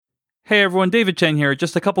Hey everyone, David Chen here.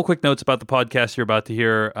 Just a couple quick notes about the podcast you're about to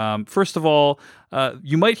hear. First of all,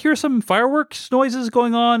 you might hear some fireworks noises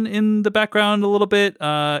going on in the background a little bit.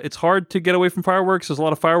 It's hard to get away from fireworks. There's a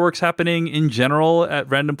lot of fireworks happening in general at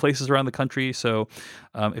random places around the country. So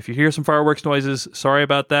if you hear some fireworks noises, sorry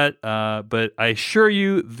about that. But I assure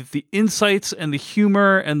you that the insights and the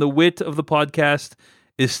humor and the wit of the podcast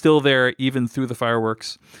is still there even through the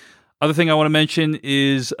fireworks. Other thing I want to mention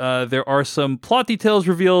is there are some plot details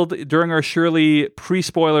revealed during our Shirley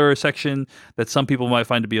pre-spoiler section that some people might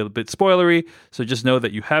find to be a bit spoilery. So just know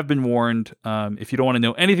that you have been warned. If you don't want to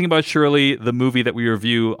know anything about Shirley, the movie that we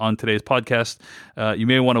review on today's podcast, you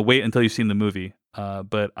may want to wait until you've seen the movie.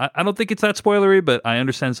 But I don't think it's that spoilery, but I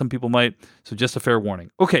understand some people might. So just a fair warning.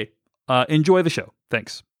 Okay, enjoy the show.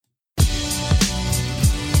 Thanks.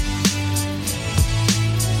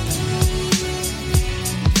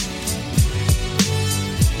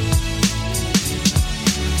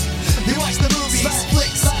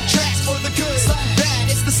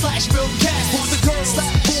 Slash film cast for the girls,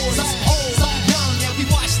 boys, old, young, yeah, we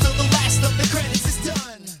watch till the last of the credits is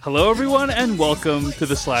done. Hello, everyone, and welcome to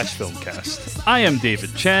the Slash Filmcast. I am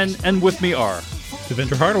David Chen, and with me are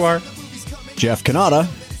Devendra Hardawar, Jeff Kanata,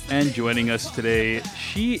 and joining us today,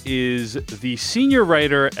 she is the senior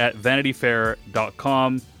writer at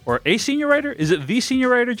VanityFair.com, or a senior writer? Is it the senior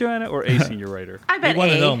writer, Joanna, or a senior writer? I bet the one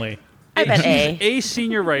A. and only. I bet A. A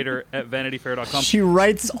senior writer at VanityFair.com. She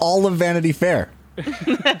writes all of Vanity Fair.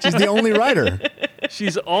 She's the only writer.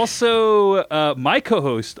 She's also my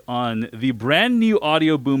co-host on the brand new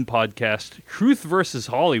audio boom podcast, Truth versus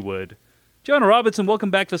Hollywood. Joanna Robinson,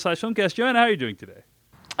 welcome back to the Slash Filmcast. Joanna, how are you doing today?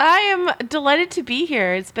 I am delighted to be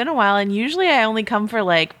here. It's been a while, and usually I only come for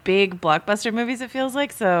like big blockbuster movies. It feels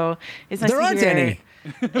like so. It's nice There to aren't hear. any.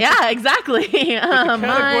 Yeah, exactly. The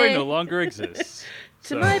category no longer exists.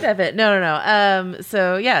 To my benefit. No.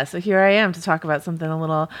 So here I am to talk about something a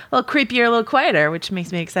little creepier, a little quieter, which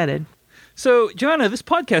makes me excited. So, Joanna, this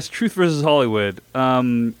podcast, Truth versus Hollywood,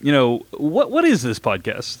 what is this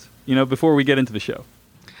podcast? Before we get into the show.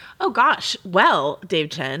 Oh gosh. Well, Dave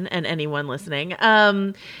Chen and anyone listening,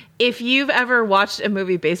 if you've ever watched a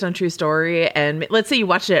movie based on true story, and let's say you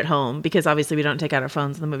watched it at home, because obviously we don't take out our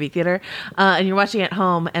phones in the movie theater, and you're watching it at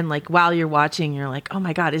home, and like while you're watching, you're like, oh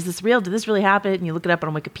my God, is this real? Did this really happen? And you look it up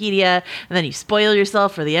on Wikipedia, and then you spoil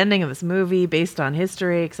yourself for the ending of this movie based on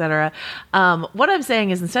history, etc. What I'm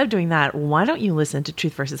saying is, instead of doing that, why don't you listen to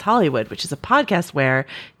Truth versus Hollywood, which is a podcast where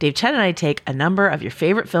Dave Chen and I take a number of your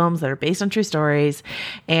favorite films that are based on true stories,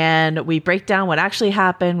 and we break down what actually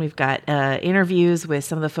happened. We've got interviews with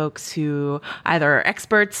some of the folks who either are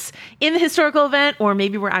experts in the historical event or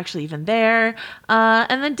maybe were actually even there.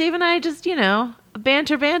 And then Dave and I just,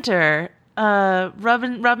 banter,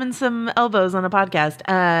 rubbing some elbows on a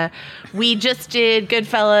podcast. We just did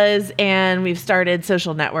Goodfellas, and we've started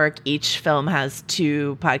Social Network. Each film has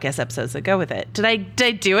 2 podcast episodes that go with it. Did I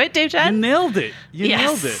do it, Dave Chen? You nailed it.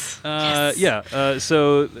 Yes. Yes. Yeah.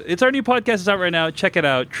 So it's our new podcast. It's out right now. Check it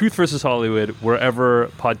out. Truth versus Hollywood, wherever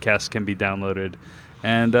podcasts can be downloaded.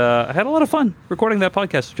 And I had a lot of fun recording that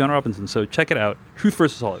podcast with Joanna Robinson. So check it out. Truth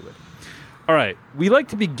versus Hollywood. All right. We like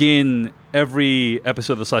to begin every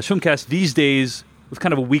episode of the Slash Filmcast these days with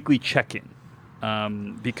kind of a weekly check-in.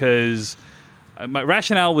 Because my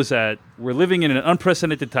rationale was that we're living in an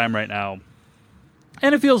unprecedented time right now.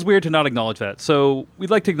 And it feels weird to not acknowledge that. So we'd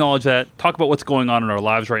like to acknowledge that, talk about what's going on in our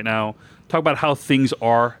lives right now, talk about how things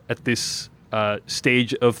are at this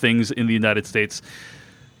stage of things in the United States.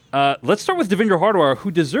 Let's start with Devendra Hardawar,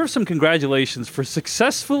 who deserves some congratulations for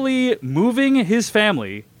successfully moving his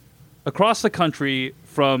family across the country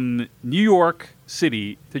from New York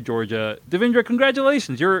City to Georgia. Devendra,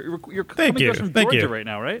 congratulations. You're coming to us from Georgia right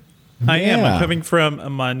now, right? I am. I'm coming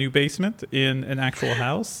from my new basement in an actual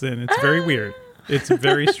house, and it's very weird. It's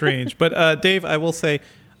very strange. But Dave, I will say,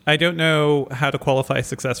 I don't know how to qualify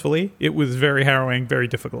successfully. It was very harrowing, very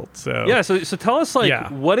difficult. So tell us,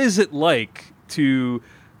 what is it like to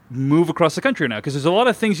move across the country now? Because there's a lot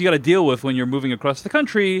of things you got to deal with when you're moving across the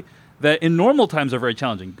country that in normal times are very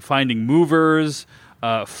challenging. Finding movers,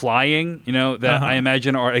 flying, that I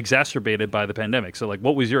imagine are exacerbated by the pandemic. So,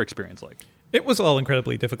 what was your experience like? It was all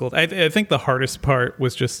incredibly difficult. I think the hardest part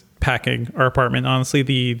was just packing our apartment. Honestly,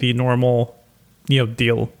 the normal,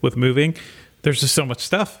 deal with moving, there's just so much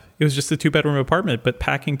stuff. It was just a 2-bedroom apartment, but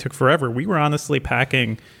packing took forever. We were honestly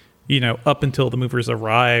packing up until the movers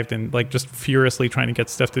arrived, and just furiously trying to get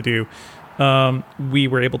stuff to do. We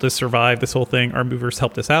were able to survive this whole thing. Our movers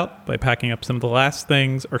helped us out by packing up some of the last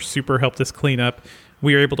things. Our super helped us clean up.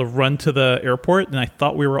 We were able to run to the airport, and I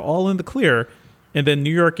thought we were all in the clear. And then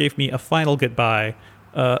New York gave me a final goodbye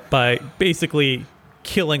by basically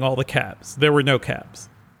killing all the cabs. There were no cabs.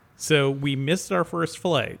 So we missed our first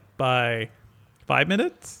flight by 5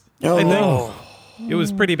 minutes. Oh, I think. no. It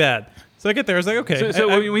was pretty bad. So I get there. I was like, okay. So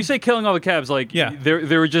when we say killing all the cabs, like Yeah.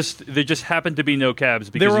 there just happened to be no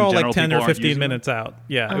cabs because they were in all general, like 10 people or aren't 15 using them? minutes out.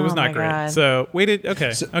 Yeah, it Oh was my not great. God. So waited.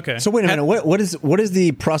 Okay. Okay. So wait a minute. What is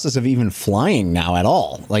the process of even flying now at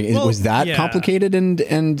all? Like, was that yeah. complicated and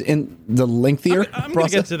the lengthier I'm going to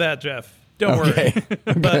process? get to that, Jeff. Don't Okay.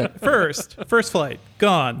 worry. But first flight,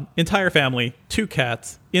 gone. Entire family, 2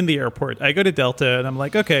 cats in the airport. I go to Delta and I'm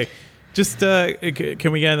like, okay, just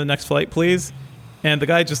can we get on the next flight, please? And the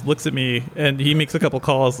guy just looks at me and he makes a couple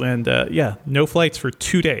calls and no flights for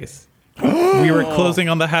 2 days. We were closing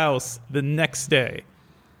on the house the next day.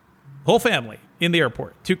 Whole family in the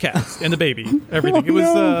airport, 2 cats and a baby, everything. It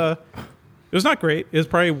was not great. It was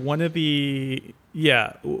probably one of the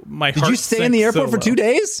my Did heart you stay in the sank airport so for 2 low.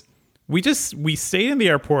 days? We stayed in the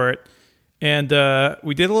airport and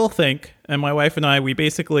we did a little think. And my wife and I, we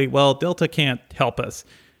basically, Delta can't help us.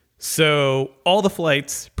 So all the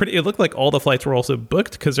flights, it looked like all the flights were also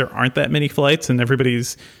booked because there aren't that many flights and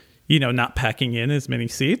everybody's, not packing in as many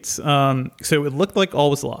seats. So it looked like all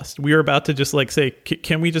was lost. We were about to just say,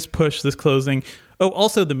 can we just push this closing? Oh,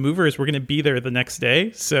 also the movers were going to be there the next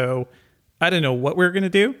day. So I don't know what we were going to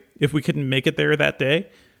do if we couldn't make it there that day.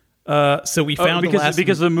 So we found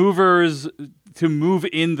because the movers to move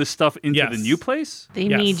in the stuff into the new place. They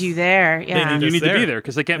Yes. need you there. Yeah. need You us need to there. be there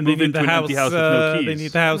because they can't And move need into the an empty house with no keys. They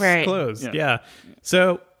need the house Right. closed. Yeah.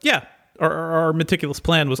 So our meticulous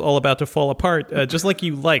plan was all about to fall apart, just like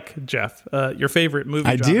you like, Jeff, your favorite movie.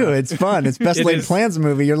 I do. genre. It's fun. It's best It laid is- plans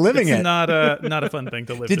movie. You're living It's it. not a fun thing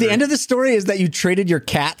to live. Did through. the end of the story is that you traded your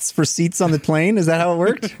cats for seats on the plane? Is that how it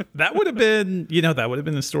worked? That would have been,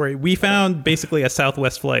 the story. We found basically a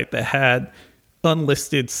Southwest flight that had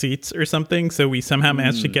unlisted seats or something. So we somehow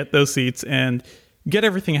managed to get those seats and get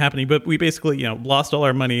everything happening. But we basically, lost all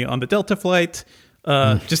our money on the Delta flight.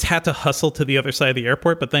 Just had to hustle to the other side of the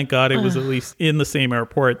airport. But thank God it was at least in the same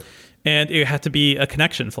airport. And it had to be a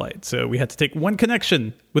connection flight. So we had to take one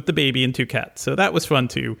connection with the baby and 2 cats. So that was fun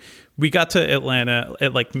too. We got to Atlanta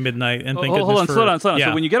at midnight and thank Hold goodness on, for... slow down. Yeah.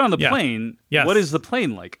 So when you get on the Yeah. plane, Yes. what is the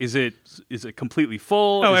plane like? Is it completely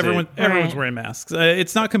full? Oh, Is everyone's Right. wearing masks.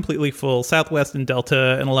 It's not completely full. Southwest and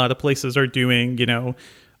Delta and a lot of places are doing,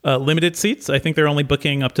 limited seats. I think they're only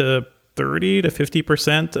booking up to 30 to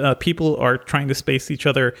 50%. People are trying to space each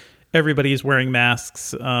other. Everybody's wearing masks.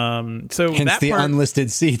 So Hence that the part, unlisted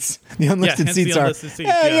seats. The unlisted hence the seats unlisted are, seats,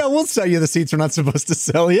 yeah, yeah. we'll sell you the seats we're not supposed to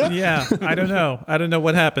sell you. Yeah, I don't know. I don't know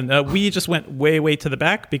what happened. We just went way to the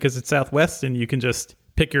back because it's Southwest and you can just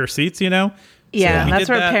pick your seats, Yeah, we that's did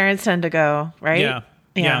where that. parents tend to go, right?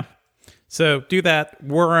 Yeah. So do that.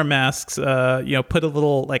 Wear our masks. Put a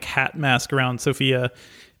little hat mask around Sophia,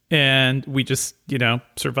 and we just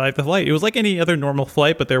survived the flight. It was like any other normal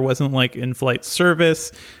flight, but there wasn't in-flight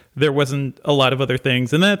service. There wasn't a lot of other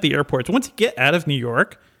things. And then at the airports, once you get out of New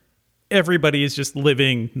York, everybody is just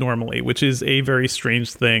living normally, which is a very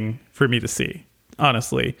strange thing for me to see,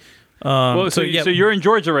 honestly. so you're in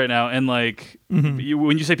Georgia right now, and Mm-hmm.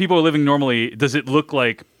 when you say people are living normally, does it look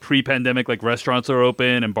like pre-pandemic? Like restaurants are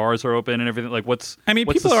open and bars are open and everything. What's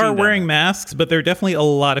people the are scene wearing down masks, but there are definitely a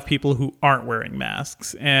lot of people who aren't wearing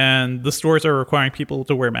masks, and the stores are requiring people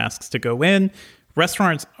to wear masks to go in.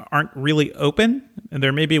 Restaurants aren't really open, and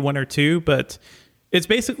there may be one or two, but it's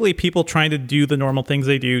basically people trying to do the normal things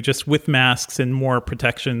they do, just with masks and more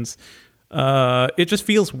protections. It just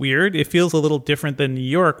feels weird. It feels a little different than New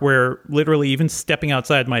York, where literally even stepping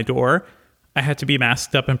outside my door, I had to be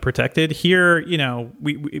masked up and protected. Here,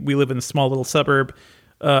 we live in a small little suburb.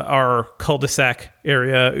 Our cul-de-sac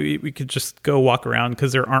area, we could just go walk around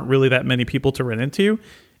because there aren't really that many people to run into.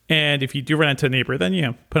 And if you do run into a neighbor,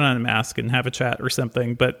 then put on a mask and have a chat or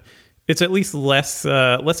something. But it's at least less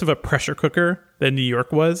of a pressure cooker than New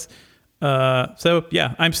York was. So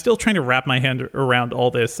yeah, I'm still trying to wrap my hand around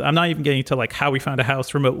all this. I'm not even getting to how we found a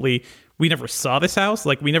house remotely. We never saw this house.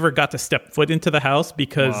 We never got to step foot into the house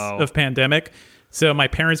because of pandemic. So my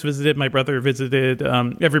parents visited, my brother visited,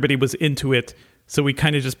 everybody was into it. So we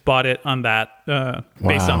kind of just bought it on that,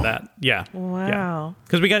 based on that. Yeah. Wow.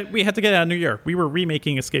 Because we had to get out of New York. We were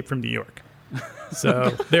remaking Escape from New York. So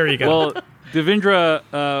there you go. Well,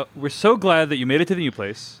 Devindra, we're so glad that you made it to the new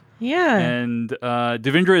place. Yeah. And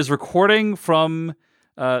Devindra is recording from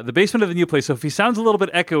the basement of the new place. So if he sounds a little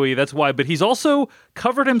bit echoey, that's why. But he's also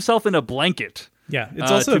covered himself in a blanket. Yeah,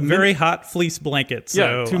 it's also a very hot fleece blanket,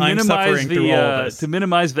 so to I'm minimize suffering through all of this. to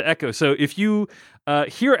minimize the echo. So if you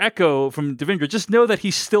hear echo from Devindra, just know that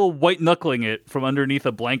he's still white knuckling it from underneath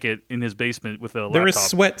a blanket in his basement with a laptop. There is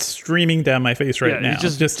sweat streaming down my face right now,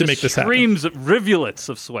 just to make this happen. Streams, rivulets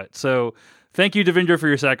of sweat. So thank you, Devindra, for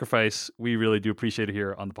your sacrifice. We really do appreciate it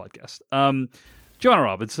here on the podcast. Joanna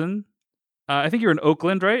Robinson, I think you're in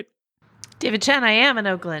Oakland, right? David Chen, I am in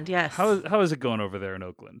Oakland. Yes. How is it going over there in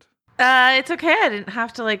Oakland? It's okay. I didn't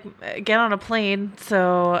have to get on a plane,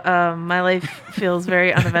 so my life feels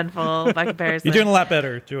very uneventful by comparison. You're doing a lot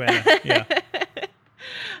better, Joanna. Yeah.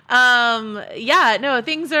 No,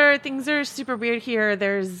 things are super weird here.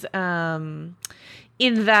 There's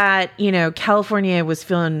in that, California was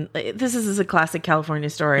feeling, this is a classic California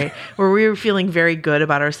story where we were feeling very good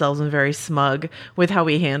about ourselves and very smug with how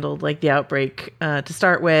we handled the outbreak to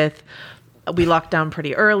start with. We locked down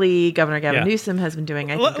pretty early. Governor Gavin Newsom has been doing,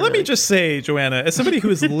 Let me just say, Joanna, as somebody who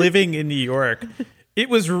is living in New York, it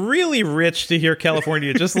was really rich to hear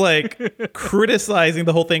California just criticizing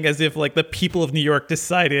the whole thing as if the people of New York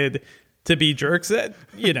decided to be jerks. It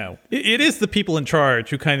is the people in charge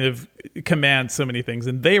who kind of command so many things,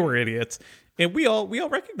 and they were idiots. And we all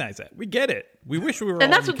recognize that. We get it. We wish we were. And all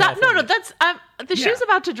that's in what that. No, California. that's the shoe's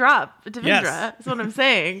about to drop. Devindra, Yes. is what I'm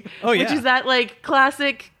saying. Oh, yeah. Which is that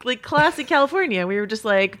classic California. We were just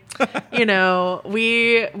we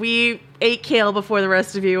ate kale before the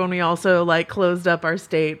rest of you, and we also closed up our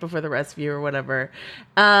state before the rest of you, or whatever.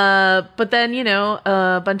 But then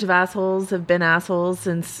a bunch of assholes have been assholes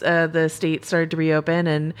since the state started to reopen,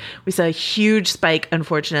 and we saw a huge spike,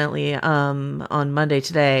 unfortunately, on Monday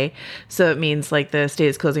today. So it means the state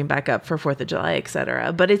is closing back up for 4th of July,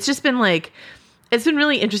 etc. But it's just been it's been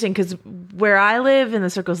really interesting because where I live, in the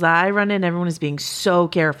circles that I run in, everyone is being so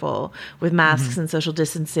careful with masks and social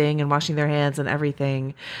distancing and washing their hands and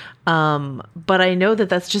everything. But I know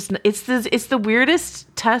that's just it's the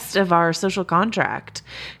weirdest test of our social contract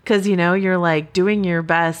because you're doing your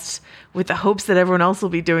best with the hopes that everyone else will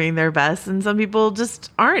be doing their best, and some people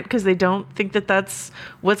just aren't because they don't think that that's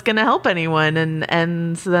what's going to help anyone,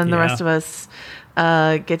 and so then the rest of us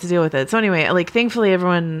get to deal with it. So anyway, thankfully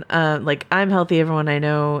everyone, I'm healthy. Everyone I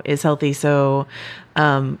know is healthy. So,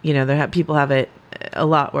 people have it a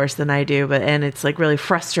lot worse than I do, and it's really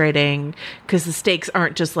frustrating because the stakes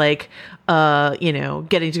aren't just getting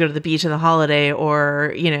to go to the beach on the holiday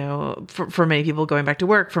or, for many people going back to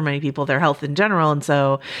work, for many people, their health in general. And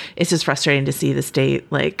so it's just frustrating to see the state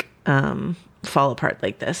fall apart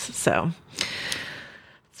like this. So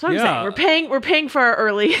that's what I'm saying. We're paying for our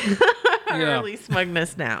early early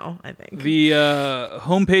smugness now, I think. The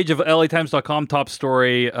homepage of LATimes.com top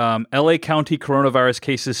story, LA County coronavirus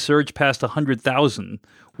cases surged past 100,000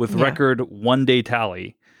 with record one-day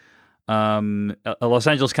tally. Los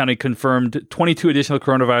Angeles County confirmed 22 additional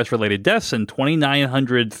coronavirus-related deaths and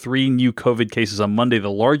 2,903 new COVID cases on Monday, the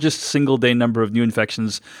largest single-day number of new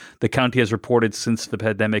infections the county has reported since the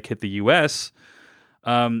pandemic hit the U.S.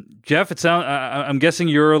 Jeff, I'm guessing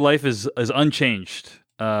your life is unchanged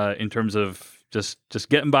in terms of just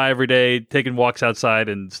getting by every day, taking walks outside,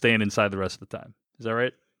 and staying inside the rest of the time. Is that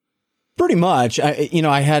right? Pretty much.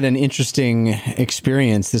 I had an interesting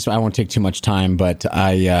experience. I won't take too much time, but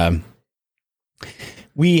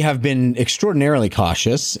we have been extraordinarily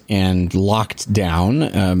cautious and locked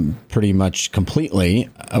down pretty much completely.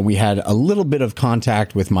 We had a little bit of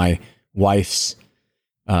contact with my wife's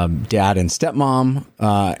dad and stepmom,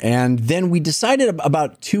 and then we decided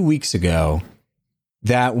about 2 weeks ago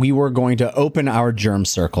that we were going to open our germ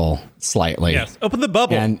circle slightly. Yes, open the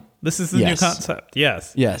bubble. And this is the new concept.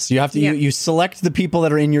 Yes. Yes, you have to. You select the people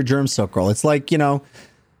that are in your germ circle. It's I don't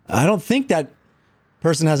think that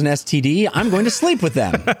person has an STD. I'm going to sleep with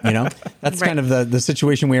them. That's kind of the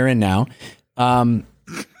situation we are in now. And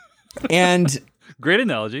great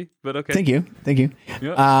analogy, but okay. Thank you.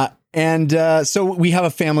 Yeah. So we have a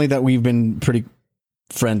family that we've been pretty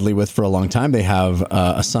friendly with for a long time. They have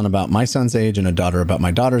a son about my son's age and a daughter about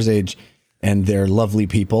my daughter's age, and they're lovely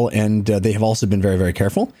people. And they have also been very, very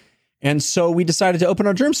careful. And so we decided to open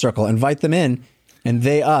our germ circle, invite them in, and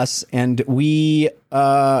they us. And we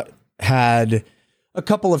had a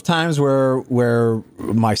couple of times where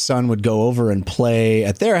my son would go over and play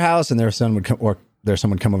at their house, and their son would come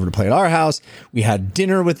over to play at our house. We had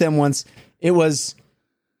dinner with them once. It was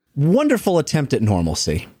wonderful attempt at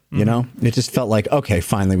normalcy. It just felt like, okay,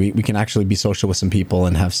 finally we can actually be social with some people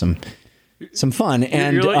and have some fun.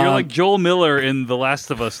 And you're like Joel Miller in The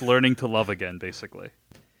Last of Us, learning to love again, basically.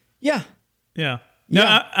 Yeah. No,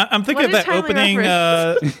 I'm thinking of that opening.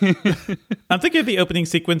 I'm thinking of the opening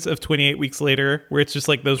sequence of 28 Weeks Later, where it's just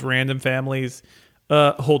those random families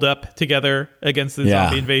hold up together against the Yeah.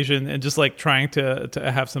 zombie invasion and just like trying to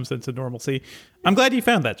have some sense of normalcy. I'm glad you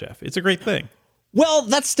found that, Jeff. It's a great thing. Well,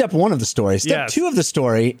 that's step one of the story. Step Yes. two of the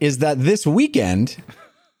story is that this weekend,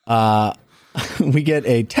 we get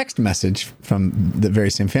a text message from the very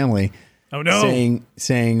same family. Oh no.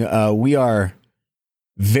 saying we are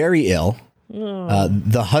very ill.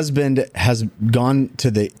 The husband has gone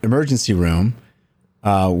to the emergency room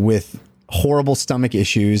with horrible stomach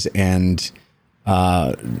issues and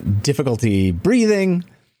difficulty breathing,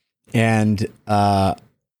 and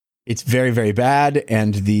it's very, very bad.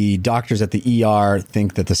 And the doctors at the ER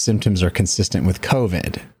think that the symptoms are consistent with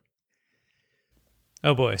COVID.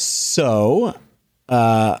 Oh boy. So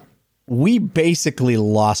we basically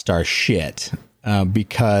lost our shit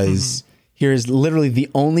because here's literally the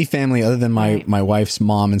only family other than my wife's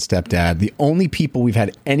mom and stepdad, the only people we've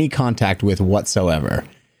had any contact with whatsoever.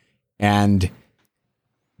 And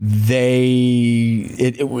my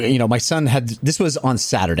son this was on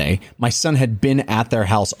Saturday. My son had been at their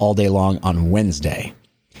house all day long on Wednesday.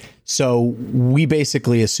 So we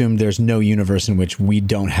basically assumed there's no universe in which we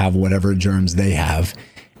don't have whatever germs they have.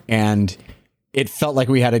 And it felt like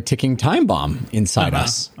we had a ticking time bomb inside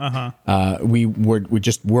us. We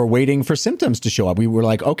were waiting for symptoms to show up. We were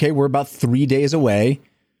like, okay, we're about 3 days away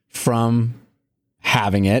from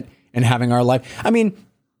having it and having our life. I mean,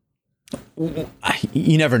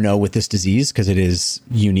 you never know with this disease because it is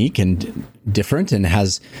unique and different and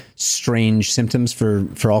has strange symptoms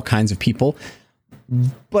for all kinds of people.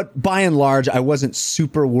 But by and large, I wasn't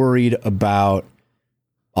super worried about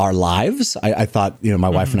our lives. I thought, my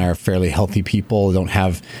wife and I are fairly healthy people, don't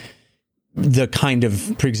have the kind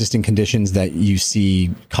of pre-existing conditions that you see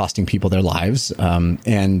costing people their lives.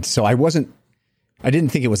 And so I didn't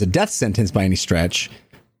think it was a death sentence by any stretch,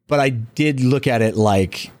 but I did look at it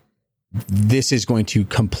like this is going to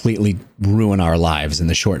completely ruin our lives in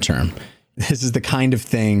the short term. This is the kind of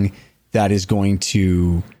thing that is going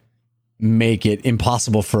to make it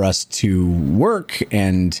impossible for us to work,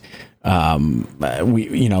 and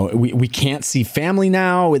we can't see family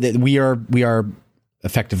now. We are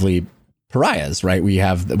effectively pariahs, right? We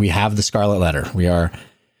have the scarlet letter.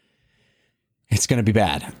 It's going to be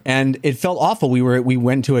bad. And it felt awful. We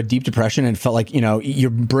went to a deep depression and felt like, your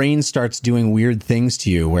brain starts doing weird things to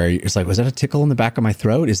you where it's like, was that a tickle in the back of my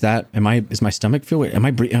throat? Is my stomach feel weird? Can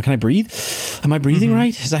I breathe? Am I breathing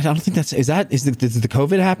right? Is the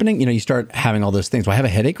COVID happening? You start having all those things. Do I have a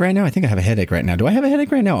headache right now? I think I have a headache right now. Do I have a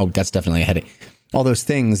headache right now? Oh, that's definitely a headache. All those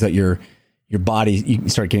things that your body, you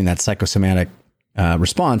start getting that psychosomatic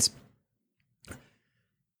response.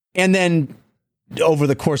 And then over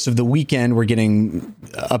the course of the weekend, we're getting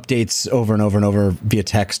updates over and over and over via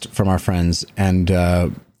text from our friends. And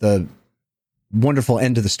the wonderful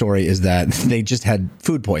end of the story is that they just had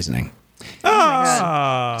food poisoning.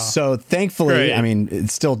 So thankfully, Great. I mean,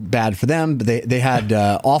 it's still bad for them, but they had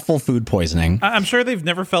awful food poisoning. I'm sure they've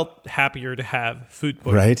never felt happier to have food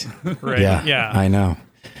poisoning. Right? Right. Yeah. I know.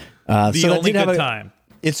 The so that only did have good time.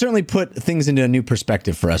 It certainly put things into a new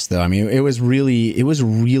perspective for us, though. I mean, it was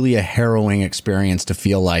really a harrowing experience to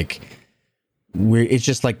feel like it's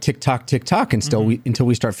just like tick tock, until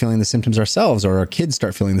we start feeling the symptoms ourselves, or our kids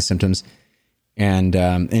start feeling the symptoms. And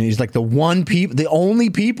it's like the only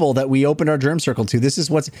people that we opened our germ circle to.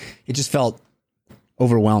 It just felt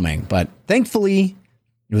overwhelming. But thankfully,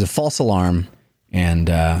 it was a false alarm, and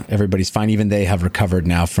everybody's fine. Even they have recovered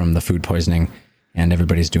now from the food poisoning, and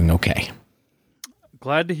everybody's doing okay.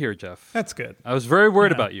 Glad to hear, Jeff. That's good. I was very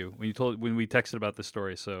worried about you when we texted about this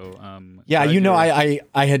story. So yeah,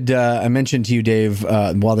 I had mentioned to you, Dave,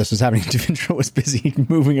 while this was happening, Devindra was busy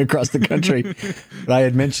moving across the country. But I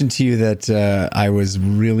had mentioned to you that I was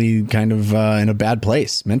really kind of in a bad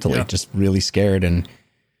place mentally, just really scared, and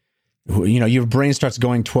your brain starts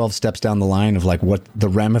going 12 steps down the line of like what the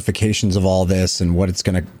ramifications of all this and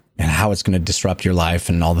how it's gonna disrupt your life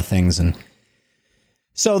and all the things. And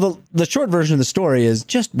so the short version of the story is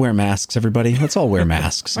just wear masks, everybody. Let's all wear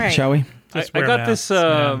masks, Right. shall we? I got masks,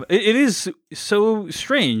 this. It is so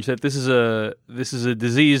strange that this is a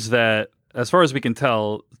disease that, as far as we can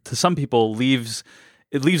tell, to some people leaves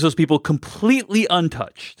those people completely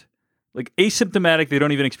untouched, like asymptomatic. They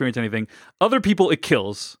don't even experience anything. Other people it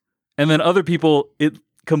kills, and then other people it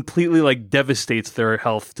completely like devastates their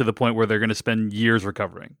health to the point where they're going to spend years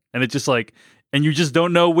recovering. And it's just like, and you just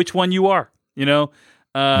don't know which one you are.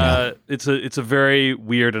 It's a very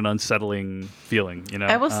weird and unsettling feeling,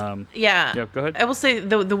 I will, Yeah, go ahead. I will say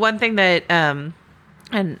the one thing that, and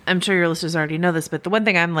I'm sure your listeners already know this, but the one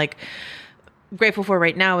thing I'm like grateful for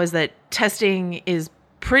right now is that testing is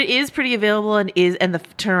pretty available and the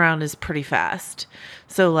turnaround is pretty fast.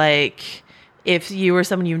 So like, if you or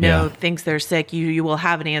someone you know Yeah. thinks they're sick, you will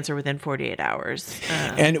have an answer within 48 hours.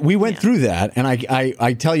 And we went through that, and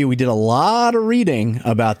I tell you, we did a lot of reading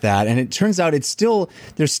about that, and it turns out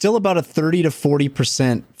there's still about a 30 to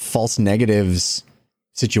 40% false negatives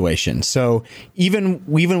situation. So even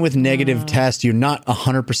with negative tests, you're not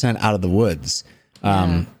 100% out of the woods,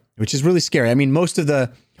 which is really scary. I mean, most of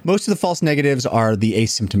the false negatives are the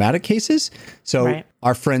asymptomatic cases. So Right.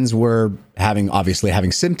 our friends were obviously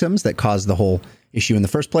having symptoms that caused the whole issue in the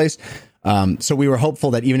first place. So we were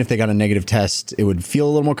hopeful that even if they got a negative test, it would feel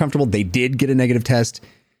a little more comfortable. They did get a negative test.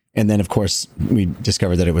 And then, of course, we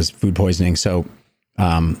discovered that it was food poisoning. So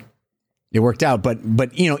it worked out. But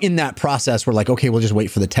in that process, we're like, okay, we'll just wait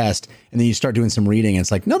for the test. And then you start doing some reading, and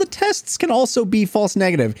it's like, no, the tests can also be false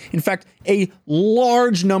negative. In fact, a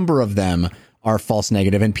large number of them are false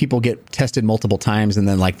negative, and people get tested multiple times, and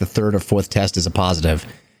then like the third or fourth test is a positive.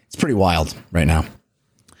 It's pretty wild right now.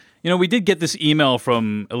 We did get this email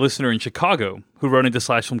from a listener in Chicago who wrote into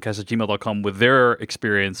 /filmcast@gmail.com with their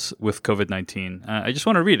experience with COVID-19. I just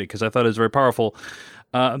want to read it because I thought it was very powerful.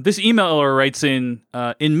 This emailer writes in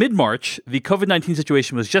mid-March, the COVID-19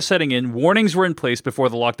 situation was just setting in. Warnings were in place before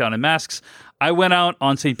the lockdown and masks. I went out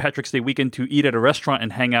on St. Patrick's Day weekend to eat at a restaurant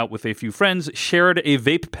and hang out with a few friends, shared a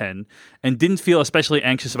vape pen, and didn't feel especially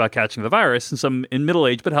anxious about catching the virus since I'm in middle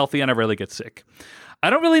age but healthy and I rarely get sick. I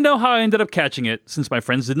don't really know how I ended up catching it since my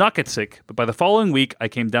friends did not get sick, but by the following week, I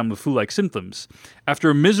came down with flu-like symptoms. After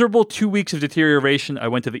a miserable 2 weeks of deterioration, I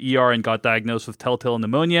went to the ER and got diagnosed with telltale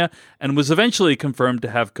pneumonia and was eventually confirmed to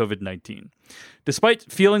have COVID-19.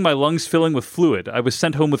 Despite feeling my lungs filling with fluid, I was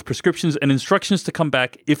sent home with prescriptions and instructions to come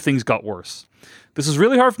back if things got worse. This was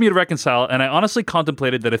really hard for me to reconcile, and I honestly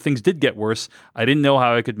contemplated that if things did get worse, I didn't know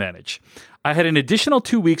how I could manage. I had an additional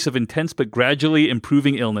 2 weeks of intense but gradually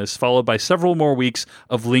improving illness, followed by several more weeks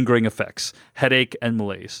of lingering effects, headache, and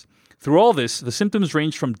malaise. Through all this, the symptoms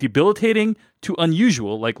ranged from debilitating to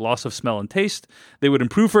unusual, like loss of smell and taste. They would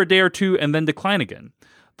improve for a day or two and then decline again.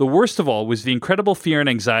 The worst of all was the incredible fear and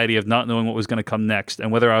anxiety of not knowing what was going to come next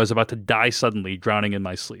and whether I was about to die suddenly, drowning in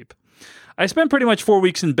my sleep. I spent pretty much 4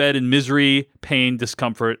 weeks in bed in misery, pain,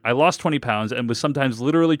 discomfort. I lost 20 pounds and was sometimes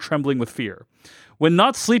literally trembling with fear. When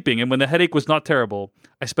not sleeping and when the headache was not terrible,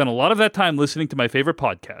 I spent a lot of that time listening to my favorite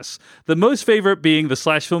podcasts. The most favorite being the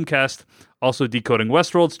 /Filmcast, also Decoding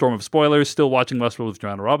Westworld, Storm of Spoilers, still watching Westworld with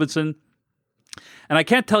Joanna Robinson. And I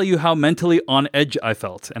can't tell you how mentally on edge I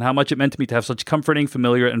felt and how much it meant to me to have such comforting,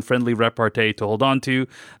 familiar, and friendly repartee to hold on to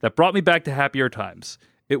that brought me back to happier times.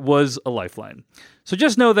 It was a lifeline. So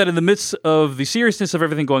just know that in the midst of the seriousness of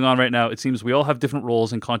everything going on right now, it seems we all have different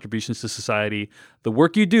roles and contributions to society. The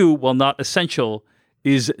work you do, while not essential,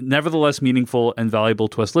 is nevertheless meaningful and valuable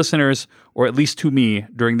to us listeners, or at least to me,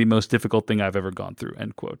 during the most difficult thing I've ever gone through,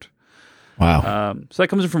 end quote. Wow. So that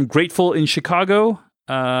comes from Grateful in Chicago.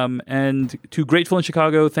 And to Grateful in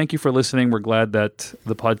Chicago, thank you for listening. We're glad that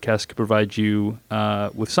the podcast could provide you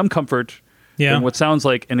with some comfort during what sounds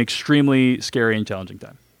like an extremely scary and challenging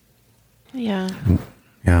time. Yeah.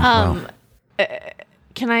 Yeah. Wow.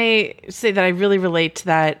 Can I say that I really relate to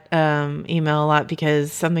that email a lot,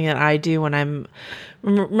 because something that I do when I'm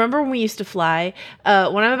remember when we used to fly,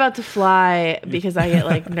 when I'm about to fly, because I get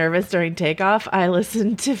like nervous during takeoff, I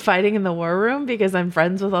listen to Fighting in the War Room because I'm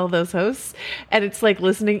friends with all those hosts, and it's like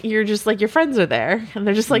listening, you're just like, your friends are there and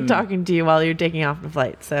they're just like talking to you while you're taking off the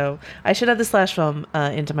flight. So I should have the /film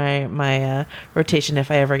into my rotation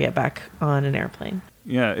if I ever get back on an airplane.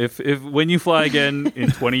 Yeah, if when you fly again in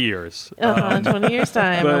 20 years. 20 years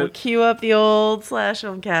time, but- I'll queue up the old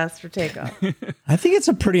 /Filmcast for takeoff. I think it's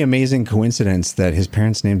a pretty amazing coincidence that his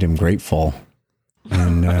parents named him Grateful.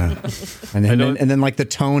 And then like the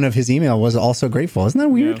tone of his email was also grateful. Isn't that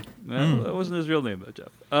weird? Yeah. Well, that wasn't his real name, though, Jeff.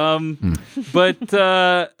 But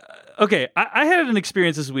okay, I had an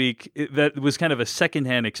experience this week that was kind of a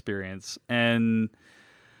secondhand experience, and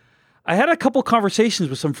I had a couple conversations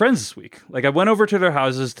with some friends this week. Like, I went over to their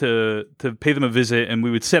houses to pay them a visit, and we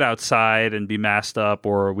would sit outside and be masked up,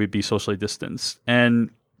 or we'd be socially distanced. And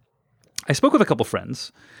I spoke with a couple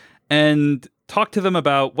friends and talked to them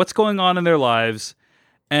about what's going on in their lives.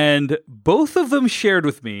 And both of them shared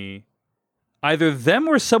with me either them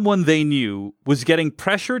or someone they knew was getting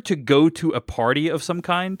pressure to go to a party of some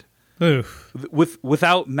kind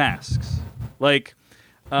without masks. Like,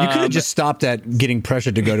 you could have just stopped at getting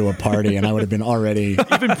pressured to go to a party, and I would have been already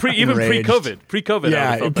even enraged. pre-COVID.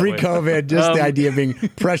 Yeah, pre-COVID, just the idea of being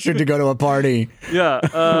pressured to go to a party. Yeah,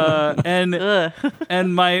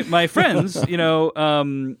 and my friends,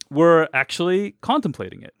 were actually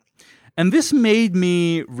contemplating it, and this made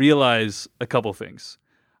me realize a couple things.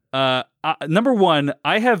 Number one,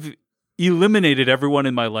 I have eliminated everyone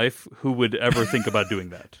in my life who would ever think about doing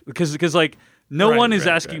that. Because like, no Right, one is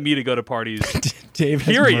right, asking me to go to parties. Dave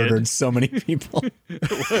has Period. murdered so many people.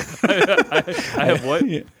 I have what?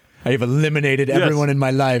 I have eliminated everyone in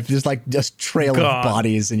my life. There's like just trail God. of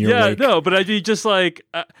bodies in your Yeah, wake. no, but I just like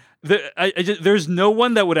there's no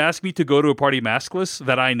one that would ask me to go to a party maskless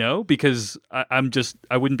that I know because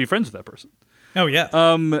I wouldn't be friends with that person. Oh yeah.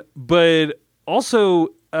 But also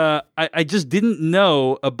I just didn't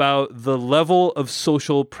know about the level of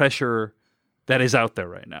social pressure that is out there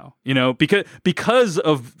right now. You know, because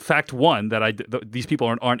of fact one that these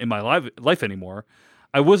people aren't in my life anymore.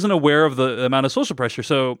 I wasn't aware of the amount of social pressure.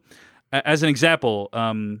 So, as an example,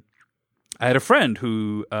 I had a friend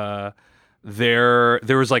who there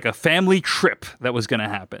was like a family trip that was going to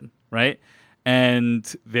happen, right?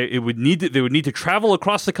 And they would need to travel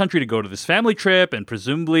across the country to go to this family trip, and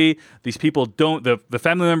presumably these people the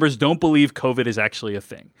family members don't believe COVID is actually a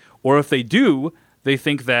thing, or if they do, they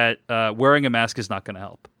think that wearing a mask is not going to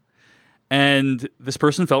help. And this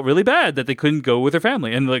person felt really bad that they couldn't go with their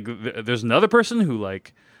family. And like, there's another person who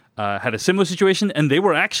like had a similar situation, and they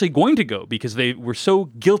were actually going to go because they were so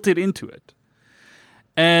guilted into it.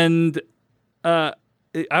 And I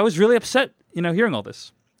was really upset, hearing all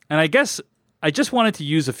this. And I guess I just wanted to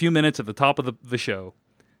use a few minutes at the top of the show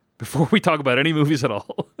before we talk about any movies at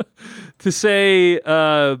all to say,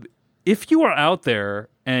 if you are out there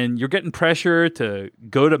and you're getting pressure to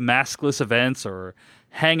go to maskless events or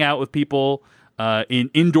hang out with people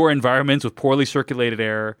in indoor environments with poorly circulated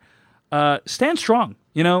air, stand strong.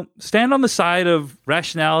 Stand on the side of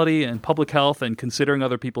rationality and public health and considering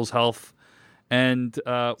other people's health. And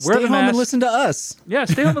wear Stay the home mask. and listen to us. Yeah,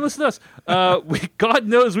 stay home and listen to us. God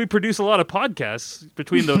knows we produce a lot of podcasts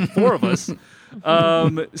between the four of us.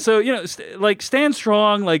 So stand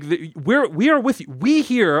strong. Like we are with you. We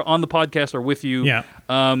here on the podcast are with you. Yeah.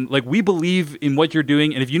 Like we believe in what you're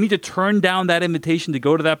doing, and if you need to turn down that invitation to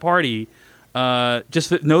go to that party,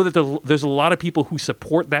 just know that there's a lot of people who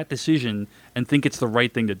support that decision and think it's the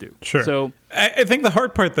right thing to do. Sure. So I think the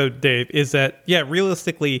hard part, though, Dave, is that,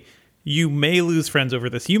 realistically, you may lose friends over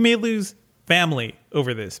this. You may lose family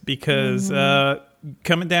over this because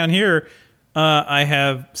coming down here, I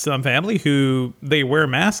have some family who they wear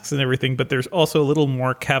masks and everything, but there's also a little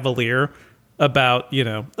more cavalier about,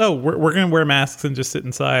 we're going to wear masks and just sit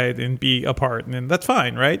inside and be apart. And that's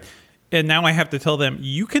fine, right? And now I have to tell them,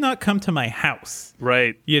 you cannot come to my house.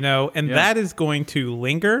 right. And that is going to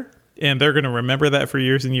linger, and they're going to remember that for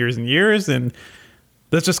years and years and years. And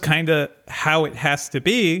that's just kind of how it has to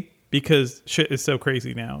be because shit is so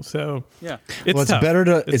crazy now. So Yeah. it's tough. better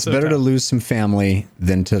to tough. lose some family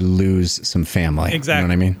than to lose some family. Exactly. You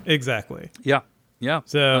know what I mean? Exactly. Yeah. Yeah.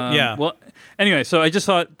 So, yeah. Well, anyway, so I just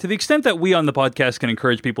thought to the extent that we on the podcast can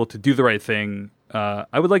encourage people to do the right thing, I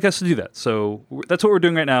would like us to do that. So that's what we're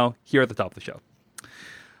doing right now here at the top of the show.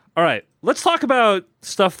 All right. Let's talk about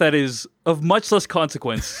stuff that is of much less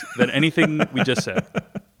consequence than anything we just said,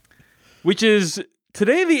 which is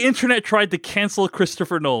today the internet tried to cancel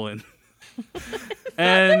Christopher Nolan.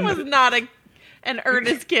 That was not an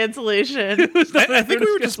earnest cancellation. I think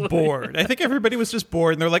we were just bored. I think everybody was just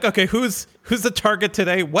bored, and they're like, "Okay, who's the target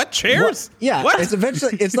today? What chairs? Yeah, what?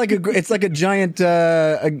 it's like a giant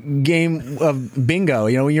game of bingo.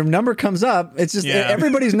 When your number comes up, it's just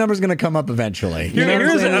everybody's number's going to come up eventually. You know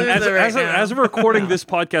what I'm saying? As we're recording this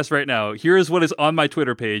podcast right now, here is what is on my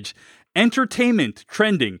Twitter page. Entertainment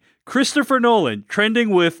trending. Christopher Nolan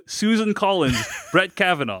trending with Susan Collins, Brett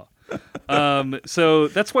Kavanaugh. So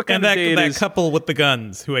that's what kind and of day it that is. couple with the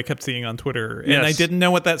guns who I kept seeing on Twitter. Yes. And I didn't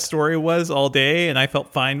know what that story was all day, and I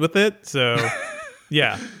felt fine with it. So,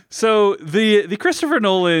 yeah. So the Christopher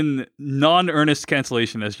Nolan non-earnest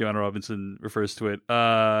cancellation, as Joanna Robinson refers to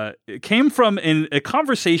it came from a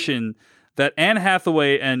conversation that Anne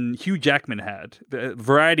Hathaway and Hugh Jackman had.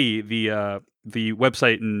 Variety, the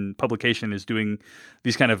website and publication, is doing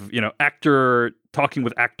these kind of actor talking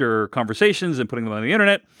with actor conversations and putting them on the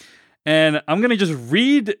internet. And I'm going to just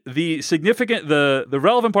read the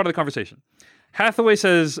relevant part of the conversation. Hathaway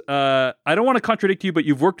says, I don't want to contradict you, but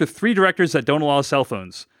you've worked with 3 directors that don't allow cell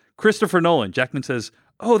phones. Christopher Nolan. Jackman says,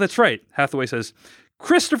 oh, that's right. Hathaway says,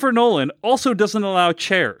 Christopher Nolan also doesn't allow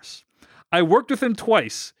chairs. I worked with him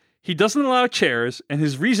twice. He doesn't allow chairs, and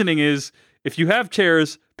his reasoning is, if you have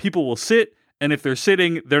chairs, people will sit, and if they're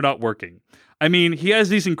sitting, they're not working. I mean, he has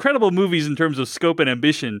these incredible movies in terms of scope and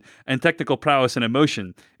ambition and technical prowess and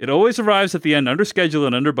emotion. It always arrives at the end under schedule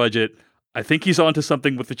and under budget. I think he's onto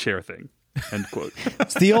something with the chair thing. End quote.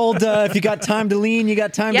 It's the old if you got time to lean, you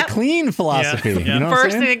got time Yep. to clean philosophy. Yeah. You know what I'm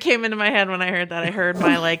First saying? thing that came into my head when I heard that, I heard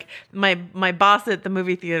my boss at the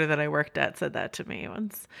movie theater that I worked at said that to me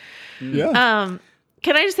once. Yeah.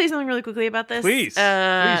 Can I just say something really quickly about this? Please.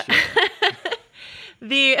 Uh, Please,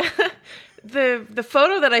 Shirley. the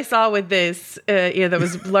photo that I saw with this, that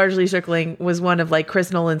was largely circling, was one of like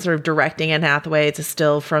Chris Nolan sort of directing Anne Hathaway. It's a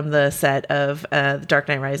still from the set of The Dark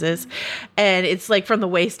Knight Rises, and it's like from the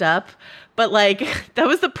waist up. But like that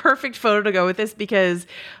was the perfect photo to go with this because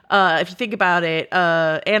if you think about it,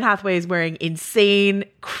 Anne Hathaway is wearing insane,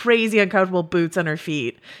 crazy, uncomfortable boots on her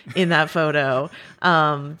feet in that photo.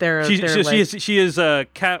 She's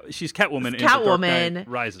Catwoman. In The Dark Knight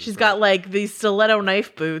Rises. She's got like these stiletto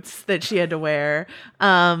knife boots that she had to wear.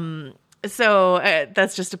 So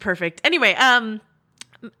that's just a perfect. Anyway,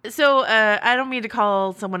 so I don't mean to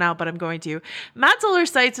call someone out, but I'm going to. Matt Zoller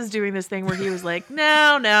Seitz was doing this thing where he was like,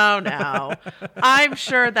 no. I'm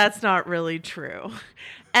sure that's not really true.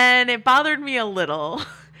 And it bothered me a little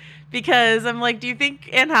because I'm like, do you think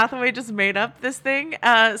Anne Hathaway just made up this thing?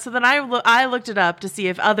 So then I looked it up to see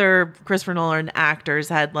if other Christopher Nolan actors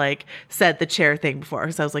had like said the chair thing before.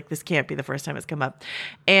 Because I was like, this can't be the first time it's come up.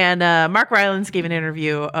 And Mark Rylance gave an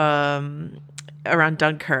interview around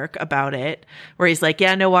Dunkirk about it, where he's like,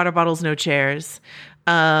 yeah, no water bottles, no chairs.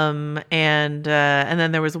 And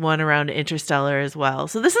then there was one around Interstellar as well.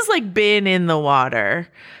 So this has like been in the water,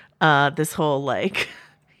 this whole like,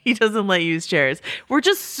 he doesn't let you use chairs. We're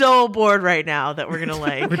just so bored right now that we're going to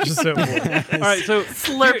like We're just so bored. All right, so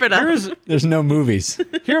slurp it up. There's no movies.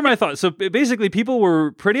 Here are my thoughts. So basically, people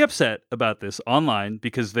were pretty upset about this online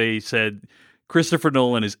because they said Christopher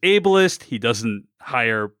Nolan is ableist. He doesn't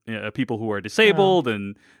hire people who are disabled,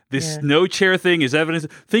 and this no chair thing is evidence.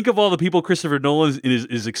 Think of all the people Christopher Nolan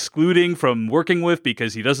is excluding from working with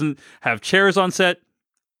because he doesn't have chairs on set.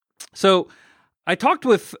 So I talked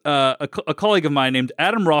with a colleague of mine named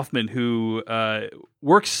Adam Rothman, who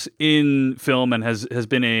works in film and has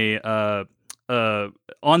been a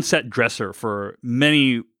on-set dresser for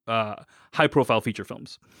many high-profile feature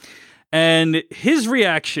films. And his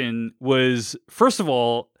reaction was, first of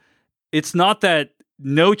all, it's not that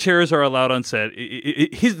no chairs are allowed on set.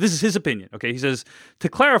 This is his opinion. Okay, he says, to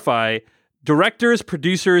clarify, directors,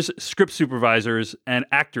 producers, script supervisors, and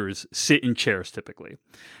actors sit in chairs typically.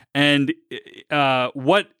 And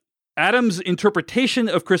what Adam's interpretation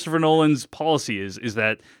of Christopher Nolan's policy is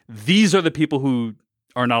that these are the people who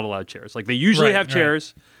are not allowed chairs. Like they usually have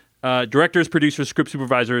chairs, directors, producers, script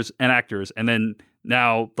supervisors, and actors, and then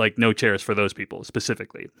now like no chairs for those people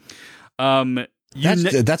specifically.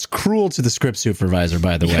 That's cruel to the script supervisor,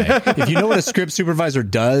 by the way. If you know what a script supervisor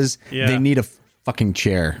does, they need a fucking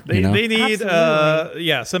chair. They need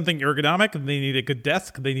something ergonomic. They need a good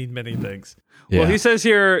desk. They need many things. Well, he says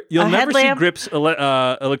here, you'll A never headlamp. see grips,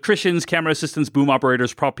 electricians, camera assistants, boom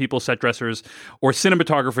operators, prop people, set dressers, or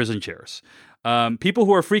cinematographers in chairs. People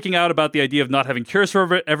who are freaking out about the idea of not having chairs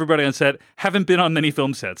for everybody on set haven't been on many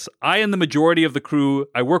film sets. I and the majority of the crew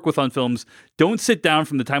I work with on films don't sit down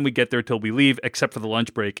from the time we get there till we leave, except for the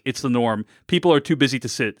lunch break. It's the norm. People are too busy to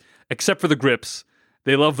sit, except for the grips.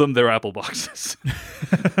 They love them. They're Apple boxes.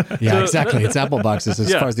 Yeah, exactly. It's Apple boxes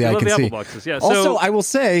as far as the eye can see. Apple boxes. Yeah. Also, I will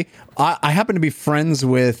say, I happen to be friends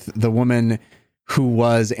with the woman who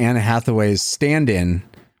was Anne Hathaway's stand-in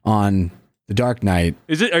on The Dark Knight.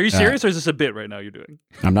 Are you serious, or is this a bit right now you're doing?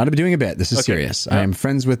 I'm not doing a bit. This is serious. I am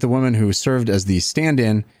friends with the woman who served as the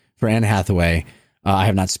stand-in for Anne Hathaway. I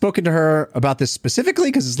have not spoken to her about this specifically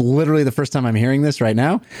because it's literally the first time I'm hearing this right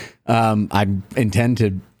now. I intend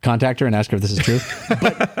to contact her and ask her if this is true.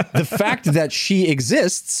 But the fact that she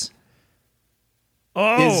exists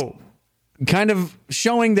is kind of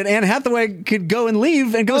showing that Anne Hathaway could go and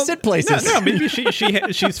leave and go sit places. No, maybe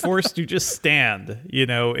she's forced to just stand,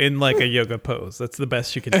 in like a yoga pose. That's the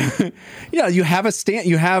best she can do. Yeah, you have a stand.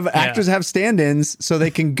 You have actors have stand-ins so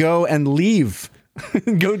they can go and leave.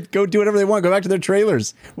 go do whatever they want. Go back to their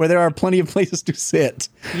trailers where there are plenty of places to sit.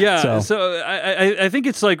 Yeah, so I think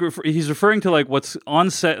it's like he's referring to like what's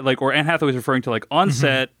on set, like, or Anne Hathaway's referring to like on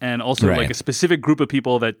set, and also like a specific group of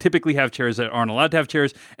people that typically have chairs that aren't allowed to have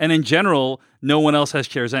chairs, and in general, no one else has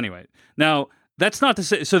chairs anyway. Now, that's not to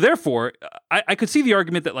say. So therefore, I could see the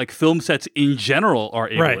argument that like film sets in general are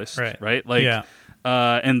ableist, right? Like,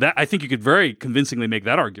 and that I think you could very convincingly make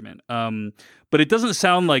that argument. But it doesn't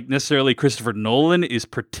sound like necessarily Christopher Nolan is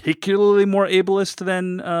particularly more ableist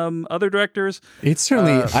than other directors. It's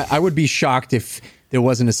certainly. I would be shocked if there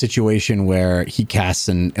wasn't a situation where he casts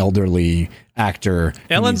an elderly actor.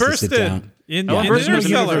 Ellen who needs to sit Burstyn. down. In There's no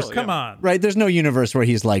Interstellar, universe, come yeah. on. Right? There's no universe where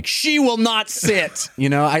he's like, she will not sit. You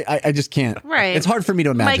know, I just can't. Right. It's hard for me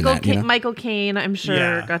to imagine that. You know? Michael Caine, I'm sure,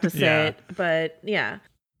 Yeah, got to sit, yeah. but yeah.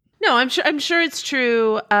 No, I'm sure it's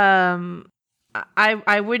true.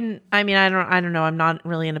 I wouldn't. I mean, I don't know. I'm not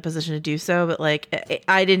really in a position to do so, but like,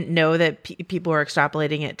 I didn't know that people were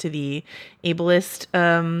extrapolating it to the ableist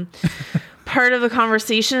part of the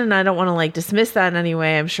conversation, and I don't want to like dismiss that in any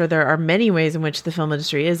way. I'm sure there are many ways in which the film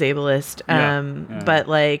industry is ableist, but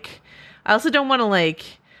like, I also don't want to like.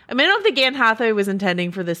 I mean, I don't think Anne Hathaway was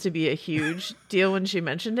intending for this to be a huge deal when she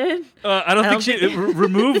mentioned it. I don't think she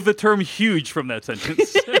removed the term "huge" from that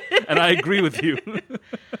sentence, and I agree with you.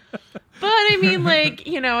 But I mean, like,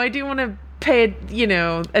 you know, I do want to pay, you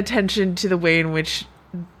know, attention to the way in which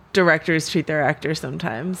directors treat their actors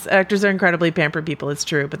sometimes. Actors are incredibly pampered people, it's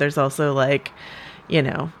true, but there's also like, you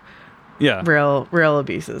know, real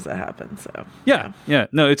abuses that happen. So yeah,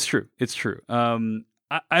 no, it's true.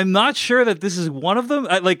 I'm not sure that this is one of them.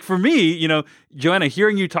 Like for me, you know, Joanna,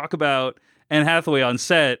 hearing you talk about Anne Hathaway on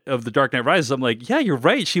set of The Dark Knight Rises, I'm like, yeah, you're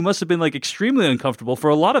right. She must have been like extremely uncomfortable for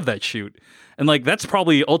a lot of that shoot. And like, that's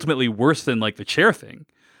probably ultimately worse than like the chair thing.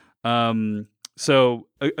 So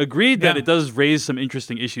agreed that it does raise some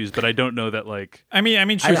interesting issues, but I don't know that like. I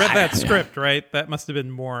mean, she read that script, right? That must have been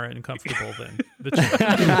more uncomfortable than the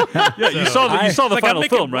chair. Yeah, you saw the like, final I'm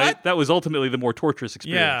thinking, film, right? what? That was ultimately the more torturous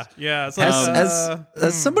experience. Yeah. It's like,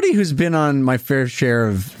 As somebody who's been on my fair share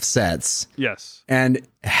of sets, Yes. and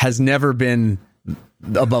has never been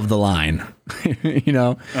above the line, you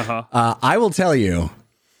know, I will tell you,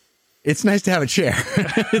 it's nice to have a chair.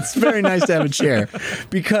 It's very nice to have a chair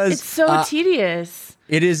because it's so tedious.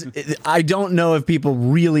 It is. I don't know if people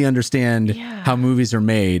really understand how movies are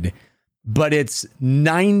made, but it's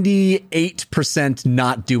 98%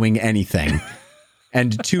 not doing anything.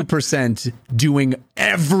 And 2% doing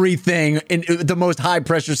everything in the most high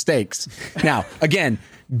pressure stakes. Now, again,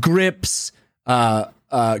 grips,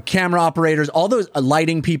 camera operators, all those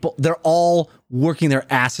lighting people, they're all working their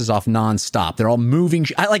asses off nonstop. They're all moving.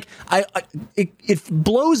 It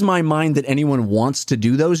blows my mind that anyone wants to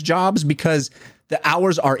do those jobs because the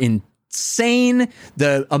hours are insane.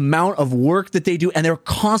 The amount of work that they do, and they're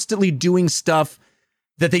constantly doing stuff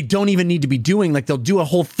that they don't even need to be doing. Like they'll do a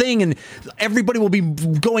whole thing and everybody will be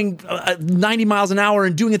going 90 miles an hour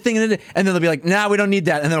and doing a thing. And then they'll be like, nah, we don't need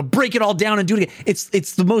that. And then they'll break it all down and do it again.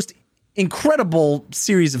 It's the most incredible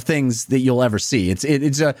series of things that you'll ever see. It's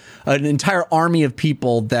an entire army of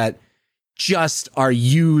people that just are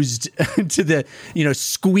used to the, you know,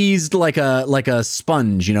 squeezed like a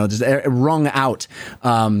sponge, you know, just wrung out.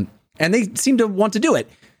 And they seem to want to do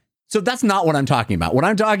it. So that's not what I'm talking about. What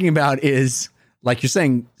I'm talking about is, like you're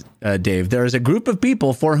saying, Dave, there is a group of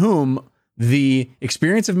people for whom the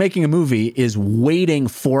experience of making a movie is waiting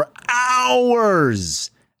for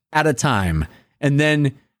hours at a time and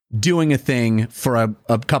then doing a thing for a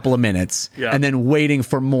couple of minutes and then waiting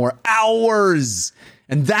for more hours.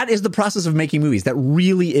 And that is the process of making movies. That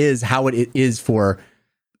really is how it is for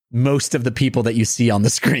most of the people that you see on the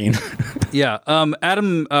screen. Yeah.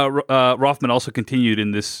 Adam Rothman also continued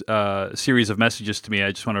in this series of messages to me.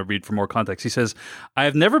 I just want to read for more context. He says, I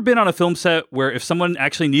have never been on a film set where if someone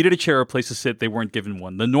actually needed a chair or a place to sit, they weren't given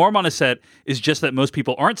one. The norm on a set is just that most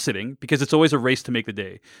people aren't sitting because it's always a race to make the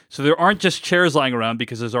day. So there aren't just chairs lying around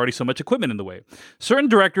because there's already so much equipment in the way. Certain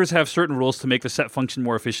directors have certain rules to make the set function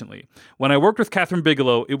more efficiently. When I worked with Catherine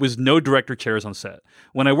Bigelow, it was no director chairs on set.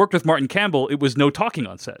 When I worked with Martin Campbell, it was no talking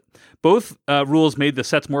on set. Both rules made the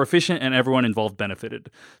sets more efficient and everyone involved benefited.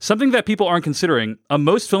 Something that people aren't considering, on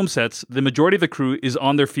most film sets, the majority of the crew is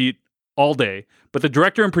on their feet all day, but the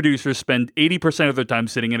director and producers spend 80% of their time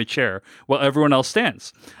sitting in a chair while everyone else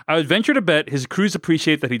stands. I would venture to bet his crews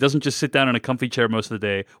appreciate that he doesn't just sit down in a comfy chair most of the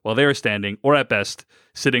day while they are standing, or at best,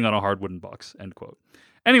 sitting on a hard wooden box, end quote.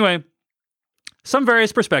 Anyway, some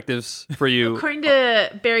various perspectives for you. According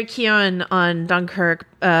to Barry Keoghan on Dunkirk,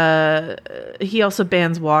 he also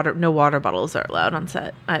bans no water bottles are allowed on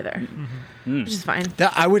set either, which is fine.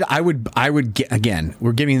 That I would again,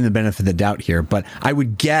 we're giving him the benefit of the doubt here, but I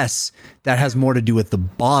would guess that has more to do with the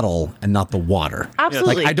bottle and not the water.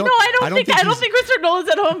 Absolutely. Like, I don't think Christopher Nolan's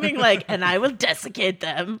at home being like, and I will desiccate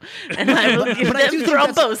them, and I will give them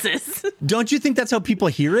thrombosis. Don't you think that's how people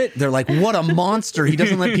hear it? They're like, what a monster. He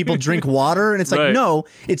doesn't let people drink water. And it's like, no,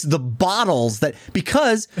 it's the bottles that,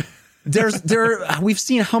 because we've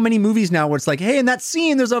seen how many movies now where it's like, hey, in that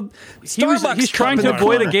scene, there's a Starbucks. He's trying to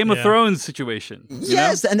avoid a Game of Thrones situation.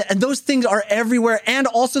 Yes, and those things are everywhere, and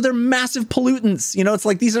also they're massive pollutants. You know, it's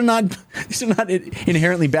like these are not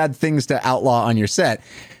inherently bad things to outlaw on your set.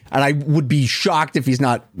 And I would be shocked if he's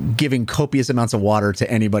not giving copious amounts of water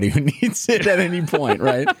to anybody who needs it at any point,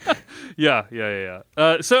 right? Yeah.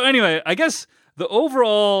 So anyway, I guess the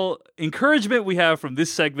overall encouragement we have from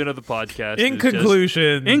this segment of the podcast In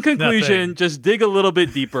conclusion, nothing. just dig a little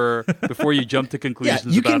bit deeper before you jump to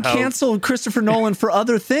conclusions. You can about how, cancel Christopher Nolan for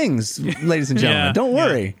other things, ladies and gentlemen. Yeah. Don't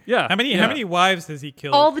worry. Yeah. How many wives has he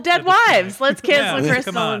killed? All the dead at this point? wives. Let's cancel Yeah, Chris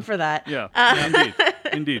come Nolan on. for that. Yeah,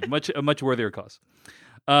 indeed. A much worthier cause.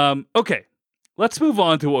 Okay, let's move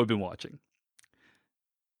on to what we've been watching.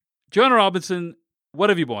 Joanna Robinson, what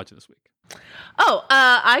have you been watching this week?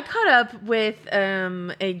 I caught up with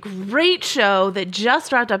a great show that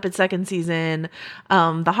just wrapped up its second season,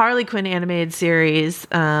 the Harley Quinn animated series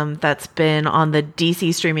that's been on the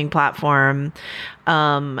DC streaming platform.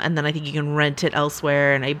 And then I think you can rent it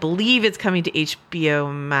elsewhere. And I believe it's coming to HBO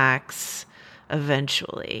Max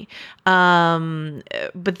eventually.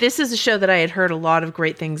 But this is a show that I had heard a lot of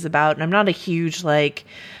great things about. And I'm not a huge, superhero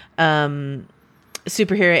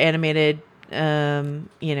animated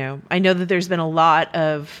I know that there's been a lot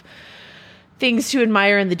of things to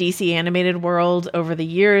admire in the DC animated world over the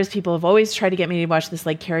years. People have always tried to get me to watch this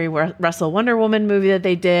Carrie Russell Wonder Woman movie that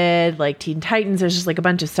they did, Teen Titans. There's just a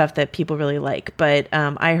bunch of stuff that people really like. But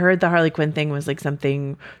I heard the Harley Quinn thing was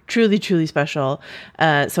something truly, truly special.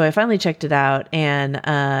 So I finally checked it out, and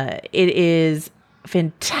it is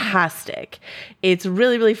fantastic. It's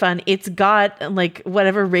really, really fun. It's got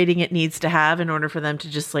whatever rating it needs to have in order for them to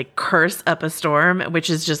just curse up a storm, which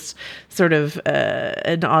is just sort of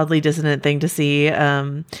an oddly dissonant thing to see.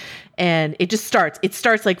 And it starts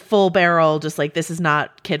full barrel, just this is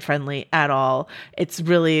not kid friendly at all. It's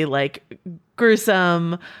really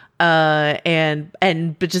gruesome, but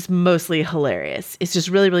just mostly hilarious. It's just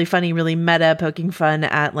really, really funny, really meta, poking fun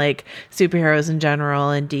at superheroes in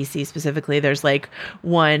general and DC specifically. There's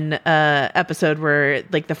one episode where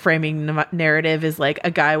the framing narrative is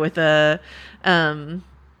a guy with a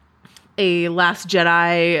Last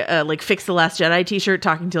Jedi, Fix the Last Jedi t-shirt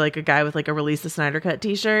talking to a guy with a Release the Snyder Cut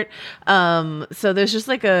t-shirt. So there's just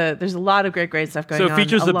there's a lot of great stuff going on. So it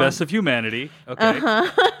features the best of humanity. Okay.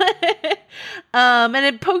 And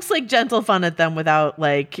it pokes gentle fun at them without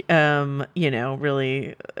really,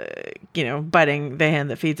 biting the hand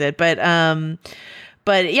that feeds it.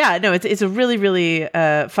 But yeah, no, it's a really, really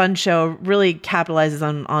fun show. Really capitalizes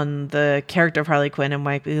on the character of Harley Quinn and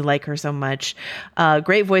why we like her so much.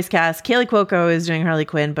 Great voice cast. Kaylee Cuoco is doing Harley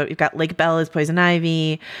Quinn, but we've got Lake Bell as Poison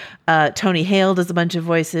Ivy. Tony Hale does a bunch of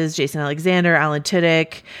voices. Jason Alexander, Alan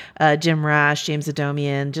Tudyk, Jim Rash, James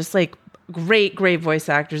Adomian. Just great voice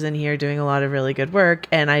actors in here doing a lot of really good work,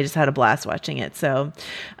 and I just had a blast watching it. So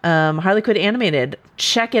Harley Quinn animated,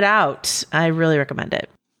 check it out. I really recommend it.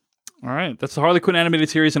 All right, that's the Harley Quinn animated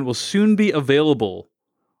series, and will soon be available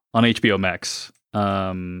on HBO Max.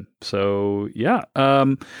 So yeah.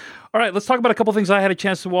 All right, let's talk about a couple things I had a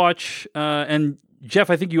chance to watch. And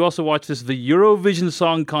Jeff, I think you also watched this, the Eurovision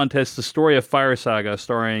Song Contest, The Story of Fire Saga,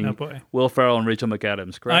 starring Will Ferrell and Rachel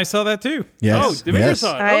McAdams, correct? I saw that too. Yes. Oh, Dimitri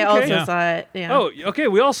saw it. I Okay. also saw it. Yeah. Oh, okay,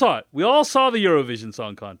 we all saw it. We all saw the Eurovision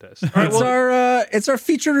Song Contest. All right, It's our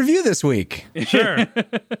feature review this week. Sure.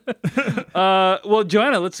 well,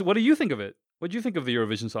 Joanna, what do you think of it? What do you think of the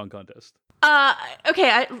Eurovision Song Contest?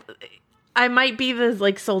 Okay, I might be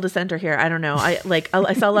the sole dissenter here. I don't know. I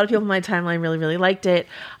saw a lot of people in my timeline really, really liked it.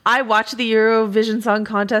 I watch the Eurovision Song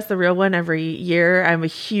Contest, the real one, every year. I'm a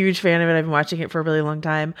huge fan of it. I've been watching it for a really long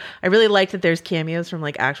time. I really like that there's cameos from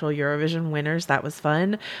actual Eurovision winners. That was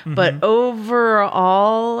fun. Mm-hmm. But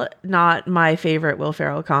overall, not my favorite Will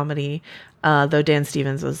Ferrell comedy, though Dan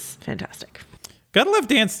Stevens was fantastic. Gotta love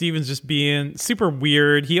Dan Stevens just being super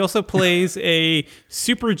weird. He also plays a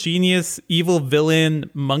super genius evil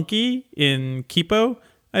villain monkey in Kipo,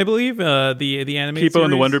 I believe. The animated Kipo and the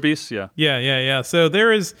series. Wonder Beasts, yeah. Yeah. So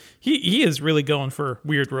he is really going for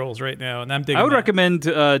weird roles right now, and I'm digging I would that. recommend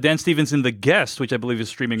Dan Stevens in The Guest, which I believe is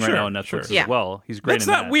streaming right now on Netflix as well. He's great That's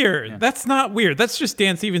in not that. weird. Yeah. That's not weird. That's just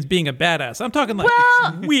Dan Stevens being a badass. I'm talking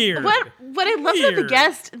weird. What I love about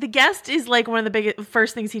the guest is one of the biggest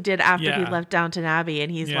first things he did after he Yeah. left Downton Abbey, and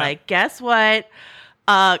he's guess what?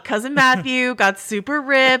 Cousin Matthew got super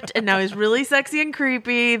ripped, and now he's really sexy and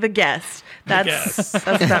creepy. The Guest. That's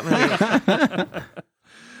that movie.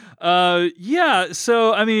 Yeah.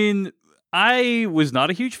 So I mean, I was not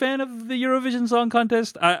a huge fan of the Eurovision Song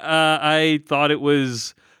Contest. I thought it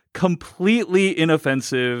was completely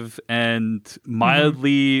inoffensive and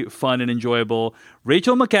mildly fun and enjoyable.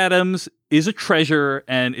 Rachel McAdams is a treasure,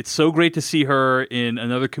 and it's so great to see her in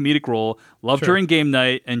another comedic role. Loved her in Game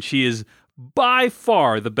Night, and she is by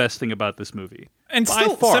far the best thing about this movie. And By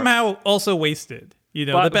still far. somehow also wasted. You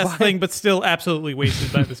know, Buy- the best buy- thing, but still absolutely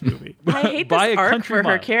wasted by this movie. I hate Buy this a arc country for her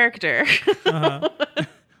mile. character.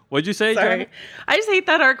 What'd you say, Sorry. Joanna? I just hate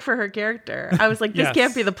that arc for her character. I was like, this Yes.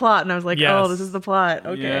 can't be the plot. And I was like, Yes. oh, this is the plot.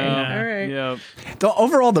 Okay. Yeah. All right. Yeah.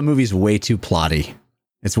 Overall, the movie's way too plotty.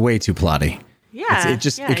 It's way too plotty. Yeah.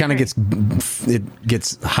 It kind of gets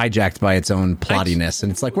hijacked by its own plottiness,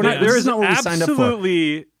 and it's like There this is not what we signed up for.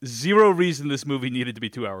 absolutely zero reason this movie needed to be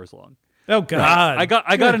 2 hours long. Oh God! I got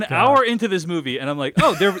Good an God. hour into this movie, and I'm like,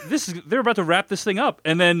 oh, they're about to wrap this thing up,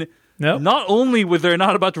 and then Nope. not only were they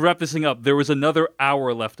not about to wrap this thing up, there was another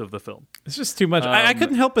hour left of the film. It's just too much. I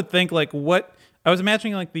couldn't help but think like what I was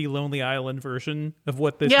imagining like the Lonely Island version of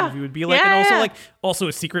what this Yeah. movie would be like, Yeah, and also yeah. like also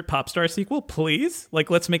a secret pop star sequel, please. Like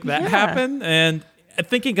let's make that Yeah. happen. And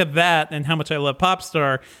thinking of that and how much I love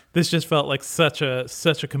Popstar, this just felt like such a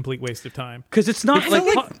complete waste of time. Because it's not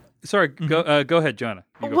like. like- Sorry, go ahead, Joanna.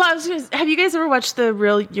 You go. Well, I was gonna, have you guys ever watched the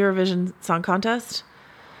real Eurovision Song Contest?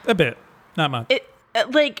 A bit, not much. It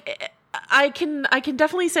I can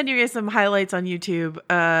definitely send you guys some highlights on YouTube.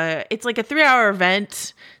 It's like a 3-hour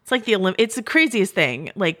event. It's like it's the craziest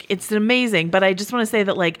thing. Like it's amazing, but I just want to say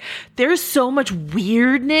that like there's so much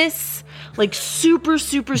weirdness, like super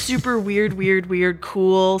weird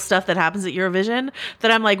cool stuff that happens at Eurovision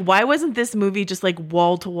that I'm like, why wasn't this movie just like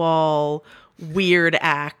wall to wall weird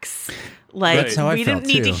acts? Like That's how I we didn't felt,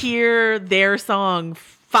 need too. to hear their song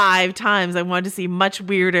 5 times. I wanted to see much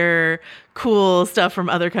weirder, cool stuff from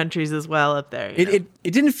other countries as well up there. you know?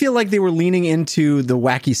 It didn't feel like they were leaning into the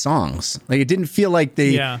wacky songs. Like it didn't feel like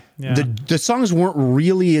they Yeah. the songs weren't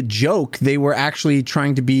really a joke. They were actually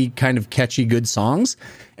trying to be kind of catchy, good songs.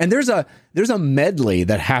 And there's a medley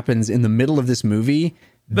that happens in the middle of this movie.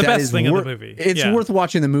 The that best is thing of the movie. It's Yeah. worth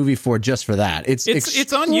watching the movie for just for that. It's on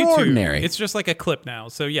YouTube. extraordinary. It's just like a clip now.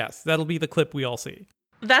 So yes, that'll be the clip we all see.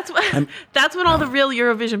 That's what. That's when all the real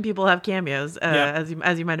Eurovision people have cameos, Yeah.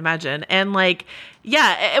 as you might imagine. And like,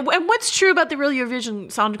 yeah. And what's true about the real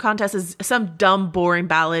Eurovision Song Contest is some dumb, boring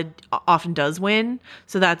ballad often does win.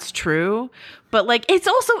 So that's true. But like, it's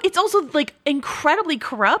also like incredibly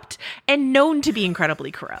corrupt and known to be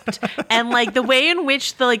incredibly corrupt. And like the way in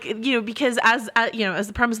which because as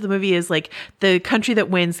the premise of the movie is like the country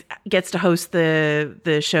that wins gets to host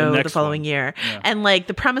the show the next following one. year. Yeah. And like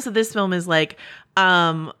the premise of this film is like,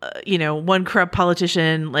 one corrupt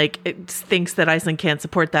politician thinks that Iceland can't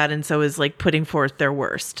support that, and so is like putting forth their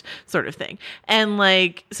worst sort of thing, and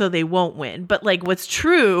like so they won't win. But like what's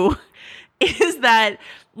true is that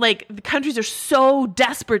like the countries are so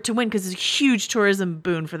desperate to win because it's a huge tourism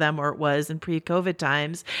boon for them, or it was in pre-COVID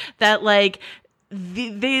times, that like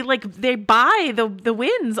they buy the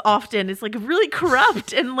wins often. It's like really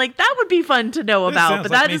corrupt, and like that would be fun to know about. Sounds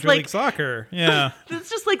But like that Major is like League Soccer. Yeah. it's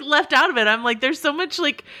just like left out of it. I'm like, there's so much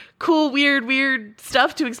like cool, weird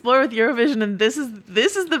stuff to explore with Eurovision, and this is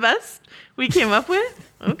the best we came up with.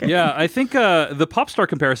 Okay. Yeah, I think the pop star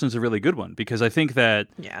comparison is a really good one because I think that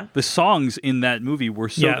Yeah. the songs in that movie were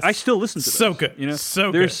so. Yes. I still listen to them. So good. You know,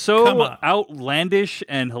 So they're good. Come so on. outlandish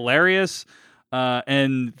and hilarious,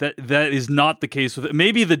 and that is not the case with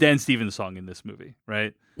maybe the Dan Stevens song in this movie,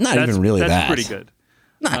 right? Not even really That's that. pretty good.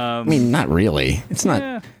 I mean, not really. It's not.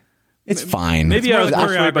 Yeah. It's fine. Maybe more I was the more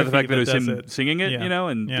swayed by the choreography fact that it was that him does it. singing it, Yeah. you know,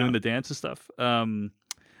 and Yeah. doing the dance and stuff.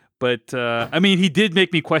 But I mean, he did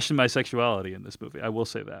make me question my sexuality in this movie. I will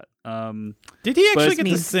say that. Did he actually But- get to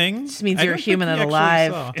Means- sing? just means I you're don't think human he and actually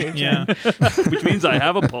alive, saw. Dave Yeah. Which means I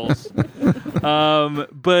have a pulse.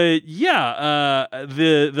 But yeah,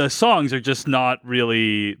 the songs are just not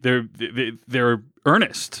really. They're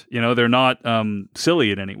earnest. You know, they're not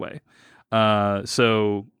silly in any way.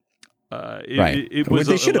 So Right. it was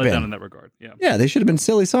They a should have letdown been. in that regard. Yeah. Yeah, they should have been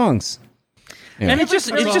silly songs. Yeah. And it's Like,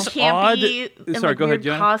 just really odd. campy and, Sorry, like, go ahead, weird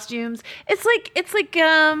Joanna. costumes. It's like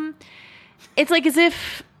as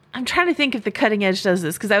if I'm trying to think if the Cutting Edge does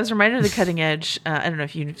this, because I was reminded of the Cutting Edge. I don't know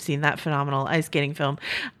if you've seen that phenomenal ice skating film,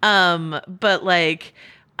 but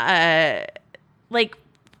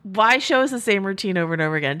why show us the same routine over and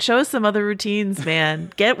over again? Show us some other routines,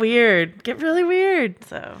 man. Get weird. Get really weird.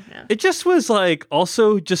 So yeah. It just was like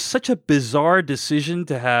also just such a bizarre decision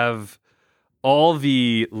to have all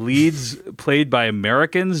the leads played by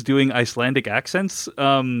Americans doing Icelandic accents.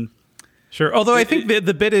 Sure. Although I think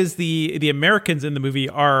the bit is the Americans in the movie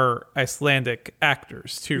are Icelandic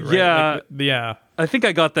actors too, right? Yeah. Like, yeah. I think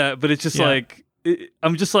I got that, but it's just Yeah. like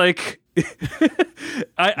I'm just like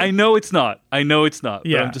I know it's not. I know it's not.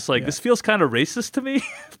 But Yeah, I'm just like yeah. this feels kind of racist to me,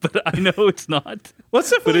 but I know it's not. Well, it's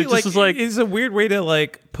definitely it just is like- is a weird way to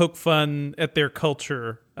like poke fun at their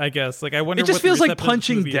culture, I guess. Like I wonder. It just what the feels like reception of this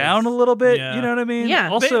punching movie down is. a little bit. Yeah. You know what I mean? Yeah.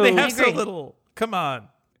 Also, They have agree. so little. Come on.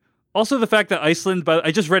 Also, the fact that Iceland, but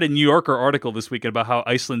I just read a New Yorker article this weekend about how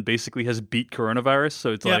Iceland basically has beat coronavirus.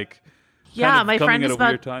 So it's like, Yeah, kind of my friend coming is at a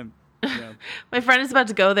weird time. Yeah. My friend is about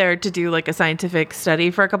to go there to do like a scientific study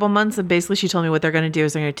for a couple months, and basically she told me what they're going to do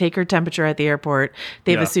is they're going to take her temperature at the airport.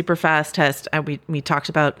 They have Yeah. a super fast test. We talked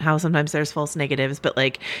about how sometimes there's false negatives, but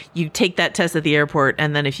like you take that test at the airport,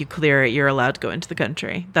 and then if you clear it, you're allowed to go into the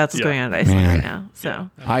country. That's what's Yeah. going on in Iceland Man. right now. So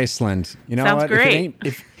Iceland. You know Sounds what? great.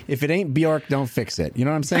 If it ain't Bjork, don't fix it. You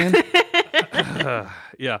know what I'm saying?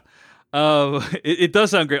 Yeah. It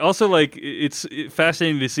does sound great. Also, like, it's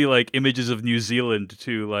fascinating to see, like, images of New Zealand,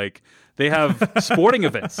 too. Like, they have sporting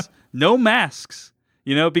events. No masks,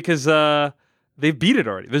 because they've beat it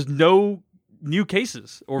already. There's no new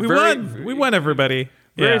cases. Or We won, everybody.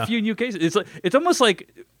 Very few new cases. It's almost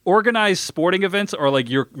like organized sporting events are like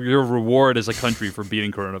your reward as a country for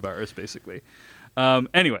beating coronavirus, basically.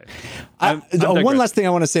 Anyway. I'm one digressing. last thing I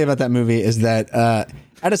want to say about that movie is that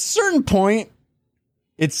at a certain point,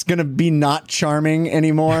 it's going to be not charming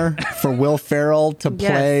anymore for Will Ferrell to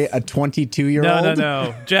play a 22-year-old.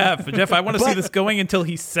 No. Jeff, I want to see this going until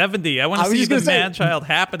he's 70. I want to see the man-child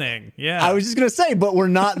happening. Yeah. I was just going to say, but we're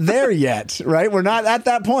not there yet, right? We're not at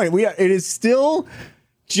that point. It is still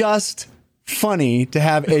just funny to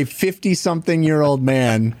have a 50-something-year-old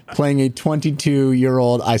man playing a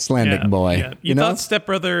 22-year-old Icelandic boy. Yeah. You thought Step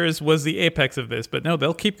Brothers was the apex of this, but no,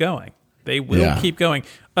 they'll keep going. They will keep going.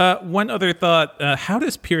 One other thought, how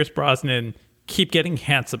does Pierce Brosnan keep getting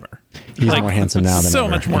handsomer? He's more handsome now than so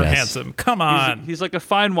ever. much more Yes. handsome. Come on. He's like a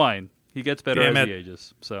fine wine. He gets better Damn as it. he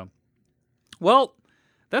ages. So, well,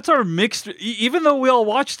 that's our mixed. Even though we all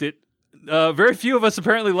watched it, very few of us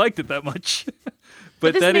apparently liked it that much.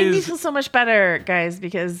 But this that made me is feel so much better, guys,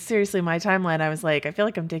 because seriously, my timeline, I was like, I feel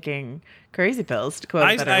like I'm taking crazy pills, to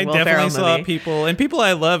quote a better I Will definitely Ferrell saw movie. people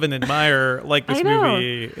I love and admire like this I know.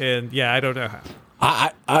 movie. And yeah, I don't know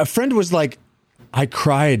how. A friend was like, I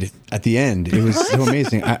cried at the end. It was so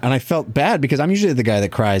amazing. And I felt bad because I'm usually the guy that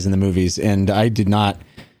cries in the movies, and I did not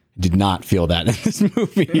feel that in this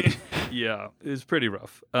movie. yeah, it's pretty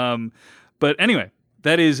rough. But anyway.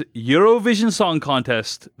 That is Eurovision Song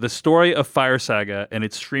Contest, the story of Fire Saga, and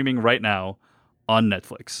it's streaming right now on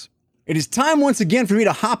Netflix. It is time once again for me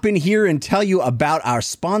to hop in here and tell you about our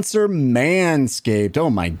sponsor, Manscaped. Oh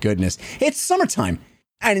my goodness. It's summertime.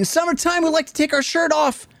 And in summertime, we like to take our shirt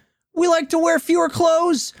off. We like to wear fewer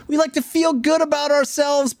clothes. We like to feel good about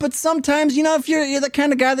ourselves. But sometimes, if you're the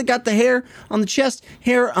kind of guy that got the hair on the chest,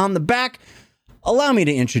 hair on the back, allow me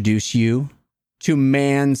to introduce you to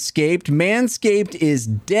Manscaped. Manscaped is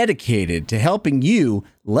dedicated to helping you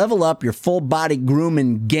level up your full body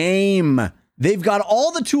grooming game. They've got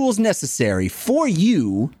all the tools necessary for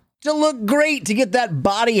you to look great, to get that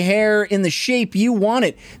body hair in the shape you want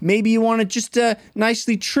it. Maybe you want it just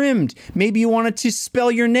nicely trimmed. Maybe you want it to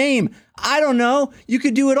spell your name. I don't know. You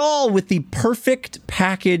could do it all with the Perfect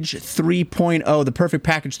Package 3.0. The Perfect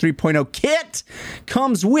Package 3.0 kit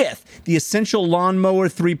comes with the Essential Lawnmower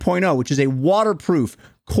 3.0, which is a waterproof,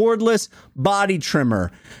 cordless body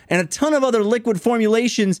trimmer, and a ton of other liquid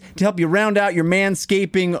formulations to help you round out your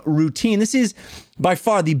manscaping routine. This is by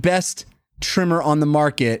far the best trimmer on the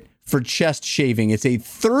market for chest shaving. It's a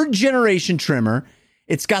third generation trimmer.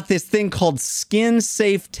 It's got this thing called skin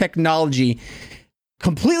safe technology,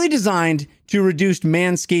 completely designed to reduce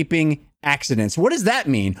manscaping accidents. What does that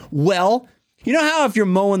mean? Well, you know how if you're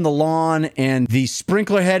mowing the lawn and the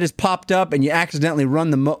sprinkler head is popped up and you accidentally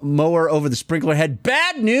run the mower over the sprinkler head?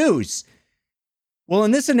 Bad news. Well,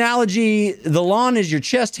 in this analogy, the lawn is your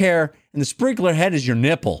chest hair and the sprinkler head is your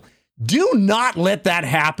nipple. Do not let that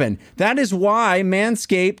happen. That is why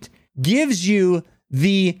Manscaped gives you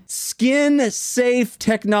the skin-safe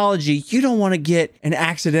technology. You don't want to get an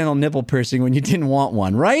accidental nipple piercing when you didn't want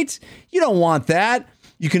one, right? You don't want that.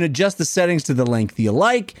 You can adjust the settings to the length you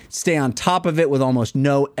like, stay on top of it with almost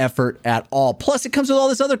no effort at all. Plus, it comes with all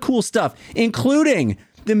this other cool stuff, including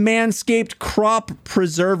the Manscaped Crop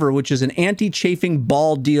Preserver, which is an anti-chafing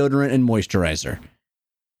ball deodorant and moisturizer.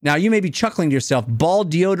 Now, you may be chuckling to yourself, ball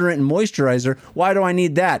deodorant and moisturizer, why do I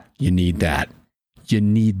need that? You need that. You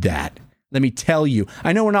need that. Let me tell you.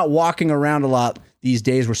 I know we're not walking around a lot these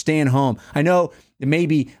days. We're staying home. I know that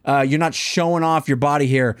maybe you're not showing off your body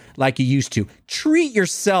hair like you used to. Treat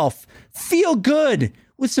yourself. Feel good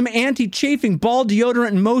with some anti-chafing ball deodorant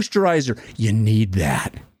and moisturizer. You need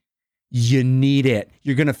that. You need it.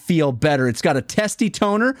 You're going to feel better. It's got a testy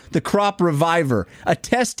toner, the Crop Reviver. A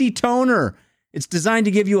testy toner. It's designed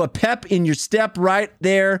to give you a pep in your step right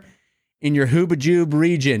there in your hoobajoob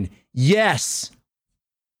region. Yes.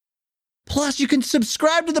 Plus, you can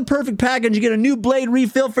subscribe to the Perfect Package. You get a new blade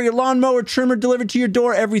refill for your lawnmower trimmer delivered to your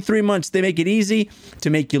door every 3 months. They make it easy to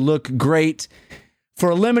make you look great.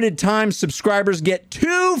 For a limited time, subscribers get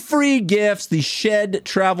 2 free gifts: the Shed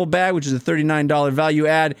Travel Bag, which is a $39 value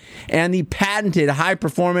add, and the patented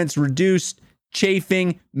high-performance reduced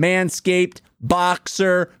chafing Manscaped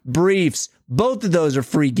Boxer Briefs. Both of those are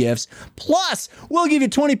free gifts. Plus, we'll give you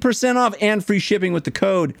 20% off and free shipping with the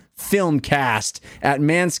code FILMCAST at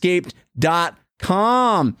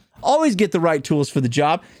manscaped.com. Always get the right tools for the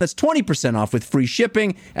job. That's 20% off with free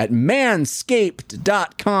shipping at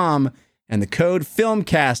manscaped.com. And the code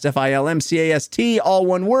FILMCAST, FILMCAST, all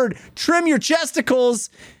one word. Trim your chesticles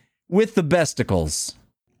with the besticles.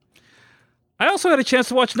 I also had a chance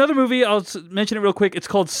to watch another movie. I'll mention it real quick. It's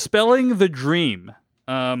called Spelling the Dream.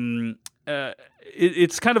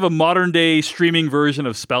 It's kind of a modern day streaming version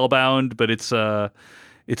of Spellbound, but it's a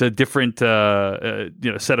different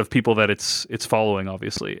set of people that it's following,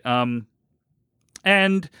 obviously. And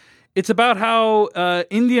it's about how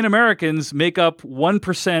Indian Americans make up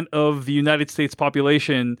 1% of the United States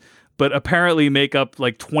population, but apparently make up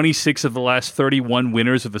like 26 of the last 31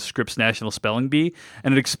 winners of the Scripps National Spelling Bee.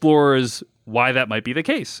 And it explores why that might be the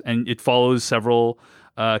case. And it follows several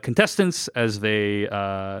contestants as they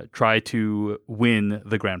try to win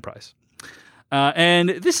the grand prize. And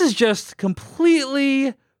this is just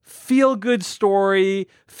completely feel-good story,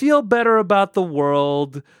 feel better about the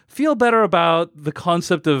world, feel better about the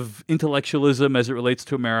concept of intellectualism as it relates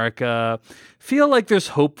to America, feel like there's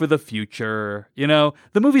hope for the future. You know,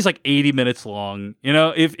 the movie's like 80 minutes long. You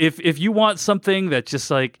know, if you want something that's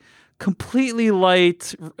just like completely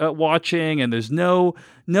light watching and there's no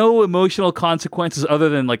emotional consequences other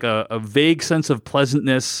than like a vague sense of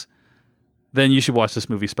pleasantness, then you should watch this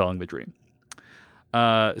movie, Spelling the Dream.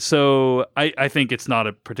 So I think it's not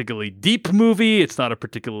a particularly deep movie. It's not a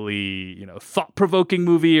particularly, thought-provoking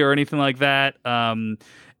movie or anything like that.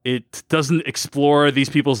 It doesn't explore these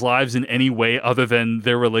people's lives in any way other than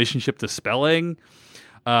their relationship to spelling.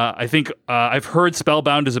 I think I've heard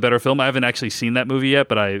Spellbound is a better film. I haven't actually seen that movie yet,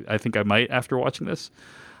 but I think I might after watching this.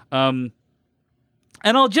 And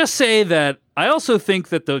I'll just say that I also think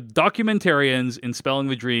that the documentarians in Spelling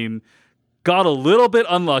the Dream got a little bit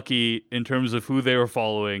unlucky in terms of who they were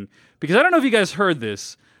following. Because I don't know if you guys heard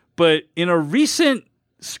this, but in a recent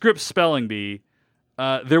Scripps Spelling Bee,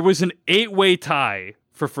 there was an 8-way tie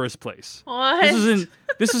for first place. What?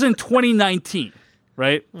 This is in 2019,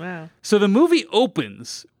 right? Wow. So the movie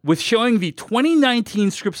opens with showing the 2019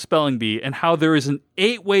 Scripps Spelling Bee and how there is an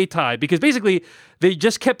 8-way tie. Because basically, they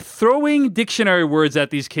just kept throwing dictionary words at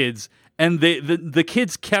these kids, and the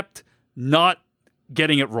kids kept not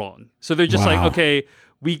getting it wrong. So they're just like, okay,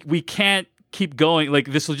 we can't keep going.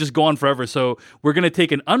 Like, this will just go on forever. So we're going to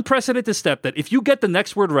take an unprecedented step that if you get the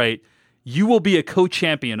next word right, you will be a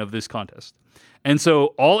co-champion of this contest. And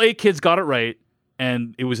so all 8 kids got it right,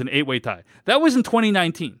 and it was an 8-way tie. That was in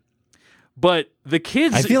 2019. But the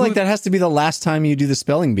kids... I feel like that has to be the last time you do the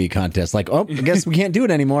Spelling Bee contest. Like, I guess we can't do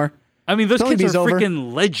it anymore. I mean, those Spelling kids Bee's are over.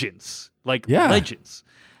 freaking legends. Like, legends.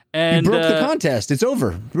 And you broke the contest. It's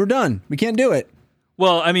over. We're done. We can't do it.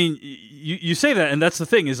 Well, I mean, you say that, and that's the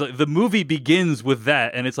thing, is like the movie begins with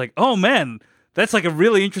that, and it's like, oh man, that's like a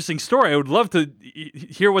really interesting story. I would love to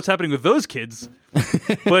hear what's happening with those kids.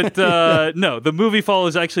 But no, the movie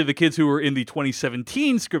follows actually the kids who were in the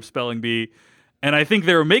 2017 Scripps Spelling Bee, and I think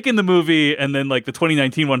they were making the movie, and then like the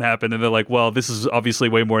 2019 one happened, and they're like, well, this is obviously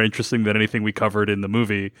way more interesting than anything we covered in the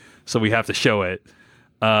movie, so we have to show it.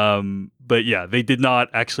 But yeah, they did not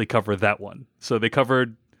actually cover that one. So they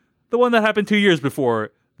covered the one that happened 2 years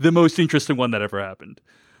before, the most interesting one that ever happened.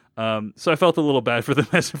 So I felt a little bad for them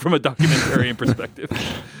from a documentarian perspective.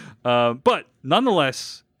 But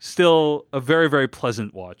nonetheless, still a very, very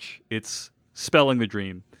pleasant watch. It's Spelling the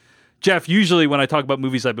Dream. Jeff, usually when I talk about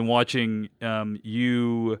movies I've been watching,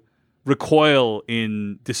 you recoil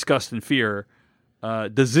in disgust and fear.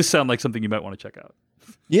 Does this sound like something you might want to check out?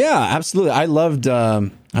 Yeah, absolutely. I loved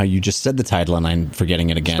you just said the title and I'm forgetting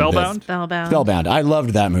it again. Spellbound? Spellbound. I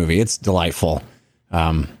loved that movie. It's delightful.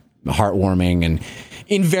 Heartwarming, and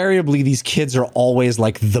invariably these kids are always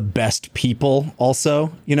like the best people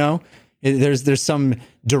also, There's some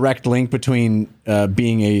direct link between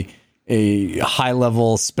being a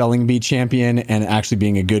high-level spelling bee champion and actually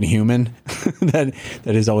being a good human. that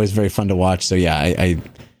is always very fun to watch. So yeah, I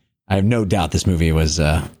have no doubt this movie was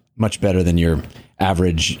much better than your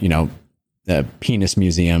average, penis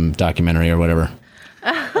museum documentary or whatever.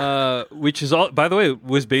 Which is all, by the way,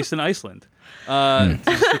 was based in Iceland. Just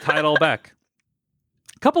to tie it all back.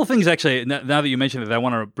 couple of things, actually, now that you mentioned it, that I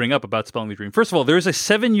want to bring up about Spelling the Dream. First of all, there's a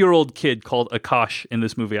 7-year-old kid called Akash in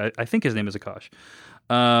this movie. I think his name is Akash,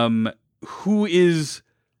 who is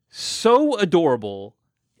so adorable.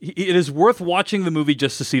 It is worth watching the movie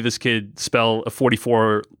just to see this kid spell a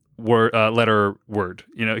 44-letter word.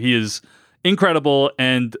 You know, he is incredible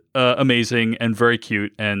and amazing and very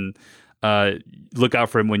cute, and look out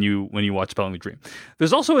for him when you watch Spelling the Dream.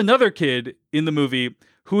 There's also another kid in the movie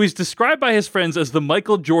who is described by his friends as the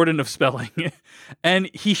Michael Jordan of spelling. And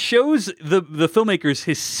he shows the filmmakers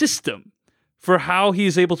his system for how he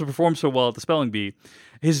is able to perform so well at the spelling bee.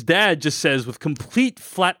 His dad just says with complete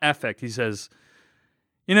flat affect, he says,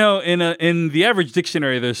 you know, in the average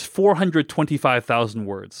dictionary, there's 425,000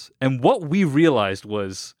 words. And what we realized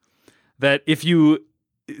was that if you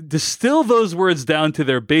distill those words down to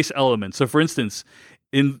their base elements, so for instance,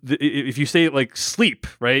 if you say like sleep,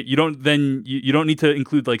 right? You don't need to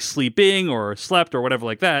include like sleeping or slept or whatever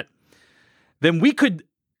like that. Then we could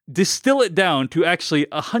distill it down to actually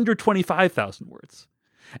 125,000 words.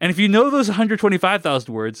 And if you know those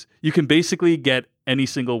 125,000 words, you can basically get any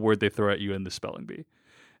single word they throw at you in the spelling bee.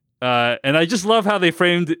 And I just love how they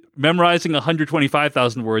framed memorizing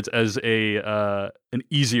 125,000 words as an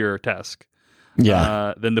easier task,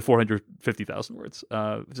 than the 450,000 words.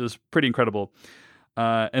 Which is pretty incredible.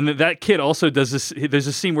 And that kid also does this. There's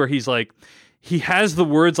a scene where he has the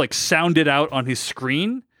words like sounded out on his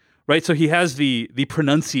screen, right? So he has the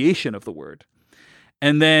pronunciation of the word.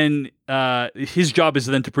 And then his job is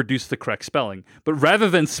then to produce the correct spelling. But rather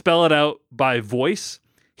than spell it out by voice,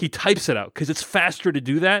 he types it out because it's faster to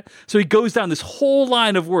do that. So he goes down this whole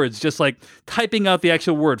line of words, just like typing out the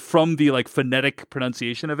actual word from the like phonetic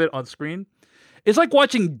pronunciation of it on screen. It's like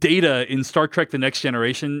watching Data in Star Trek: The Next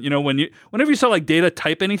Generation. You know, whenever you saw like Data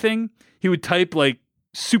type anything, he would type like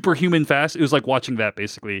superhuman fast. It was like watching that,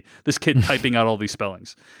 basically. This kid typing out all these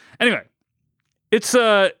spellings. Anyway, it's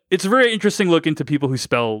a very interesting look into people who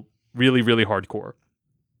spell really, really hardcore.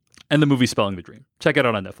 And the movie Spelling the Dream. Check it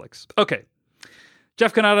out on Netflix. Okay.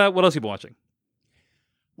 Jeff Kanata, what else have you been watching?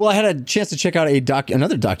 Well, I had a chance to check out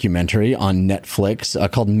another documentary on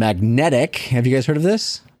Netflix called Magnetic. Have you guys heard of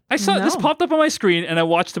this? I saw this popped up on my screen, and I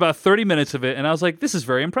watched about 30 minutes of it, and I was like, "This is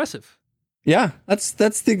very impressive." Yeah, that's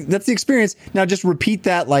the experience. Now, just repeat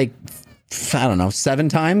that like 7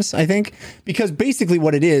 times, I think, because basically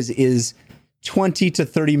what it is 20 to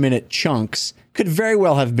 30 minute chunks. Could very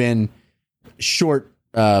well have been short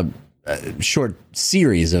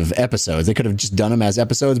series of episodes. They could have just done them as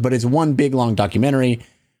episodes, but it's one big long documentary.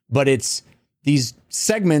 But it's these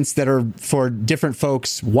segments that are for different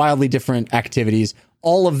folks, wildly different activities.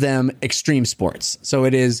 All of them extreme sports. So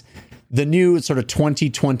it is the new sort of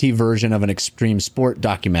 2020 version of an extreme sport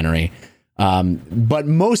documentary. But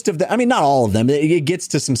most of them, I mean, not all of them. It gets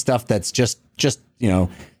to some stuff that's just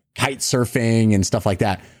kite surfing and stuff like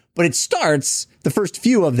that. But it starts, the first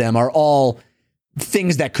few of them are all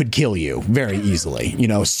things that could kill you very easily. You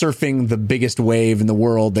know, surfing the biggest wave in the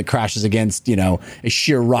world that crashes against, a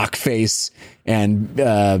sheer rock face, and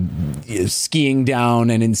skiing down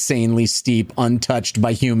an insanely steep, untouched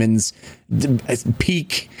by humans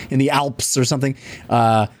peak in the Alps or something.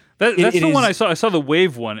 That's the one I saw. I saw the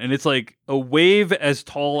wave one, and it's like a wave as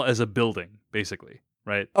tall as a building, basically,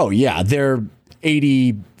 right? Oh, yeah. They're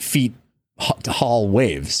 80 feet tall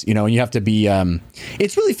waves, and you have to be,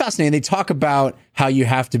 it's really fascinating. They talk about how you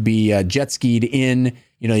have to be jet skied in,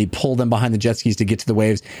 you pull them behind the jet skis to get to the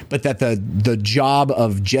waves, but that the job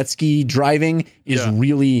of jet ski driving is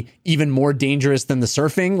really even more dangerous than the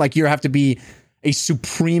surfing. Like, you have to be a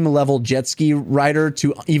supreme level jet ski rider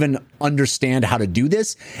to even understand how to do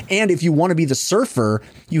this. And if you want to be the surfer,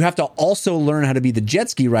 you have to also learn how to be the jet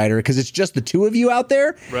ski rider, because it's just the two of you out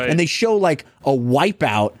there. Right. And they show like a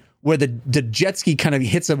wipeout where the jet ski kind of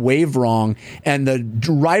hits a wave wrong, and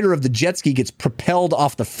the rider of the jet ski gets propelled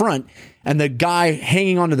off the front, and the guy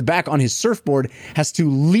hanging onto the back on his surfboard has to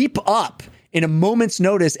leap up in a moment's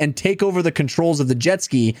notice and take over the controls of the jet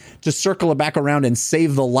ski to circle it back around and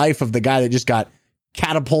save the life of the guy that just got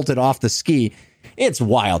catapulted off the ski. It's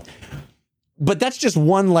wild. But that's just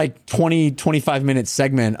one like 20, 25 minute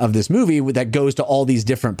segment of this movie that goes to all these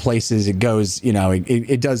different places. It goes,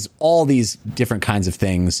 it does all these different kinds of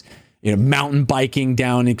things, mountain biking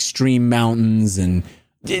down extreme mountains, and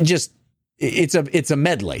it's a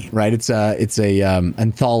medley, right? It's a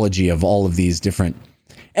anthology of all of these different,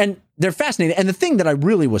 and they're fascinating. And the thing that I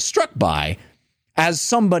really was struck by, as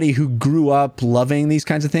somebody who grew up loving these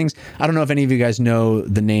kinds of things, I don't know if any of you guys know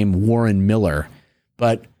the name Warren Miller,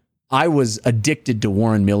 but I was addicted to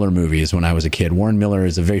Warren Miller movies when I was a kid. Warren Miller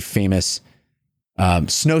is a very famous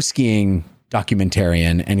snow skiing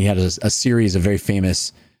documentarian, and he had a series of very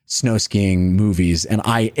famous snow skiing movies, and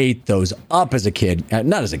I ate those up as a kid. I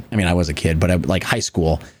was a kid, but like high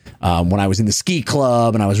school, when I was in the ski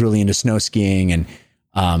club and I was really into snow skiing, and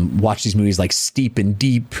watched these movies like Steep and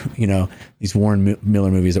Deep, these Warren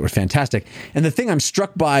Miller movies that were fantastic. And the thing I'm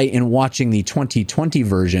struck by in watching the 2020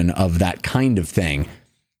 version of that kind of thing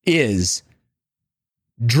is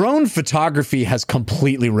drone photography has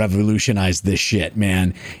completely revolutionized this shit,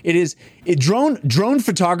 man. Drone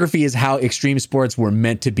photography is how extreme sports were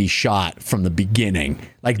meant to be shot from the beginning.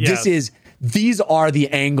 Like these are the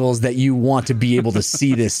angles that you want to be able to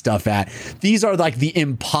see this stuff at. These are like the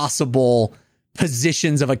impossible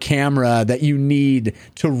positions of a camera that you need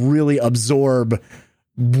to really absorb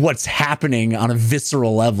what's happening on a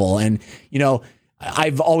visceral level. And,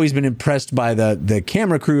 I've always been impressed by the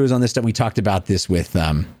camera crews on this stuff. We talked about this with,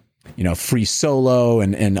 Free Solo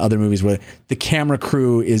and other movies where the camera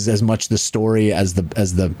crew is as much the story as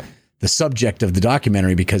the subject of the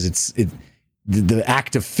documentary, because the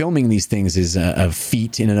act of filming these things is a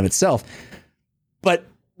feat in and of itself. But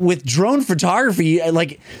with drone photography,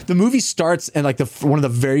 like the movie starts and like one of the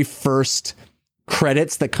very first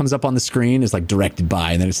credits that comes up on the screen is like directed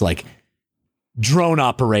by, and then it's like drone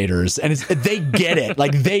operators, and they get it.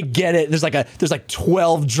 Like they get it. There's like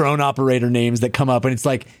 12 drone operator names that come up, and it's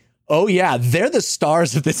like, oh yeah, they're the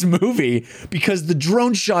stars of this movie because the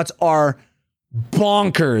drone shots are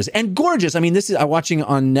bonkers and gorgeous. I mean, I'm watching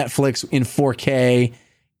on Netflix in 4K,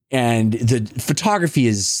 and the photography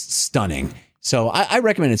is stunning. So I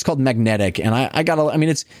recommend it. It's called Magnetic, and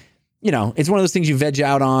it's it's one of those things you veg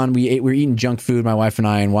out on. We're eating junk food, my wife and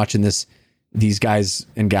I, and watching these guys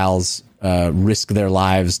and gals risk their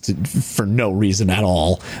lives for no reason at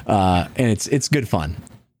all, and it's good fun.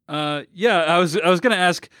 I was going to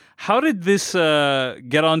ask, how did this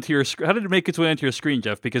get onto your screen? How did it make its way onto your screen,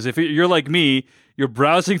 Jeff? Because if you're like me, you're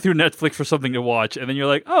browsing through Netflix for something to watch, and then you're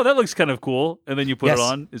like, oh, that looks kind of cool, and then you put it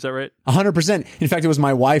on. Is that right? 100%. In fact, it was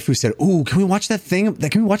my wife who said, "Ooh, can we watch that thing?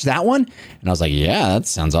 Can we watch that one?" And I was like, "Yeah, that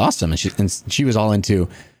sounds awesome." And she was all into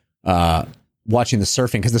watching the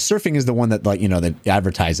surfing, because the surfing is the one that that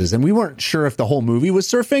advertises, and we weren't sure if the whole movie was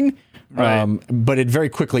surfing. Right. But it very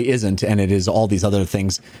quickly isn't, and it is all these other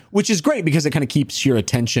things, which is great because it kind of keeps your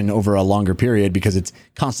attention over a longer period, because it's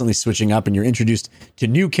constantly switching up and you're introduced to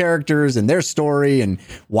new characters and their story and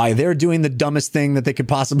why they're doing the dumbest thing that they could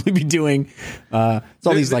possibly be doing. It's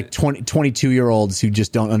all these like 22-year-olds who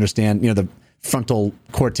just don't understand, the frontal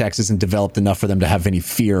cortex isn't developed enough for them to have any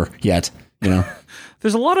fear yet.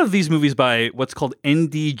 There's a lot of these movies by what's called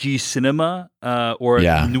NDG Cinema or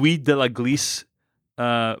Nuit de la Glisse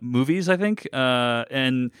movies, I think,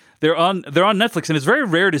 and they're on Netflix, and it's very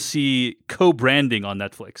rare to see co-branding on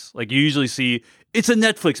Netflix. Like, you usually see it's a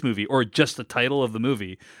Netflix movie or just the title of the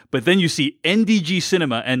movie, but then you see NDG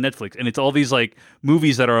Cinema and Netflix, and it's all these like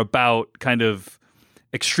movies that are about kind of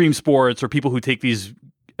extreme sports or people who take these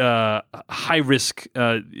high risk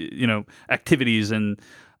activities, and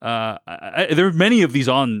there are many of these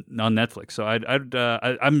on Netflix, so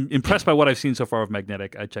I'm impressed by what I've seen so far of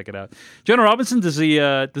Magnetic. I'd check it out. Joanna Robinson, does the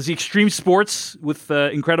extreme sports with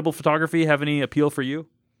incredible photography have any appeal for you?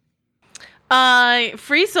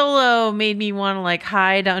 Free Solo made me want to like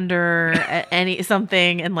hide under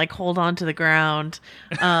something and like hold on to the ground.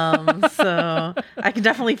 So I can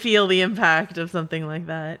definitely feel the impact of something like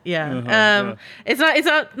that. Yeah. It's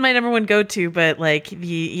not my number one go-to, but like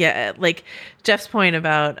like Jeff's point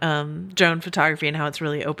about drone photography and how it's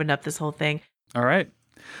really opened up this whole thing. All right.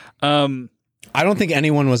 I don't think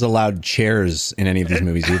anyone was allowed chairs in any of these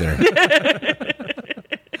movies either.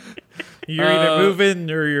 You're either moving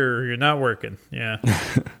or you're not working. Yeah.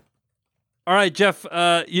 All right, Jeff.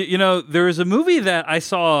 There is a movie that I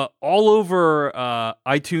saw all over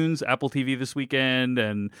iTunes, Apple TV this weekend,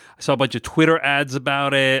 and I saw a bunch of Twitter ads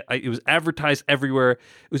about it. It was advertised everywhere.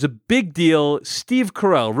 It was a big deal. Steve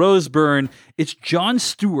Carell, Rose Byrne. It's Jon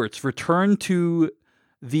Stewart's return to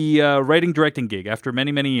the writing directing gig after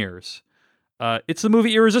many, many years. It's the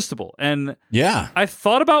movie Irresistible, and I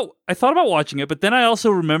thought about watching it, but then I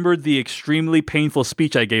also remembered the extremely painful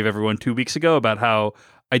speech I gave everyone 2 weeks ago about how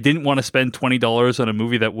I didn't want to spend $20 on a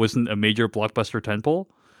movie that wasn't a major blockbuster tentpole.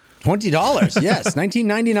 $20, yes,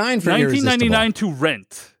 $19.99 for $19.99 to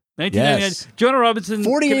rent. $19.99. Yes. Joanna Robinson.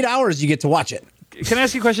 48 hours, you get to watch it. Can I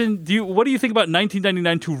ask you a question? What do you think about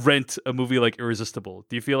 $19.99 to rent a movie like Irresistible?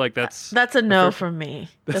 Do you feel like that's a no from me?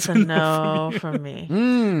 That's a no from me.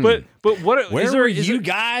 But what? Where were you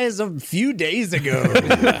guys a few days ago?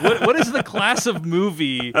 what is the class of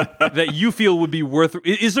movie that you feel would be worth?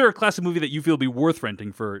 Is there a class of movie that you feel would be worth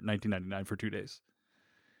renting for $19.99 for 2 days?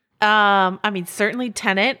 I mean, certainly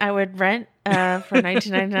Tenet I would rent for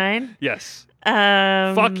 $19.99. Yes.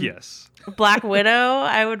 Um, Fuck yes. Black Widow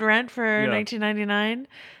I would rent for Yeah. $19.99.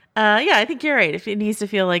 Yeah, I think you're right. If it needs to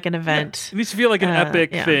feel like an event. It needs to feel like an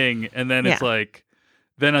epic yeah. thing, and then it's Yeah. like,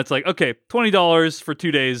 okay, $20 for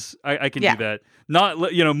 2 days. I can Yeah. do that. Not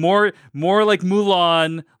more like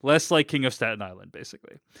Mulan, less like King of Staten Island,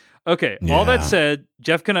 basically. Okay. All that Yeah. said,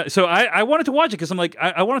 Jeff so I wanted to watch it because I'm like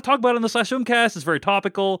I want to talk about it in the /filmcast. It's very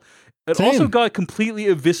topical. It Same. also got completely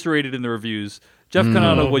eviscerated in the reviews. Jeff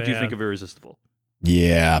Canado, what do you man. think of Irresistible?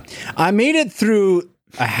 Yeah. I made it through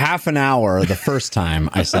a half an hour the first time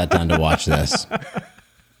I sat down to watch this.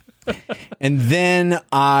 And then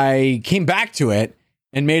I came back to it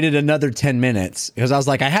and made it another 10 minutes because I was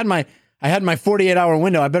like, I had my 48-hour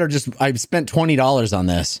window. I spent $20 on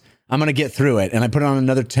this. I'm going to get through it. And I put it on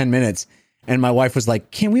another 10 minutes. And my wife was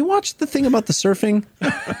like, can we watch the thing about the surfing?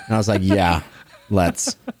 And I was like, yeah,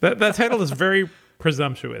 let's. That title is very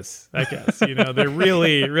presumptuous, I guess. They're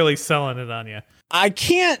really, really selling it on you. I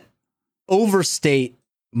can't overstate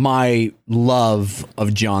my love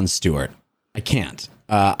of Jon Stewart. I can't.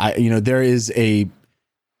 There is a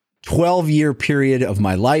 12-year period of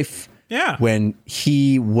my life when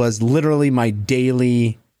he was literally my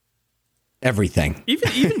daily everything.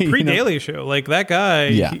 Even pre-Daily Show, like that guy,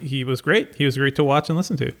 Yeah. he was great. He was great to watch and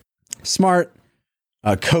listen to. Smart,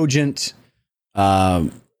 cogent. I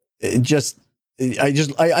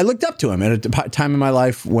looked up to him at a time in my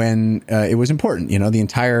life when it was important. The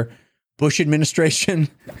entire Bush administration.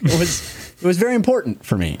 It was very important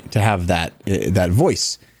for me to have that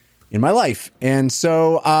voice in my life. And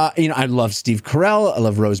so, I love Steve Carell. I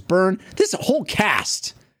love Rose Byrne. This whole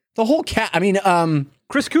cast, the whole cast. I mean,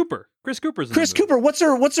 Chris Cooper. Chris Cooper's in Chris the movie.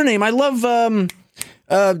 Cooper. What's her name? I love the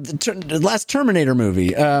last Terminator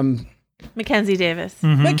movie. Mackenzie Davis.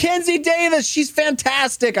 Mackenzie Davis. She's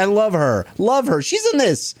fantastic. I love her. She's in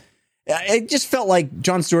this. It just felt like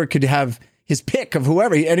Jon Stewart could have his pick of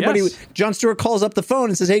whoever. Anybody. Yes. Jon Stewart calls up the phone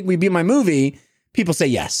and says, "Hey, can we be in my movie?" People say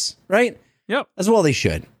yes, right? Yep. As well they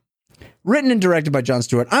should. Written and directed by Jon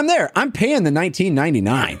Stewart. I'm there. I'm paying the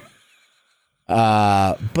 $19.99.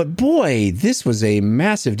 But boy, this was a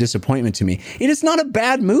massive disappointment to me. It is not a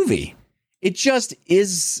bad movie. It just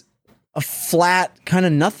is a flat kind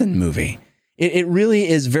of nothing movie. It really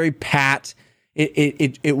is very pat.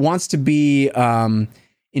 It wants to be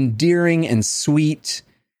endearing and sweet.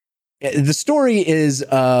 The story is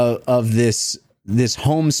of this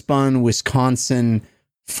homespun Wisconsin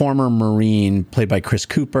former Marine played by Chris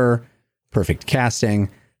Cooper, perfect casting,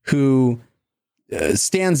 who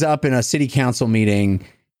stands up in a city council meeting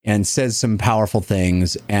and says some powerful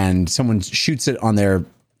things, and someone shoots it on their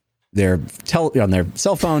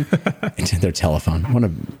cell phone, their telephone. What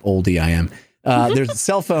an oldie I am. There's a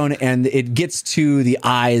cell phone, and it gets to the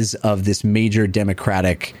eyes of this major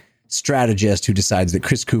Democratic strategist who decides that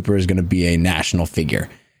Chris Cooper is going to be a national figure.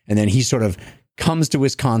 And then he sort of comes to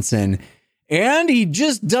Wisconsin, and he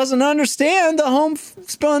just doesn't understand the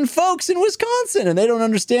homespun folks in Wisconsin, and they don't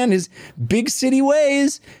understand his big city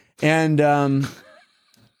ways. And then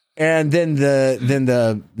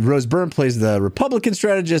the Rose Byrne plays the Republican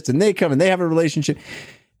strategist, and they come and they have a relationship.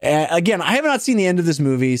 Again, I have not seen the end of this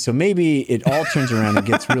movie, so maybe it all turns around and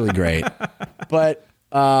gets really great. But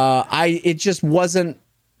it just wasn't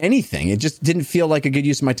anything. It just didn't feel like a good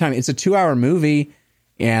use of my time. It's a 2-hour movie,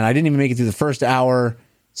 and I didn't even make it through the first hour.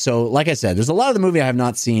 So, like I said, there's a lot of the movie I have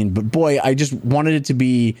not seen, but boy, I just wanted it to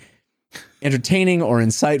be entertaining or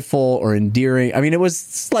insightful or endearing. I mean, it was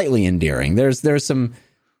slightly endearing. There's some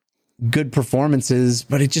good performances,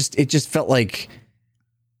 but it just felt like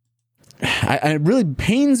it really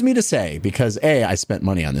pains me to say, because I spent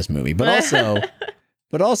money on this movie, but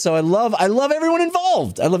also I love everyone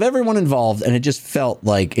involved. I love everyone involved, and it just felt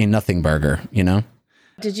like a nothing burger,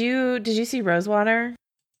 Did you see Rosewater?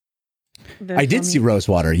 I did see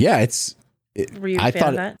Rosewater. Yeah, Were you a fan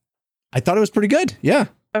of that? I thought it was pretty good. Yeah.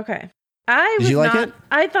 Okay. Did you like it?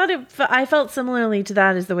 I thought I felt similarly to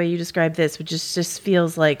that as the way you described this, which just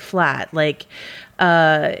feels like flat. Like,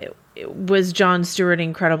 was Jon Stewart an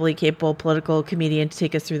incredibly capable political comedian to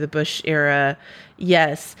take us through the Bush era?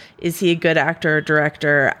 Yes. Is he a good actor or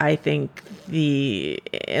director? I think the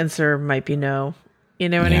answer might be no. You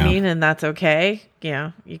know what I mean? And that's okay.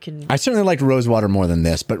 Yeah, you can. I certainly liked Rosewater more than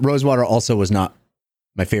this, but Rosewater also was not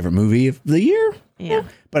my favorite movie of the year. Yeah.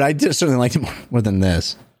 But I certainly liked it more than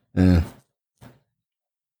this. Yeah.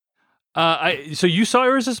 So you saw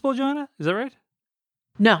Irresistible, Joanna? Is that right?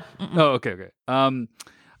 No. Oh, okay.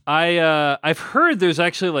 I've heard there's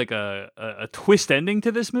actually like a twist ending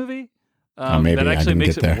to this movie Maybe that I actually didn't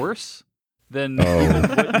makes get it there. worse than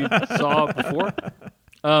what you saw before.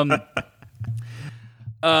 Walter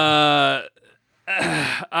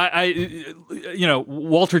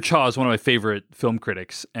Chaw is one of my favorite film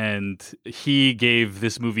critics, and he gave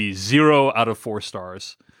this movie 0 out of 4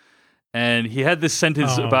 stars. And he had this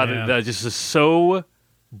sentence about it that just is so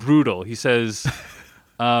brutal. He says,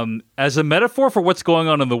 as a metaphor for what's going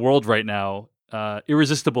on in the world right now,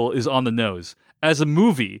 Irresistible is on the nose. As a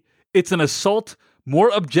movie, it's an assault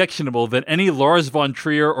more objectionable than any Lars von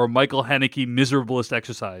Trier or Michael Haneke miserablest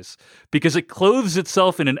exercise, because it clothes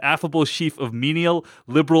itself in an affable sheath of menial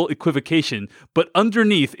liberal equivocation, but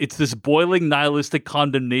underneath it's this boiling nihilistic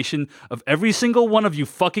condemnation of every single one of you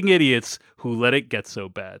fucking idiots who let it get so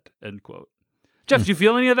bad. End quote. Jeff, do you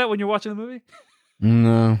feel any of that when you're watching the movie?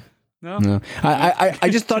 No. No? I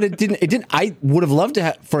just thought it didn't. I would have loved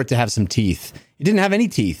for it to have some teeth. It didn't have any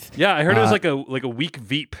teeth. Yeah, I heard it was like a weak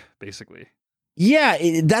Veep, basically. Yeah,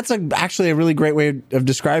 that's actually a really great way of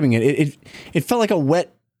describing it. It felt like a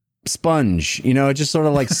wet sponge, it just sort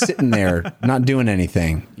of like sitting there, not doing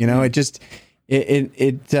anything. I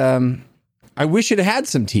wish it had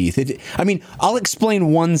some teeth. I'll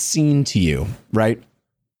explain one scene to you, right?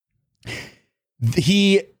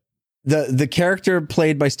 The character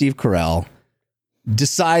played by Steve Carell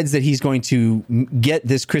decides that he's going to get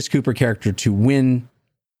this Chris Cooper character to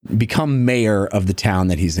become mayor of the town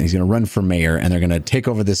that he's in. He's going to run for mayor, and they're going to take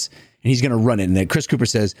over this, and he's going to run it. And then Chris Cooper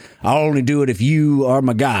says, I'll only do it if you are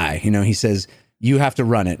my guy. He says, you have to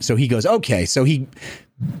run it. So he goes, okay. So he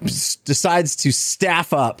decides to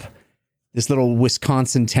staff up this little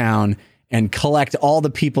Wisconsin town and collect all the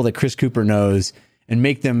people that Chris Cooper knows and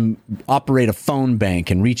make them operate a phone bank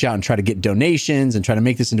and reach out and try to get donations and try to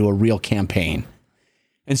make this into a real campaign.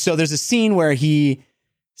 And so there's a scene where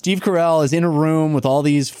Steve Carell is in a room with all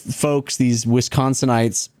these folks, these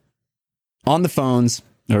Wisconsinites, on the phones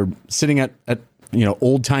or sitting at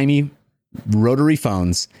old timey rotary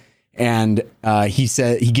phones, and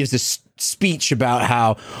he gives this speech about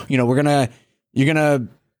how you're gonna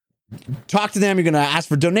talk to them, you're gonna ask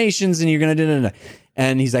for donations, and you're gonna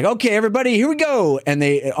and he's like, okay, everybody, here we go, and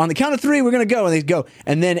they on the count of 3 we're gonna go, and they go,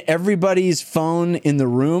 and then everybody's phone in the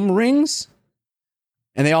room rings,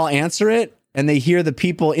 and they all answer it. And they hear the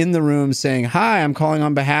people in the room saying, hi, I'm calling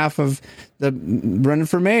on behalf of the running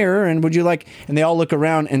for mayor. And would you like, and they all look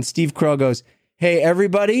around, and Steve Carell goes, hey,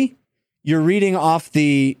 everybody, you're reading off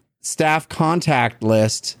the staff contact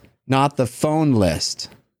list, not the phone list.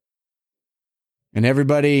 And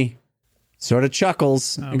everybody sort of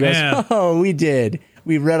chuckles and goes, oh, we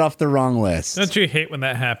read off the wrong list. Don't you hate when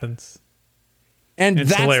that happens? And it's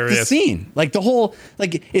that's hilarious. The scene. Like the whole,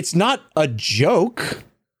 it's not a joke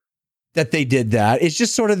that they did that. It's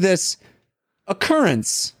just sort of this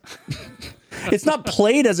occurrence. It's not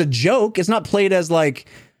played as a joke. It's not played as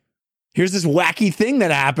here's this wacky thing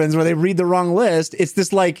that happens where they read the wrong list. It's this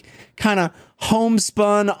kind of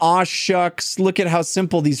homespun, aw shucks, look at how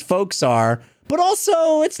simple these folks are. But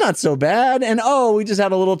also, it's not so bad. And we just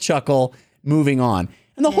had a little chuckle, moving on.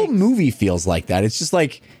 And the whole movie feels like that. It's just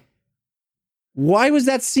why was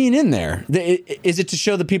that scene in there? Is it to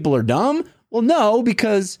show that people are dumb? Well, no,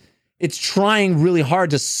 because it's trying really hard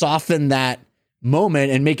to soften that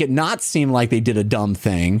moment and make it not seem like they did a dumb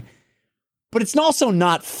thing. But it's also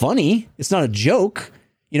not funny. It's not a joke.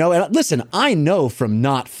 And listen, I know from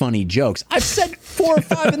not funny jokes. I've said 4 or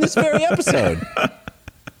 5 in this very episode.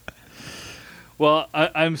 Well,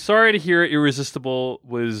 I'm sorry to hear Irresistible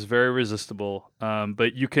was very resistible,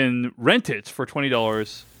 but you can rent it for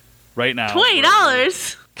 $20 right now.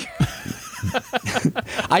 $20?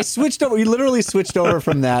 I switched over. We literally switched over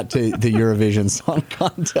from that to the Eurovision Song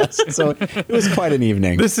Contest. So it was quite an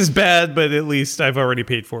evening. This is bad, but at least I've already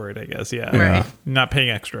paid for it, I guess. Yeah. Right. Not paying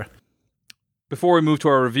extra. Before we move to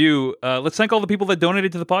our review, let's thank all the people that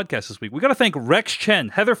donated to the podcast this week. We got to thank Rex Chen,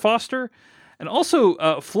 Heather Foster, and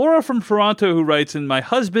also Flora from Toronto, who writes in, my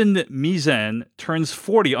husband, Mizan, turns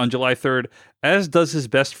 40 on July 3rd, as does his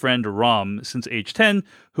best friend, Ram, since age 10,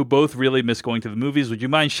 who both really miss going to the movies. Would you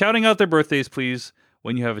mind shouting out their birthdays, please,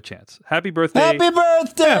 when you have a chance? Happy birthday. Happy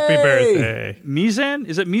birthday. Happy birthday. Mizan?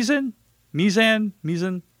 Is it Mizan? Mizan?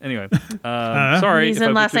 Anyway, sorry.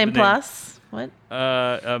 Mizan last name plus? What?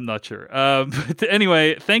 I'm not sure. But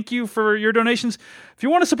anyway, thank you for your donations. If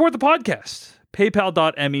you want to support the podcast,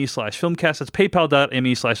 paypal.me/filmcast. That's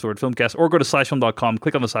paypal.me/LordFilmcast, or go to /film.com,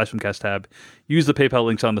 click on the /filmcast tab, use the PayPal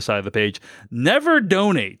links on the side of the page. Never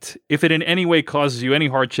donate if it in any way causes you any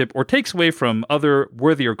hardship or takes away from other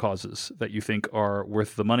worthier causes that you think are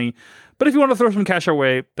worth the money. But if you want to throw some cash our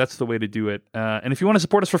way, that's the way to do it. And if you want to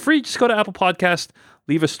support us for free, just go to Apple Podcast,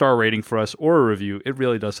 leave a star rating for us or a review. It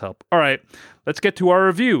really does help. All right, let's get to our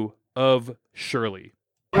review of Shirley.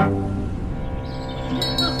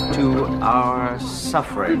 to our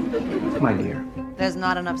suffering, my dear. There's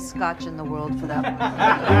not enough scotch in the world for that.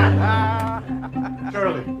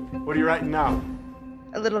 Shirley, what are you writing now?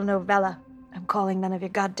 A little novella. I'm calling none of your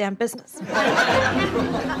goddamn business.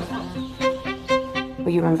 Well,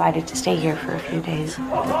 you were invited to stay here for a few days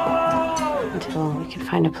until we can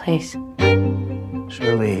find a place.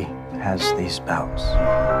 Shirley has these bouts.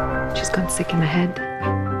 She's gone sick in the head.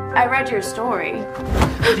 I read your story.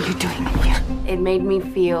 What are you doing in here? It made me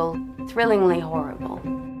feel thrillingly horrible.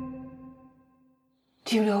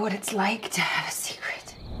 Do you know what it's like to have a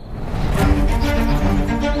secret?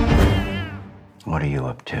 What are you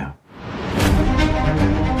up to?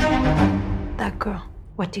 That girl,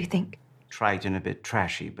 what do you think? Trite and a bit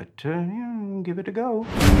trashy, but give it a go.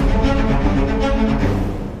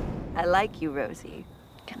 I like you, Rosie.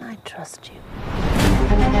 Can I trust you?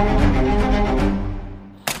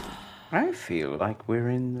 I feel like we're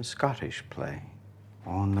in the Scottish play.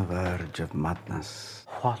 On the verge of madness.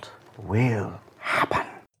 What will happen?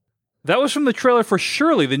 That was from the trailer for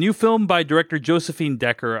Shirley, the new film by director Josephine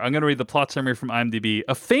Decker. I'm going to read the plot summary from IMDb.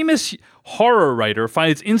 A famous horror writer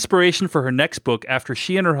finds inspiration for her next book after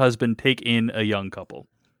she and her husband take in a young couple.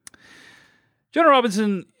 Joanna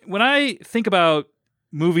Robinson, when I think about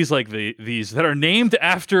movies like these that are named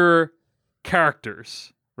after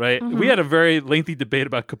characters, right? We had a very lengthy debate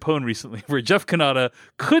about Capone recently where Jeff Cannata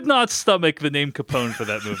could not stomach the name Capone for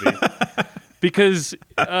that movie. Because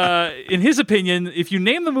in his opinion, if you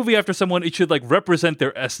name the movie after someone, it should like represent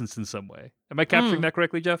their essence in some way. Am I capturing that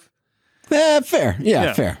correctly, Jeff? Fair.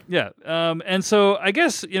 Yeah, fair. Yeah. And so I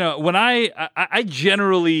guess, when I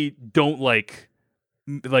generally don't like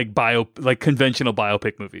conventional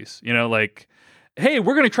biopic movies, hey,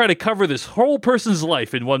 we're going to try to cover this whole person's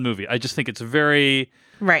life in one movie. I just think it's very,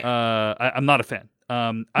 Right. I'm not a fan.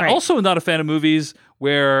 I'm also not a fan of movies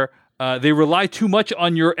where they rely too much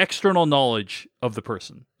on your external knowledge of the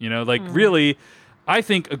person. Really, I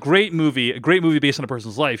think a great movie based on a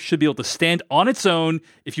person's life should be able to stand on its own.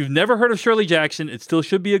 If you've never heard of Shirley Jackson, it still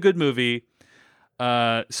should be a good movie.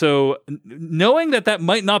 So knowing that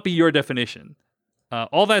might not be your definition,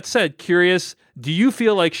 all that said, curious, do you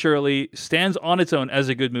feel like Shirley stands on its own as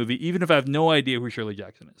a good movie, even if I have no idea who Shirley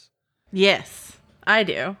Jackson is? Yes, I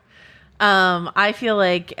do. I feel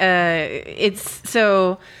like it's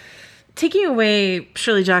so... Taking away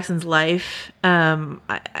Shirley Jackson's life,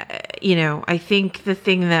 I think the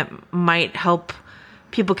thing that might help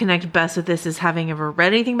people connect best with this is having ever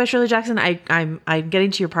read anything by Shirley Jackson. I'm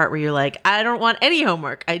getting to your part where you're like, I don't want any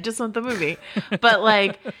homework. I just want the movie.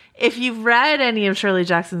 But if you've read any of Shirley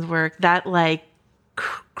Jackson's work, that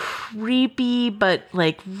creepy but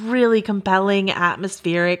really compelling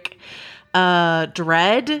atmospheric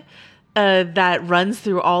dread that runs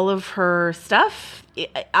through all of her stuff.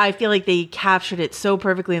 I feel like they captured it so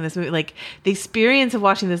perfectly in this movie. The experience of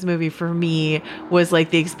watching this movie for me was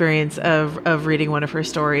the experience of reading one of her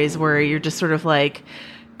stories, where you're just sort of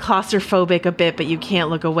claustrophobic a bit, but you can't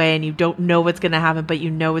look away, and you don't know what's going to happen, but you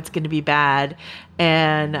know it's going to be bad.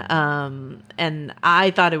 And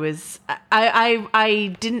I thought it was,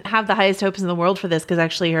 I didn't have the highest hopes in the world for this, because I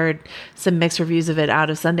actually heard some mixed reviews of it out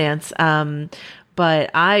of Sundance.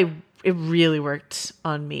 But it really worked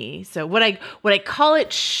on me. So would I call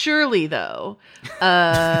it Shirley though,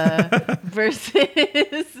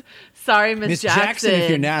 versus Sorry Miss Jackson if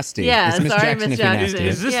you're nasty. Yeah, It's Miss Sorry Jackson Miss if you're Jackson. nasty.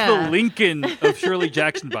 Is this the Lincoln of Shirley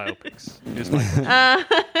Jackson biopics? Is my question.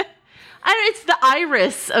 It's the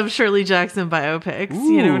Iris of Shirley Jackson biopics.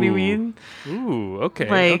 You know what I mean? Ooh,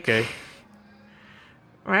 okay, okay.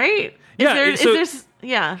 Right? Yeah.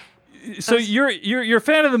 Yeah. So you're a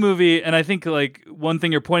fan of the movie, and I think one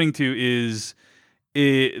thing you're pointing to is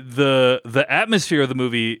the atmosphere of the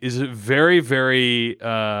movie is very, very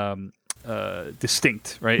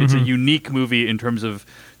distinct, right? It's a unique movie in terms of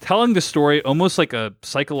telling the story, almost like a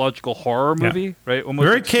psychological horror movie, right? Almost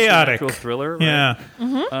very like chaotic, a thriller, right?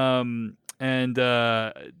 Yeah. And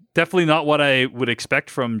definitely not what I would expect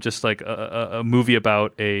from just a movie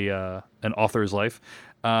about an author's life,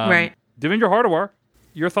 Right. Devendra Hardawar,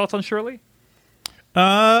 your thoughts on Shirley?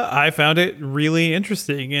 I found it really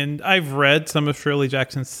interesting, and I've read some of Shirley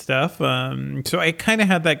Jackson's stuff, so I kind of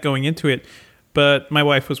had that going into it. But my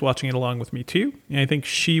wife was watching it along with me too, and I think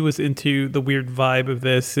she was into the weird vibe of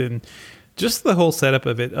this and just the whole setup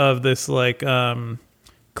of it. Of this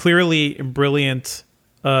clearly brilliant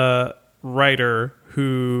writer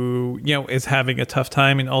who is having a tough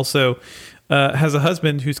time, and also has a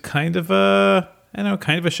husband who's kind of a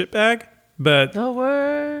shitbag. But The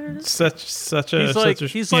word. such a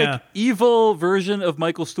He's like evil version of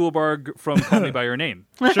Michael Stuhlbarg from Call Me by Your Name.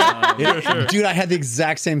 sure. Dude, I had the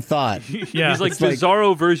exact same thought. Yeah. He's like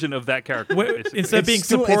Bizarro version of that character. Instead of being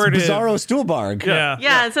supportive, it's Bizarro Stuhlbarg.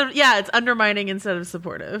 It's undermining instead of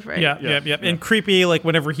supportive, right? Yeah. And creepy, like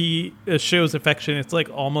whenever he shows affection, it's like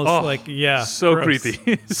almost so gross.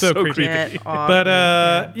 creepy. So creepy. But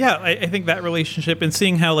I think that relationship and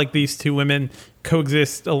seeing how like these two women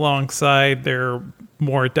coexist alongside their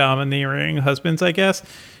more domineering husbands, I guess,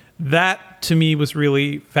 that to me was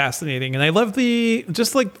really fascinating. And I love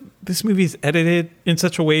this movie's edited in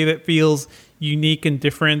such a way that feels unique and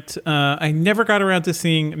different. I never got around to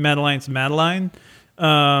seeing Madeline's Madeline,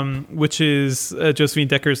 which is Josephine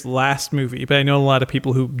Decker's last movie, but I know a lot of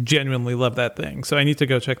people who genuinely love that thing. So I need to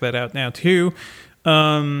go check that out now too.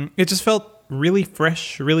 It just felt really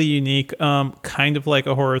fresh, really unique, kind of like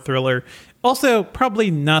a horror thriller. Also, probably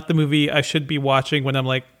not the movie I should be watching when I'm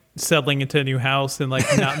like settling into a new house and like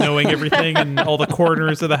not knowing everything and all the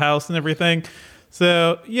corners of the house and everything.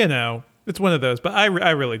 So, it's one of those, but I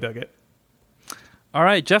really dug it. All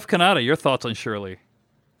right, Jeff Kanata, your thoughts on Shirley?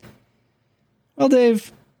 Well,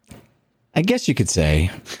 Dave, I guess you could say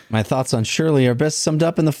my thoughts on Shirley are best summed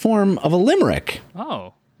up in the form of a limerick.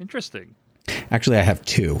 Oh, interesting. Actually, I have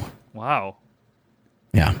two. Wow.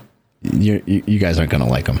 Yeah. You guys aren't going to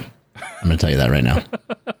like them. I'm going to tell you that right now.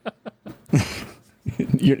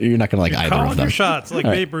 You're not going to like either of them. Your shots like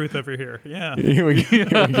Babe Ruth over here. Yeah. Here we go.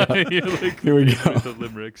 Here we go. The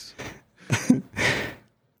limericks.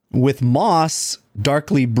 With moss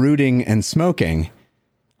darkly brooding and smoking,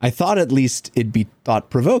 I thought at least it'd be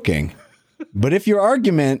thought-provoking. But if your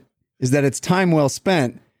argument is that it's time well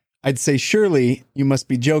spent, I'd say surely you must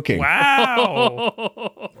be joking. Wow.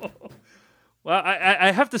 Well,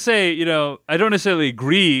 I have to say, I don't necessarily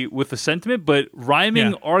agree with the sentiment, but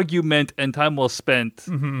rhyming, argument, and time well spent,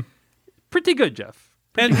 pretty good, Jeff.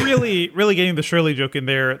 And really, really getting the Shirley joke in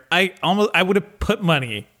there, I would have put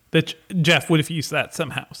money that Jeff would have used that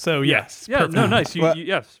somehow. So yes, yeah, perfect. no, nice.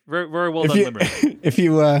 Yes, very, very well done, limerick. If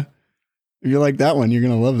you like that one, you're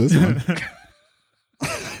gonna love this one.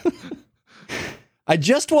 I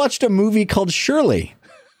just watched a movie called Shirley.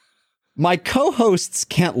 My co-hosts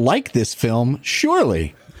can't like this film,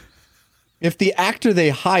 surely. If the actor they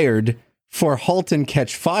hired for *Halt and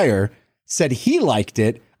Catch Fire* said he liked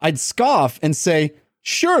it, I'd scoff and say,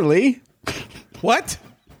 surely. What?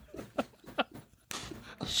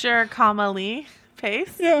 Sure, Lee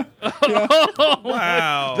pace. Yeah.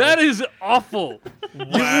 Wow. That is awful.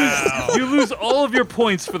 Wow. You lose all of your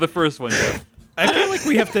points for the first one, Jeff. I feel like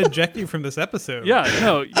we have to eject you from this episode. Yeah,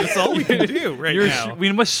 no. That's all we can do now.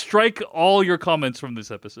 We must strike all your comments from this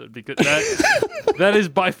episode because that is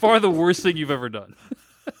by far the worst thing you've ever done.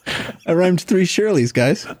 I rhymed 3 Shirleys,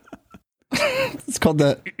 guys. It's called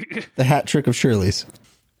the hat trick of Shirleys.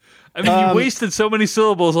 I mean, you wasted so many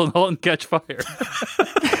syllables on *Halt and Catch Fire*.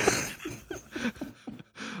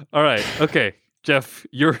 All right, okay, Jeff,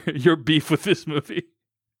 your beef with this movie.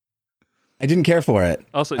 I didn't care for it.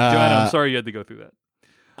 Also, Joanna, I'm sorry you had to go through that.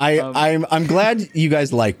 I'm glad you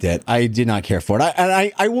guys liked it. I did not care for it.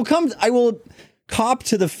 I will cop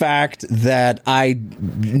to the fact that I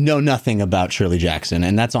know nothing about Shirley Jackson,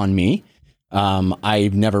 and that's on me.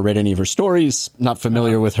 I've never read any of her stories. Not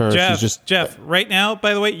familiar with her. Jeff. Right now,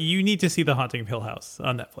 by the way, you need to see The Haunting of Hill House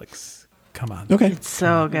on Netflix. Come on. Okay, it's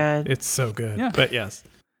so good. It's so good. Yeah. But yes,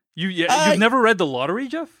 you've never read The Lottery,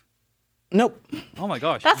 Jeff? Nope. Oh my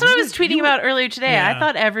gosh. That's what I was tweeting about earlier today. Yeah. I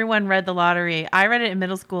thought everyone read The Lottery. I read it in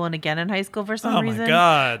middle school and again in high school for some reason. Oh my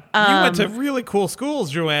God. You went to really cool schools,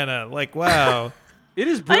 Joanna. Like, wow. It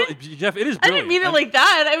is brilliant, Jeff. It is brilliant. I didn't mean it like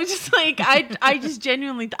that. I was just like, I just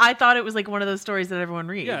genuinely, I thought it was like one of those stories that everyone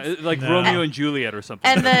reads. Yeah, like Romeo and Juliet or something.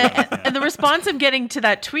 And the response I'm getting to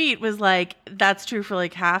that tweet was like, that's true for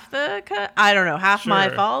like half the cut. I don't know, half my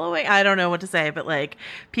following. I don't know what to say, but like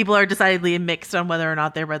people are decidedly mixed on whether or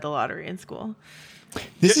not they read The Lottery in school.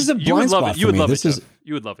 This is a blind spot for me. You would love it.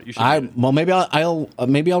 You would love it. You should. Well, maybe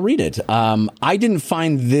I'll read it. I didn't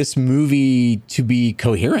find this movie to be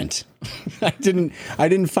coherent. I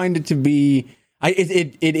didn't find it to be.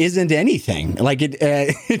 It isn't anything. Like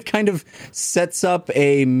it kind of sets up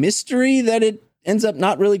a mystery that it ends up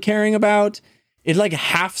not really caring about. It like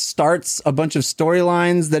half starts a bunch of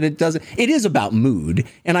storylines that it doesn't. It is about mood,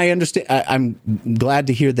 and I understand. I'm glad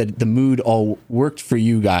to hear that the mood all worked for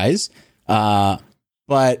you guys.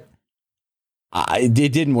 But it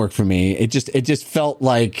didn't work for me. It just felt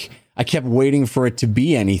like I kept waiting for it to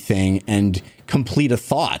be anything and complete a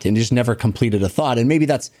thought, and just never completed a thought. And maybe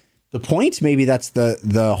that's the point. Maybe that's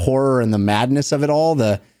the horror and the madness of it all.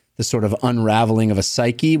 The sort of unraveling of a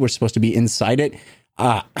psyche. We're supposed to be inside it.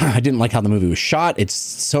 I didn't like how the movie was shot. It's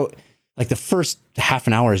so like the first half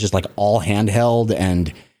an hour is just like all handheld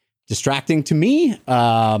and distracting to me.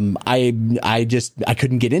 I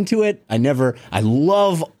couldn't get into it. I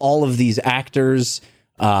love all of these actors.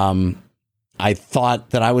 I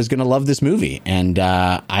thought that I was going to love this movie, and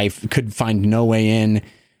I could find no way in.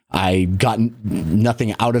 I got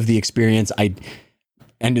nothing out of the experience. I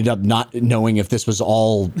ended up not knowing if this was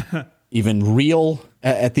all even real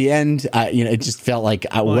at the end. It just felt like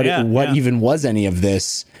what even was any of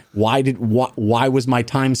this? Why was my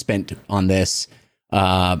time spent on this?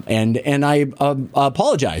 And I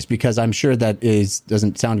apologize, because I'm sure that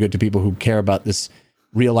doesn't sound good to people who care about this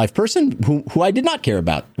real life person who I did not care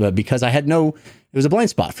about, because it was a blind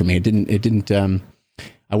spot for me.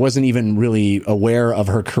 I wasn't even really aware of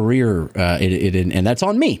her career. And that's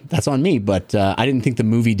on me. But I didn't think the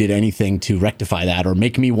movie did anything to rectify that or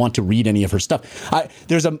make me want to read any of her stuff.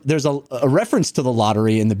 There's a reference to the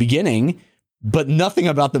lottery in the beginning, but nothing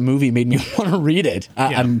about the movie made me want to read it.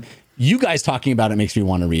 You guys talking about it makes me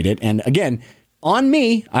want to read it. And again, on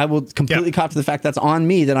me, I will completely cop to the fact that's on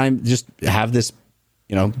me, that I just have this,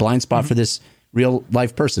 blind spot for this real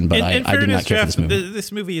life person. But I did not care for this movie.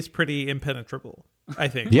 This movie is pretty impenetrable, I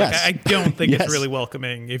think. Yes. I don't think it's really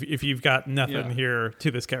welcoming if you've got nothing here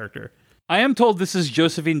to this character. I am told this is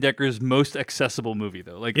Josephine Decker's most accessible movie,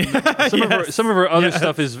 though. Like some of her other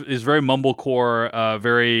stuff is very mumblecore,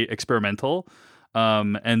 very experimental,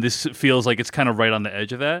 and this feels like it's kind of right on the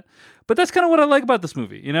edge of that. But that's kind of what I like about this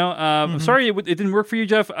movie. I'm sorry it didn't work for you,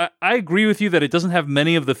 Jeff. I agree with you that it doesn't have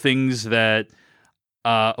many of the things that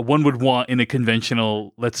one would want in a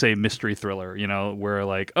conventional, let's say, mystery thriller. Where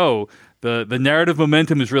like, oh, the narrative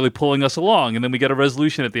momentum is really pulling us along, and then we get a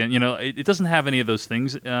resolution at the end. It doesn't have any of those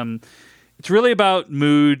things. It's really about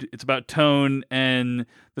mood. It's about tone. And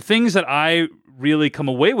the things that I really come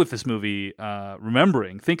away with this movie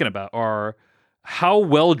thinking about are how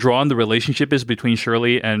well drawn the relationship is between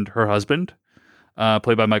Shirley and her husband,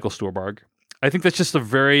 played by Michael Stuhlbarg. I think that's just a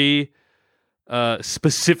very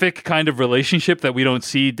specific kind of relationship that we don't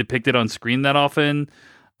see depicted on screen that often.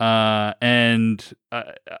 And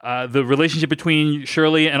the relationship between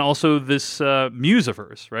Shirley and also this muse of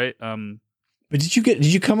hers, right? But did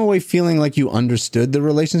you come away feeling like you understood the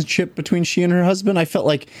relationship between she and her husband? I felt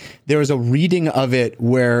like there was a reading of it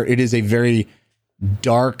where it is a very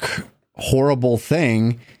dark, horrible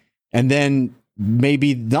thing, and then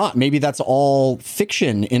maybe not. Maybe that's all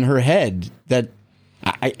fiction in her head. That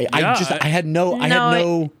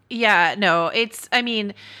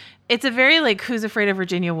it's a very like Who's Afraid of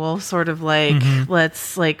Virginia Woolf sort of like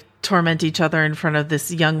let's like torment each other in front of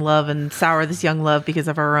this young love and sour this young love because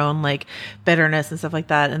of our own like bitterness and stuff like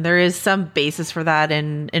that. And there is some basis for that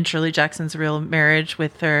in Shirley Jackson's real marriage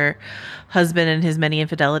with her husband and his many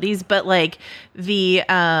infidelities. But like the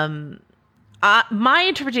my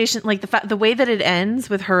interpretation, like the way that it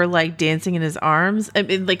ends with her like dancing in his arms, I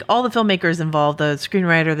mean, like all the filmmakers involved, the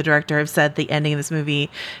screenwriter, the director, have said the ending of this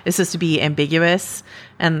movie is supposed to be ambiguous.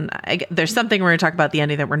 And there's something we're going to talk about at the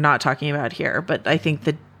ending that we're not talking about here, but I think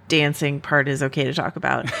the dancing part is okay to talk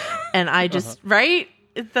about. And I just right,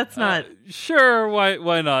 that's not sure.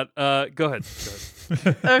 Why not? Go ahead.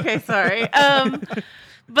 Okay, sorry.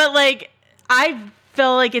 But like I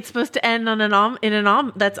feel like it's supposed to end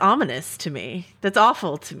on that's ominous to me. That's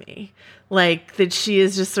awful to me. Like that she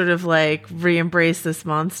is just sort of like re-embrace this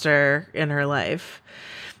monster in her life.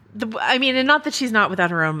 And not that she's not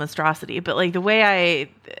without her own monstrosity, but like the way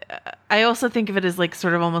I also think of it as like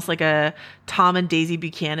sort of almost like a Tom and Daisy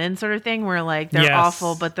Buchanan sort of thing, where like they're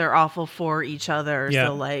awful, but they're awful for each other. Yeah.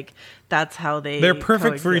 So like that's how they're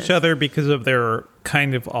perfect for each other because of their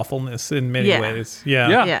kind of awfulness in many ways.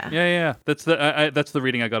 Yeah. That's the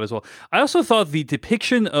reading I got as well. I also thought the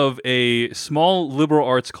depiction of a small liberal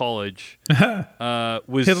arts college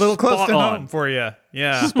was hit a little close to on. home for you.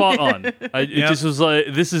 Yeah, spot on. It just was like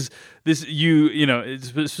especially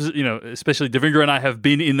Devendra and I have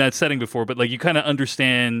been in that setting before, but like you kind of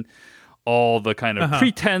understand all the kind of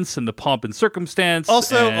pretense and the pomp and circumstance.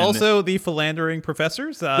 Also the philandering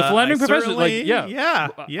professors. The philandering professors, I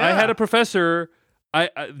had a professor.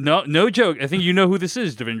 No joke. I think you know who this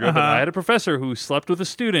is, Devendra. But I had a professor who slept with a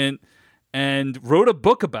student and wrote a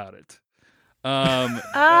book about it. Wrote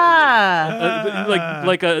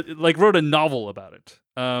a novel about it.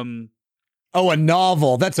 A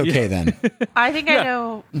novel. That's okay then. I think I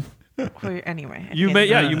know. Anyway, you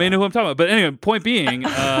may know who I'm talking about. But anyway, point being,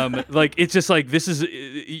 like it's just like this is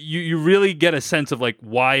you really get a sense of like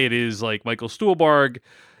why it is like Michael Stuhlbarg,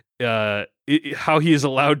 how he is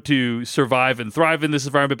allowed to survive and thrive in this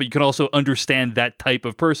environment. But you can also understand that type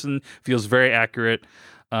of person. Feels very accurate.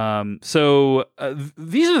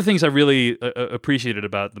 These are the things I really appreciated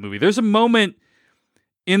about the movie. There's a moment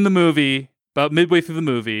in the movie, about midway through the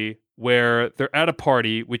movie, where they're at a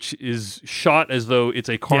party, which is shot as though it's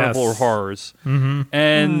a carnival of horrors.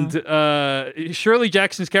 And Shirley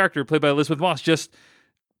Jackson's character, played by Elizabeth Moss, just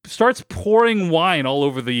starts pouring wine all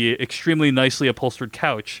over the extremely nicely upholstered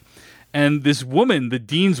couch. And this woman, the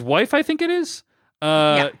dean's wife, I think it is,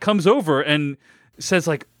 comes over and says,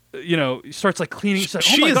 like, starts like cleaning. She's like,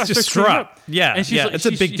 she is distraught. Yeah, and she's like, it's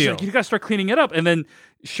a big deal. Like, you gotta start cleaning it up. And then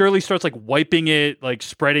Shirley starts like wiping it, like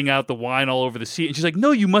spreading out the wine all over the seat. And she's like,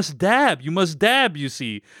 no, you must dab. You must dab, you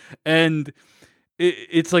see. And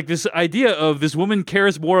it's like this idea of this woman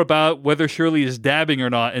cares more about whether Shirley is dabbing or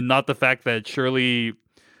not, and not the fact that Shirley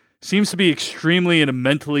seems to be extremely in a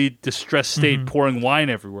mentally distressed state, pouring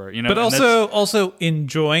wine everywhere. But also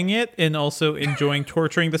enjoying it, and also enjoying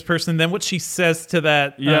torturing this person. Then what she says to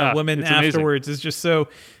that woman afterwards is just so.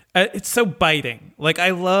 It's so biting. Like, I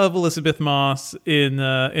love Elizabeth Moss in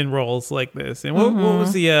roles like this. And what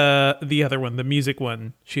was the other one, the music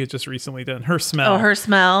one she had just recently done? Her Smell. Oh, Her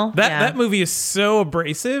Smell. That movie is so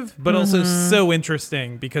abrasive, but also so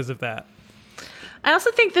interesting because of that. I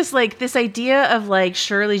also think this idea of like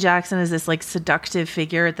Shirley Jackson is this like seductive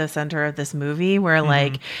figure at the center of this movie, where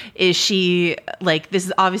like, is she like, this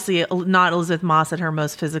is obviously not Elizabeth Moss at her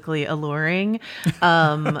most physically alluring.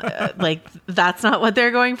 Like, that's not what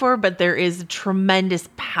they're going for, but there is tremendous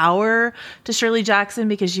power to Shirley Jackson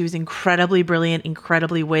because she was incredibly brilliant,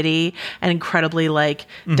 incredibly witty, and incredibly like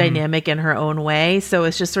dynamic in her own way. So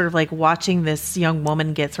it's just sort of like watching this young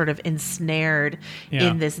woman get sort of ensnared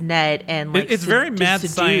in this net, and like it's very mad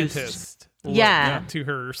seduced. scientist to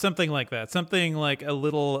her, something like that, something like a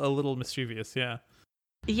little mischievous. And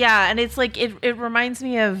it's like it reminds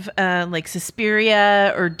me of like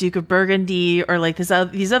Suspiria or Duke of Burgundy, or like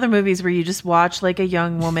these other movies where you just watch like a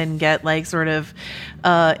young woman get like sort of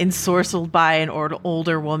ensorcelled by an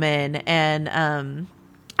older woman, and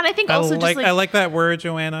I think also I like that word,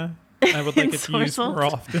 Joanna. I would like it to use more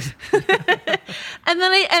often. And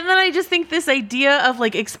then I just think this idea of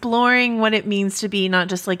like exploring what it means to be not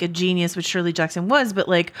just like a genius, which Shirley Jackson was, but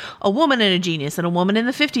like a woman and a genius, and a woman in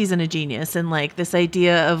the 50s and a genius, and like this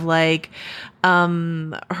idea of like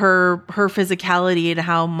her physicality and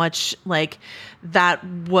how much like that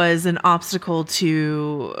was an obstacle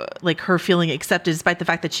to like her feeling accepted, despite the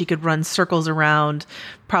fact that she could run circles around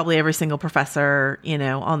probably every single professor,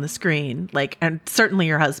 on the screen, like, and certainly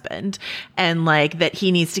her husband, and like that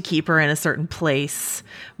he needs to keep her in a certain place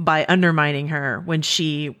by undermining her when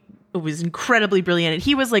she was incredibly brilliant. And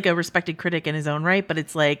he was like a respected critic in his own right, but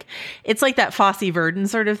it's like that Fosse Verdon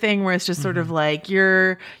sort of thing, where it's just sort of like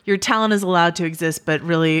your talent is allowed to exist, but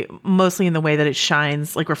really mostly in the way that it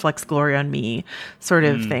shines, like reflects glory on me sort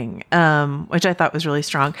of thing, which I thought was really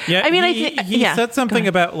strong. He said something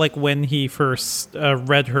about like when he first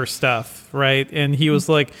read her stuff, right? And he was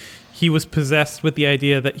like, he was possessed with the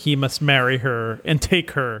idea that he must marry her and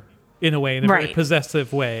take her in a way, in a very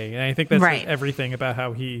possessive way. And I think that's like everything about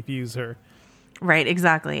how he views her. Right,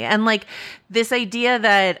 exactly. And like this idea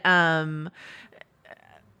that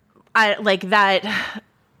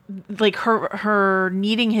her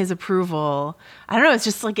needing his approval, I don't know, it's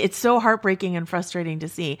just like, it's so heartbreaking and frustrating to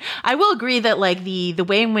see. I will agree that like the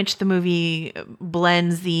way in which the movie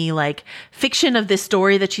blends the like fiction of this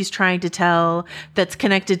story that she's trying to tell, that's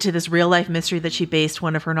connected to this real life mystery that she based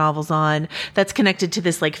one of her novels on, that's connected to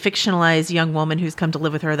this like fictionalized young woman who's come to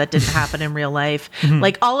live with her that didn't happen in real life.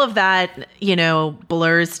 Like all of that,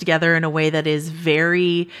 blurs together in a way that is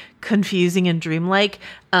very confusing and dreamlike.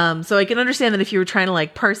 So I can understand that if you were trying to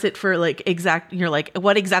like parse it for like you're like,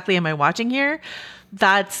 what exactly am I watching here?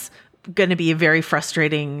 That's going to be a very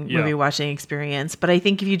frustrating movie watching experience. But I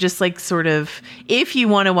think if you just like sort of, if you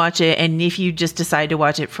want to watch it and if you just decide to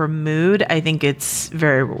watch it for mood, I think it's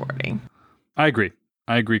very rewarding. I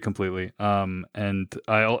agree completely. And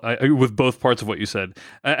I with both parts of what you said.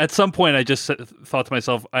 At some point, I just thought to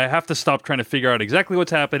myself, I have to stop trying to figure out exactly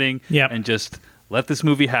what's happening and just let this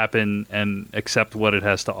movie happen and accept what it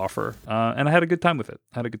has to offer. And I had a good time with it.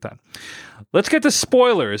 Let's get to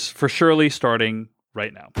spoilers for Shirley starting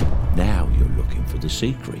right now. Now you're looking for the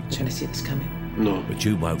secret. You're going to see this coming. No. But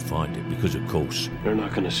you won't find it because, of course, You're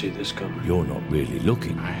not going to see this coming. you're not really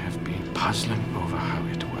looking. I have been puzzling over how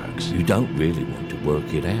it works. You don't really want to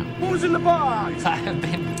work it out. Who's in the box? I have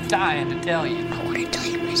been dying to tell you. I want to tell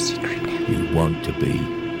you my secret now. You want to be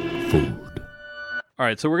fooled. All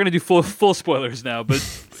right, so we're going to do full spoilers now, but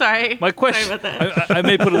Sorry. my question, Sorry about that. I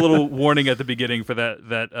may put a little warning at the beginning for that,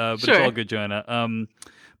 but Sure. It's all good, Joanna.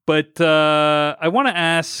 But I want to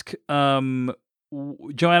ask,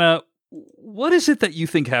 Joanna, what is it that you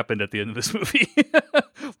think happened at the end of this movie?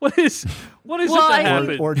 What is it that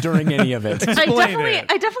happened? Or during any of it. I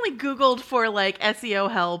definitely Googled for like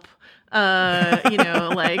SEO help.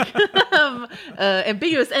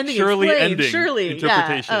 Ambiguous ending Shirley explained. ending Shirley,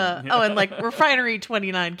 interpretation. Oh, and like Refinery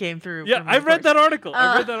 29 came through. Yeah, I read that article.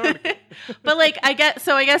 But like, I guess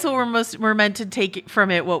what we're meant to take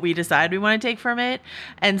from it, what we decide we want to take from it.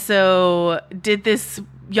 And so, did this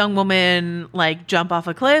young woman like jump off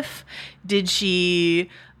a cliff? Did she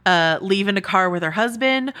leave in a car with her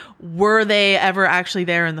husband? Were they ever actually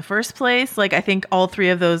there in the first place? Like, I think all three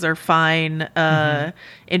of those are fine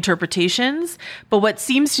interpretations. But what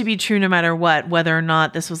seems to be true no matter what, whether or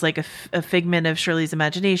not this was like a figment of Shirley's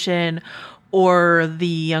imagination, or the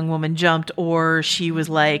young woman jumped, or she was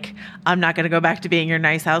like, I'm not going to go back to being your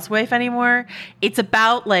nice housewife anymore. It's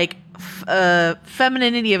about like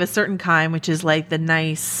femininity of a certain kind, which is like the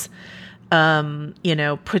nice,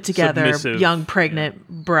 put together submissive, young pregnant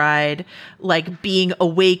bride, like being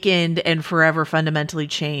awakened and forever fundamentally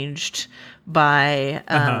changed by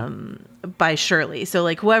Shirley. So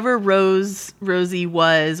like whoever Rosie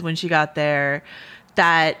was when she got there,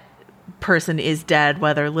 that person is dead,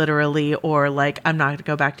 whether literally or like, I'm not going to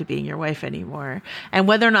go back to being your wife anymore. And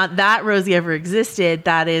whether or not that Rosie ever existed,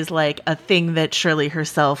 that is like a thing that Shirley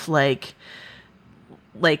herself like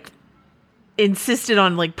insisted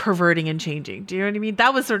on like perverting and changing. Do you know what I mean?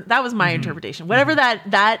 That was my interpretation. Whatever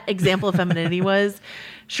that example of femininity was,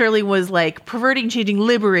 Shirley was like perverting, changing,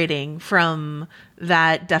 liberating from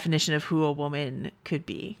that definition of who a woman could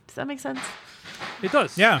be. Does that make sense? It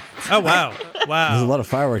does. Yeah. Oh, wow. There's a lot of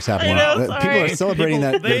fireworks happening. People are celebrating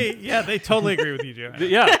that. They totally agree with you, Joanna.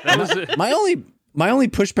 Yeah. That was it. My only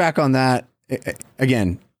pushback on that,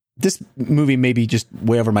 again, this movie may be just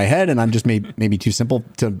way over my head, and I'm just maybe too simple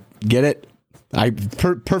to get it. I'm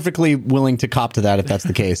perfectly willing to cop to that if that's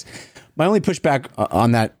the case. My only pushback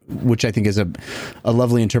on that, which I think is a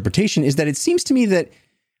lovely interpretation, is that it seems to me that,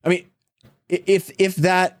 I mean, if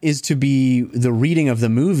that is to be the reading of the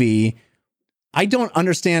movie, I don't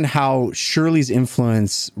understand how Shirley's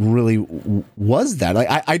influence really was that. Like,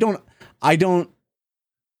 I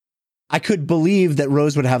could believe that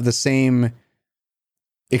Rose would have the same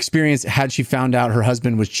experience had she found out her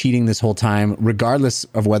husband was cheating this whole time, regardless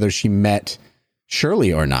of whether she met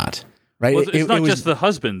Shirley or not. Right? Well, it's not just the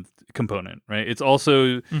husband component, right? It's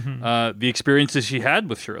also the experiences she had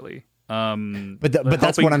with Shirley. But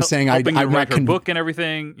that's what I'm saying. I'm not write her book and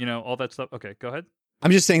everything, all that stuff. Okay, go ahead. I'm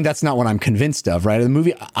just saying that's not what I'm convinced of, right? The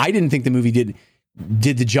movie, I didn't think the movie did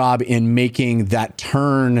the job in making that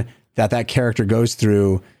turn that character goes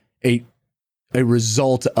through a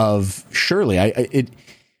result of Shirley.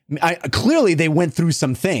 I clearly they went through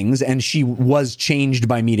some things and she was changed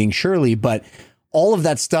by meeting Shirley, but all of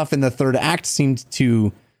that stuff in the third act seemed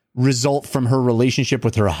to result from her relationship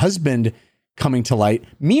with her husband coming to light.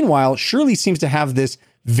 Meanwhile, Shirley seems to have this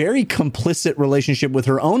very complicit relationship with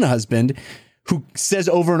her own husband, who says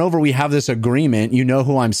over and over, we have this agreement. You know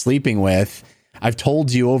who I'm sleeping with. I've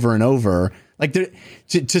told you over and over. Like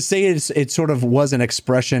to say it sort of was an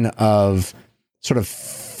expression of sort of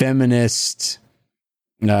feminist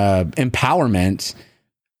empowerment.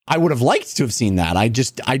 I would have liked to have seen that. I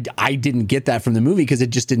didn't get that from the movie because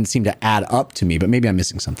it just didn't seem to add up to me. But maybe I'm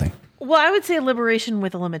missing something. Well, I would say liberation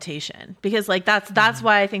with a limitation, because like that's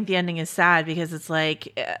why I think the ending is sad, because it's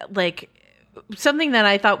like something that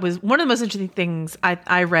I thought was one of the most interesting things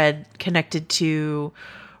I read connected to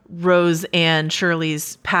Rose and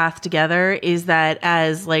Shirley's path together is that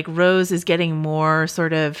as like Rose is getting more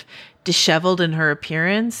sort of disheveled in her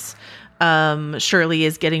appearance, Shirley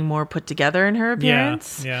is getting more put together in her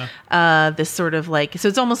appearance. Yeah. This sort of like, so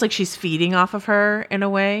it's almost like she's feeding off of her in a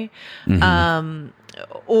way.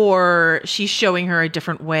 Or she's showing her a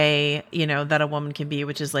different way, that a woman can be,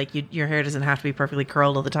 which is like your hair doesn't have to be perfectly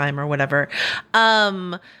curled all the time or whatever. But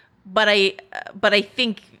I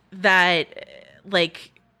think that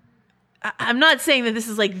like, I'm not saying that this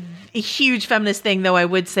is like a huge feminist thing, though I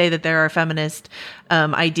would say that there are feminist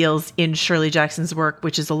ideals in Shirley Jackson's work,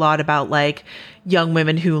 which is a lot about like young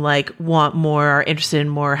women who like want more, are interested in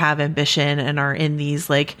more, have ambition, and are in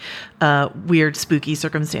these like weird, spooky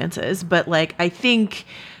circumstances. But like, I think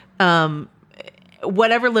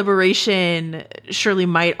whatever liberation Shirley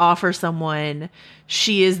might offer someone,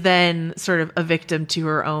 she is then sort of a victim to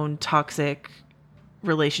her own toxic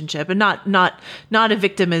relationship, and not a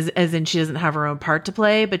victim as in she doesn't have her own part to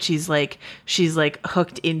play, but she's like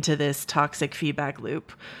hooked into this toxic feedback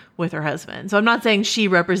loop with her husband. So I'm not saying she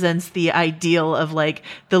represents the ideal of like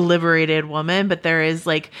the liberated woman, but there is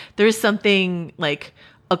something like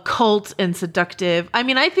occult and seductive. I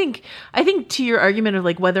mean, I think to your argument of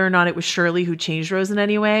like whether or not it was Shirley who changed Rose in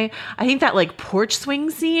any way, I think that like porch swing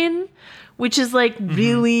scene, which is like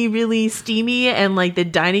really, really steamy, and like the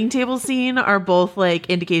dining table scene are both like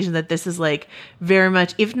indication that this is like very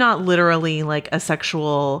much, if not literally, like a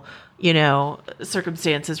sexual,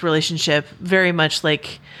 circumstances, relationship, very much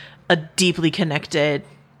like a deeply connected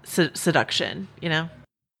seduction,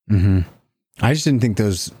 Mm-hmm. I just didn't think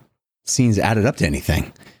those scenes added up to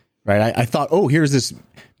anything, right? I thought, here's this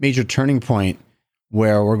major turning point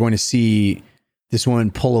where we're going to see this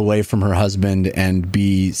woman pull away from her husband and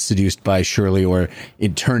be seduced by Shirley, or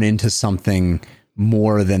it turn into something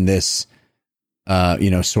more than this,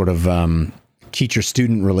 sort of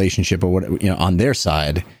teacher-student relationship or what, on their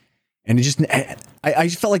side. And it just, I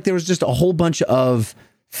just felt like there was just a whole bunch of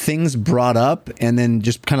things brought up and then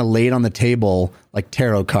just kind of laid on the table like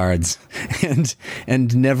tarot cards, and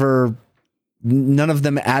none of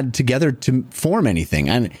them add together to form anything.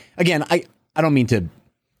 And again, I don't mean to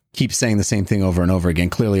keep saying the same thing over and over again.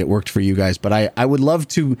 Clearly it worked for you guys, but I would love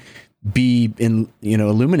to be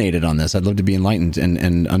illuminated on this. I'd love to be enlightened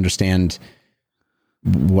and understand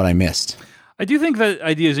what I missed. I do think that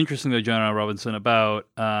idea is interesting, though, Joanna Robinson, about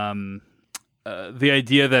the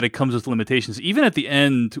idea that it comes with limitations. Even at the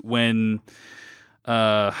end, when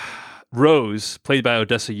Rose, played by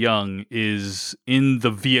Odessa Young, is in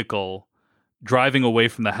the vehicle driving away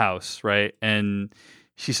from the house, right? And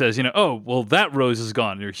she says, that Rose is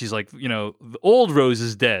gone. Or she's like, the old Rose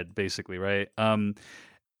is dead, basically, right?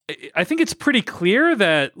 I think it's pretty clear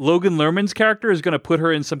that Logan Lerman's character is going to put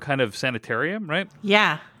her in some kind of sanitarium, right?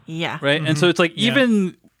 Yeah. Right? Mm-hmm. And so it's like,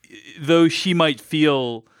 even though she might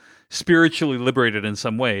feel spiritually liberated in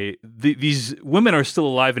some way, these women are still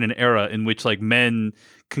alive in an era in which like men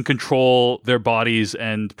can control their bodies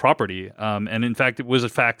and property. And in fact, it was a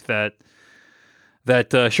fact that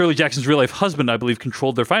Shirley Jackson's real life husband, I believe,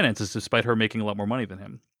 controlled their finances despite her making a lot more money than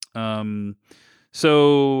him.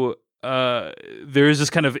 So there is this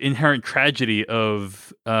kind of inherent tragedy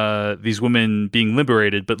of these women being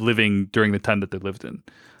liberated but living during the time that they lived in.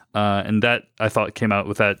 And that, I thought, came out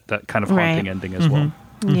with that kind of haunting ending as well.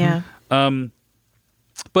 Mm-hmm. Yeah.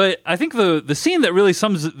 But I think the scene that really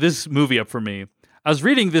sums this movie up for me, I was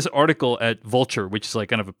reading this article at Vulture, which is like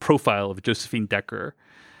kind of a profile of Josephine Decker.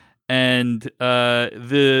 And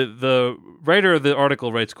the writer of the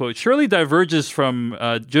article writes, quote, Shirley diverges from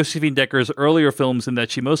Josephine Decker's earlier films in that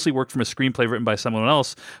she mostly worked from a screenplay written by someone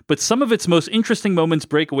else, but some of its most interesting moments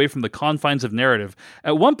break away from the confines of narrative.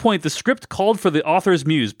 At one point, the script called for the author's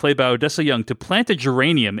muse, played by Odessa Young, to plant a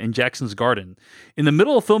geranium in Jackson's garden. In the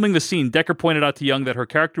middle of filming the scene, Decker pointed out to Young that her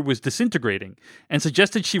character was disintegrating and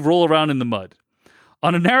suggested she roll around in the mud.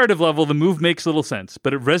 On a narrative level, the move makes little sense,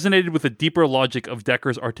 but it resonated with the deeper logic of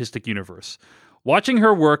Decker's artistic universe. Watching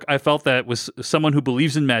her work, I felt that was someone who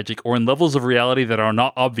believes in magic or in levels of reality that are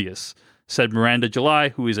not obvious, said Miranda July,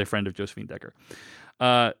 who is a friend of Josephine Decker.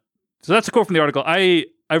 So that's a quote from the article. I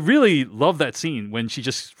really love that scene when she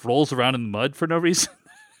just rolls around in the mud for no reason.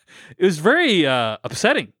 It was very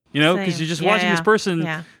upsetting, because you're just watching this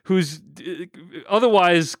person who's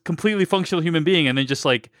otherwise completely functional human being and then just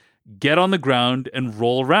like get on the ground and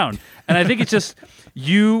roll around. And I think it's just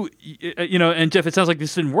and Jeff, it sounds like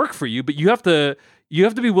this didn't work for you, but you have to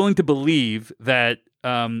be willing to believe that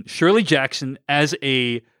Shirley Jackson, as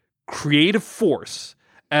a creative force,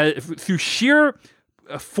 through sheer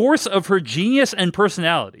force of her genius and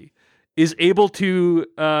personality, is able to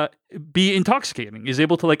be intoxicating, is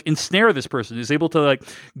able to like ensnare this person, is able to like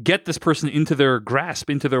get this person into their grasp,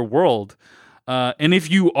 into their world. And if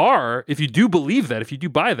you do believe that, if you do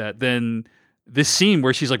buy that, then this scene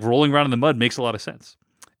where she's like rolling around in the mud makes a lot of sense.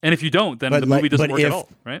 And if you don't, then the movie doesn't work at all,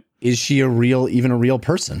 right? Is she even a real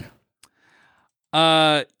person?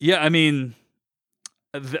 Yeah, I mean,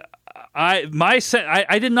 I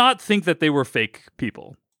did not think that they were fake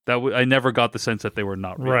people. I never got the sense that they were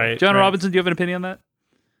not real. Right. Joanna Robinson, do you have an opinion on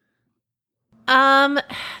that?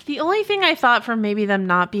 The only thing I thought from maybe them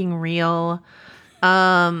not being real,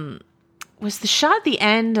 was the shot at the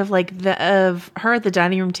end of of her at the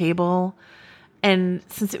dining room table, and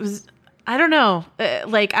since it was, I don't know,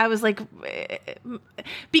 I was like,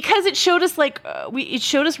 because it showed us it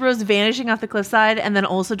showed us Rose vanishing off the cliffside and then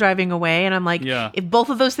also driving away, and I'm like, if both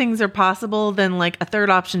of those things are possible, then like a third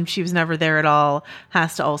option, she was never there at all,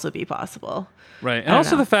 has to also be possible. Right, and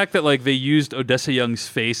also the fact that like they used Odessa Young's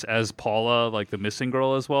face as Paula, like the missing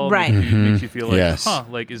girl as well, right? Makes you feel like,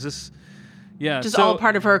 like is this? Yeah, just all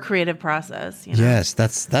part of her creative process. Yes,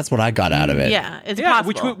 that's what I got out of it. Yeah, it's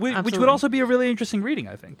possible. Which would also be a really interesting reading,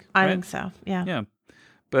 I think. I think so. Yeah. Yeah,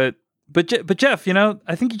 but But Jeff,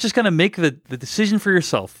 I think you just got to make the decision for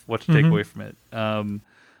yourself what to take away from it.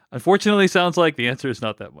 Unfortunately, sounds like the answer is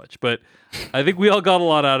not that much, but I think we all got a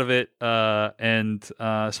lot out of it. And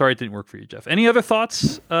sorry it didn't work for you, Jeff. Any other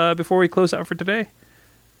thoughts before we close out for today,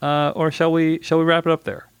 or shall we wrap it up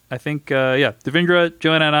there? I think Devindra,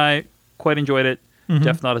 Joanna, and I quite enjoyed it.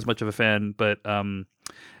 Jeff not as much of a fan, but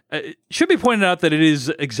it should be pointed out that it is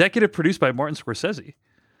executive produced by Martin Scorsese,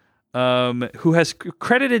 who has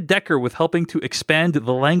credited Decker with helping to expand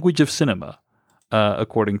the language of cinema,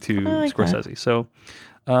 according to Scorsese. That. So.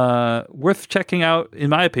 Worth checking out, in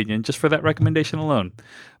my opinion, just for that recommendation alone.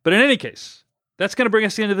 But in any case, that's going to bring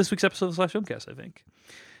us to the end of this week's episode of Slash Filmcast, I think.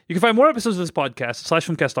 You can find more episodes of this podcast at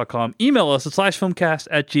slashfilmcast.com. Email us at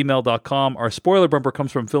slashfilmcast@gmail.com. Our spoiler bumper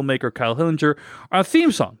comes from filmmaker Kyle Hillinger. Our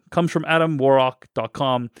theme song comes from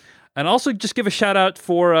adamwarrock.com. And also just give a shout out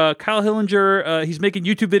for Kyle Hillinger. He's making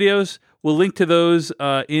YouTube videos. We'll link to those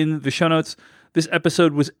in the show notes. This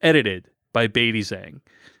episode was edited by Beatty Zhang.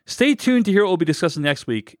 Stay tuned to hear what we'll be discussing next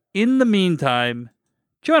week. In the meantime,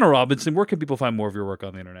 Joanna Robinson, where can people find more of your work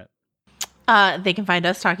on the internet? They can find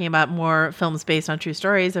us talking about more films based on true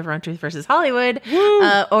stories over on Truth versus Hollywood.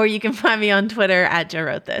 Or you can find me on Twitter at Joe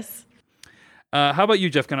Wrote This. How about you,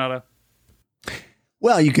 Jeff Kanata?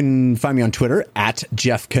 Well, you can find me on Twitter at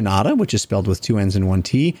Jeff Kanata, which is spelled with 2 N's and 1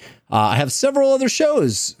 T. I have several other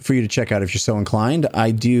shows for you to check out if you're so inclined. I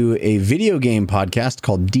do a video game podcast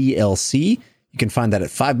called DLC. You can find that at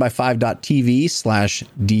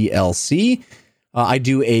 5by5.tv/DLC. I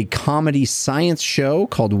do a comedy science show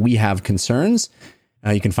called We Have Concerns.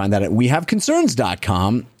 You can find that at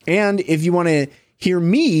wehaveconcerns.com. And if you want to hear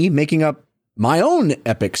me making up my own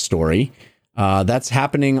epic story, that's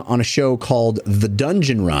happening on a show called The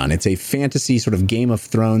Dungeon Run. It's a fantasy sort of Game of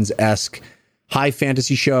Thrones-esque high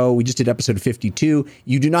fantasy show. We just did episode 52.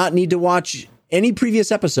 You do not need to watch any previous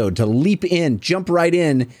episode to leap in, jump right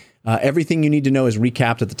in. Everything you need to know is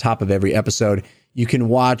recapped at the top of every episode. You can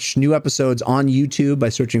watch new episodes on YouTube by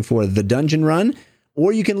searching for The Dungeon Run,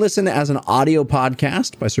 or you can listen as an audio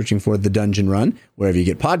podcast by searching for The Dungeon Run, wherever you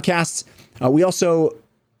get podcasts. We also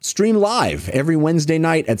stream live every Wednesday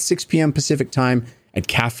night at 6 p.m. Pacific time at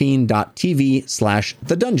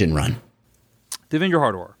caffeine.tv/The Dungeon Run. Devindra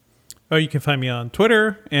Hardwar. Oh, you can find me on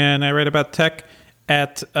Twitter, and I write about tech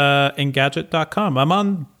at Engadget.com. I'm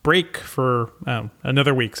on break for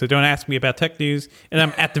another week, so don't ask me about tech news. And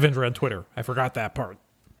I'm at Devindra on Twitter. I forgot that part.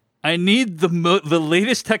 I need the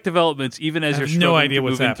latest tech developments, even as you're struggling no idea to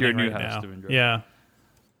what's move into your happening new right house, now.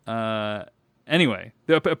 Devindra. Yeah. Anyway,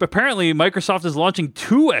 apparently Microsoft is launching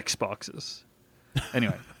 2 Xboxes.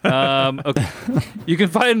 Anyway, okay. You can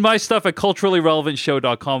find my stuff at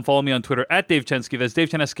culturallyrelevantshow.com. Follow me on Twitter at Dave Chensky. That's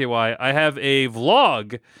Dave Chen SKY. I have a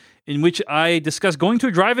vlog in which I discuss going to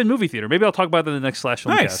a drive-in movie theater. Maybe I'll talk about that in the next Slash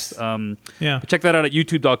Filmcast. Nice. Check that out at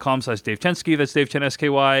youtube.com/Dave Chensky. That's Dave Chen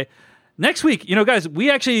SKY. Next week, guys,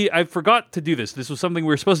 I forgot to do this. This was something we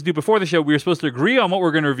were supposed to do before the show. We were supposed to agree on what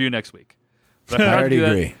we're going to review next week. But I already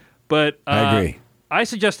agree. But I agree. I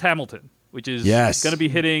suggest Hamilton, which is going to be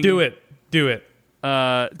hitting... Do it. It's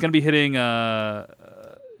going to be hitting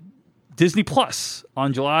Disney Plus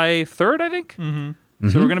on July 3rd, I think. Mm-hmm.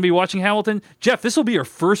 So we're going to be watching Hamilton. Jeff, this will be your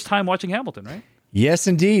first time watching Hamilton, right? Yes,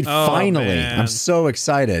 indeed. Finally. Man. I'm so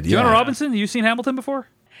excited. Joanna Robinson, have you seen Hamilton before?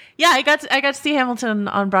 Yeah, I got to see Hamilton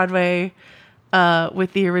on Broadway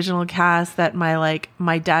with the original cast that my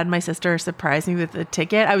dad and my sister surprised me with a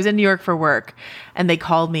ticket. I was in New York for work, and they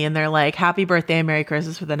called me and they're like, "Happy birthday and Merry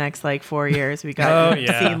Christmas for the next 4 years. We got an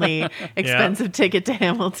obscenely expensive ticket to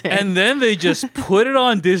Hamilton." And then they just put it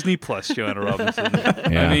on Disney Plus, Joanna Robinson.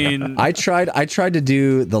 Yeah. I mean, I tried to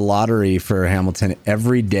do the lottery for Hamilton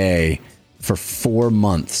every day for 4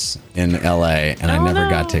 months in LA, and I never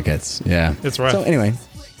got tickets. Yeah. It's rough. So anyway,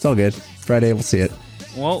 it's all good. Friday we'll see it.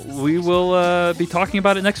 Well, we will be talking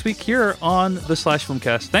about it next week here on the Slash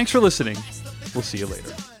Filmcast. Thanks for listening. We'll see you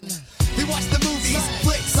later. We watch the movies,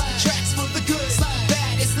 flicks, tracks for the good,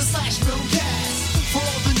 bad. It's the Slash Filmcast. For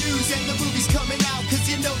all the news and the movies coming out, 'cause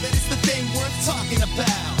you know that it's the thing worth talking about.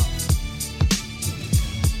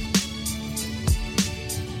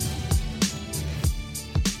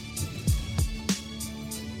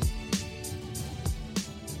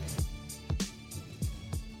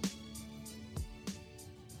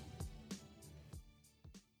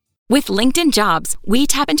 With LinkedIn Jobs, we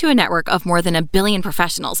tap into a network of more than 1 billion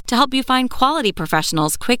professionals to help you find quality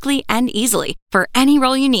professionals quickly and easily for any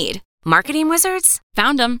role you need. Marketing wizards?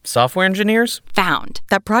 Found them. Software engineers? Found.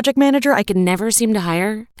 That project manager I could never seem to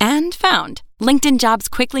hire? And found. LinkedIn Jobs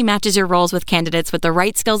quickly matches your roles with candidates with the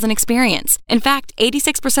right skills and experience. In fact,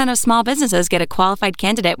 86% of small businesses get a qualified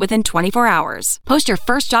candidate within 24 hours. Post your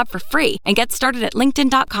first job for free and get started at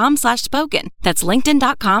linkedin.com/spoken. That's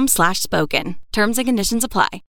linkedin.com/spoken. Terms and conditions apply.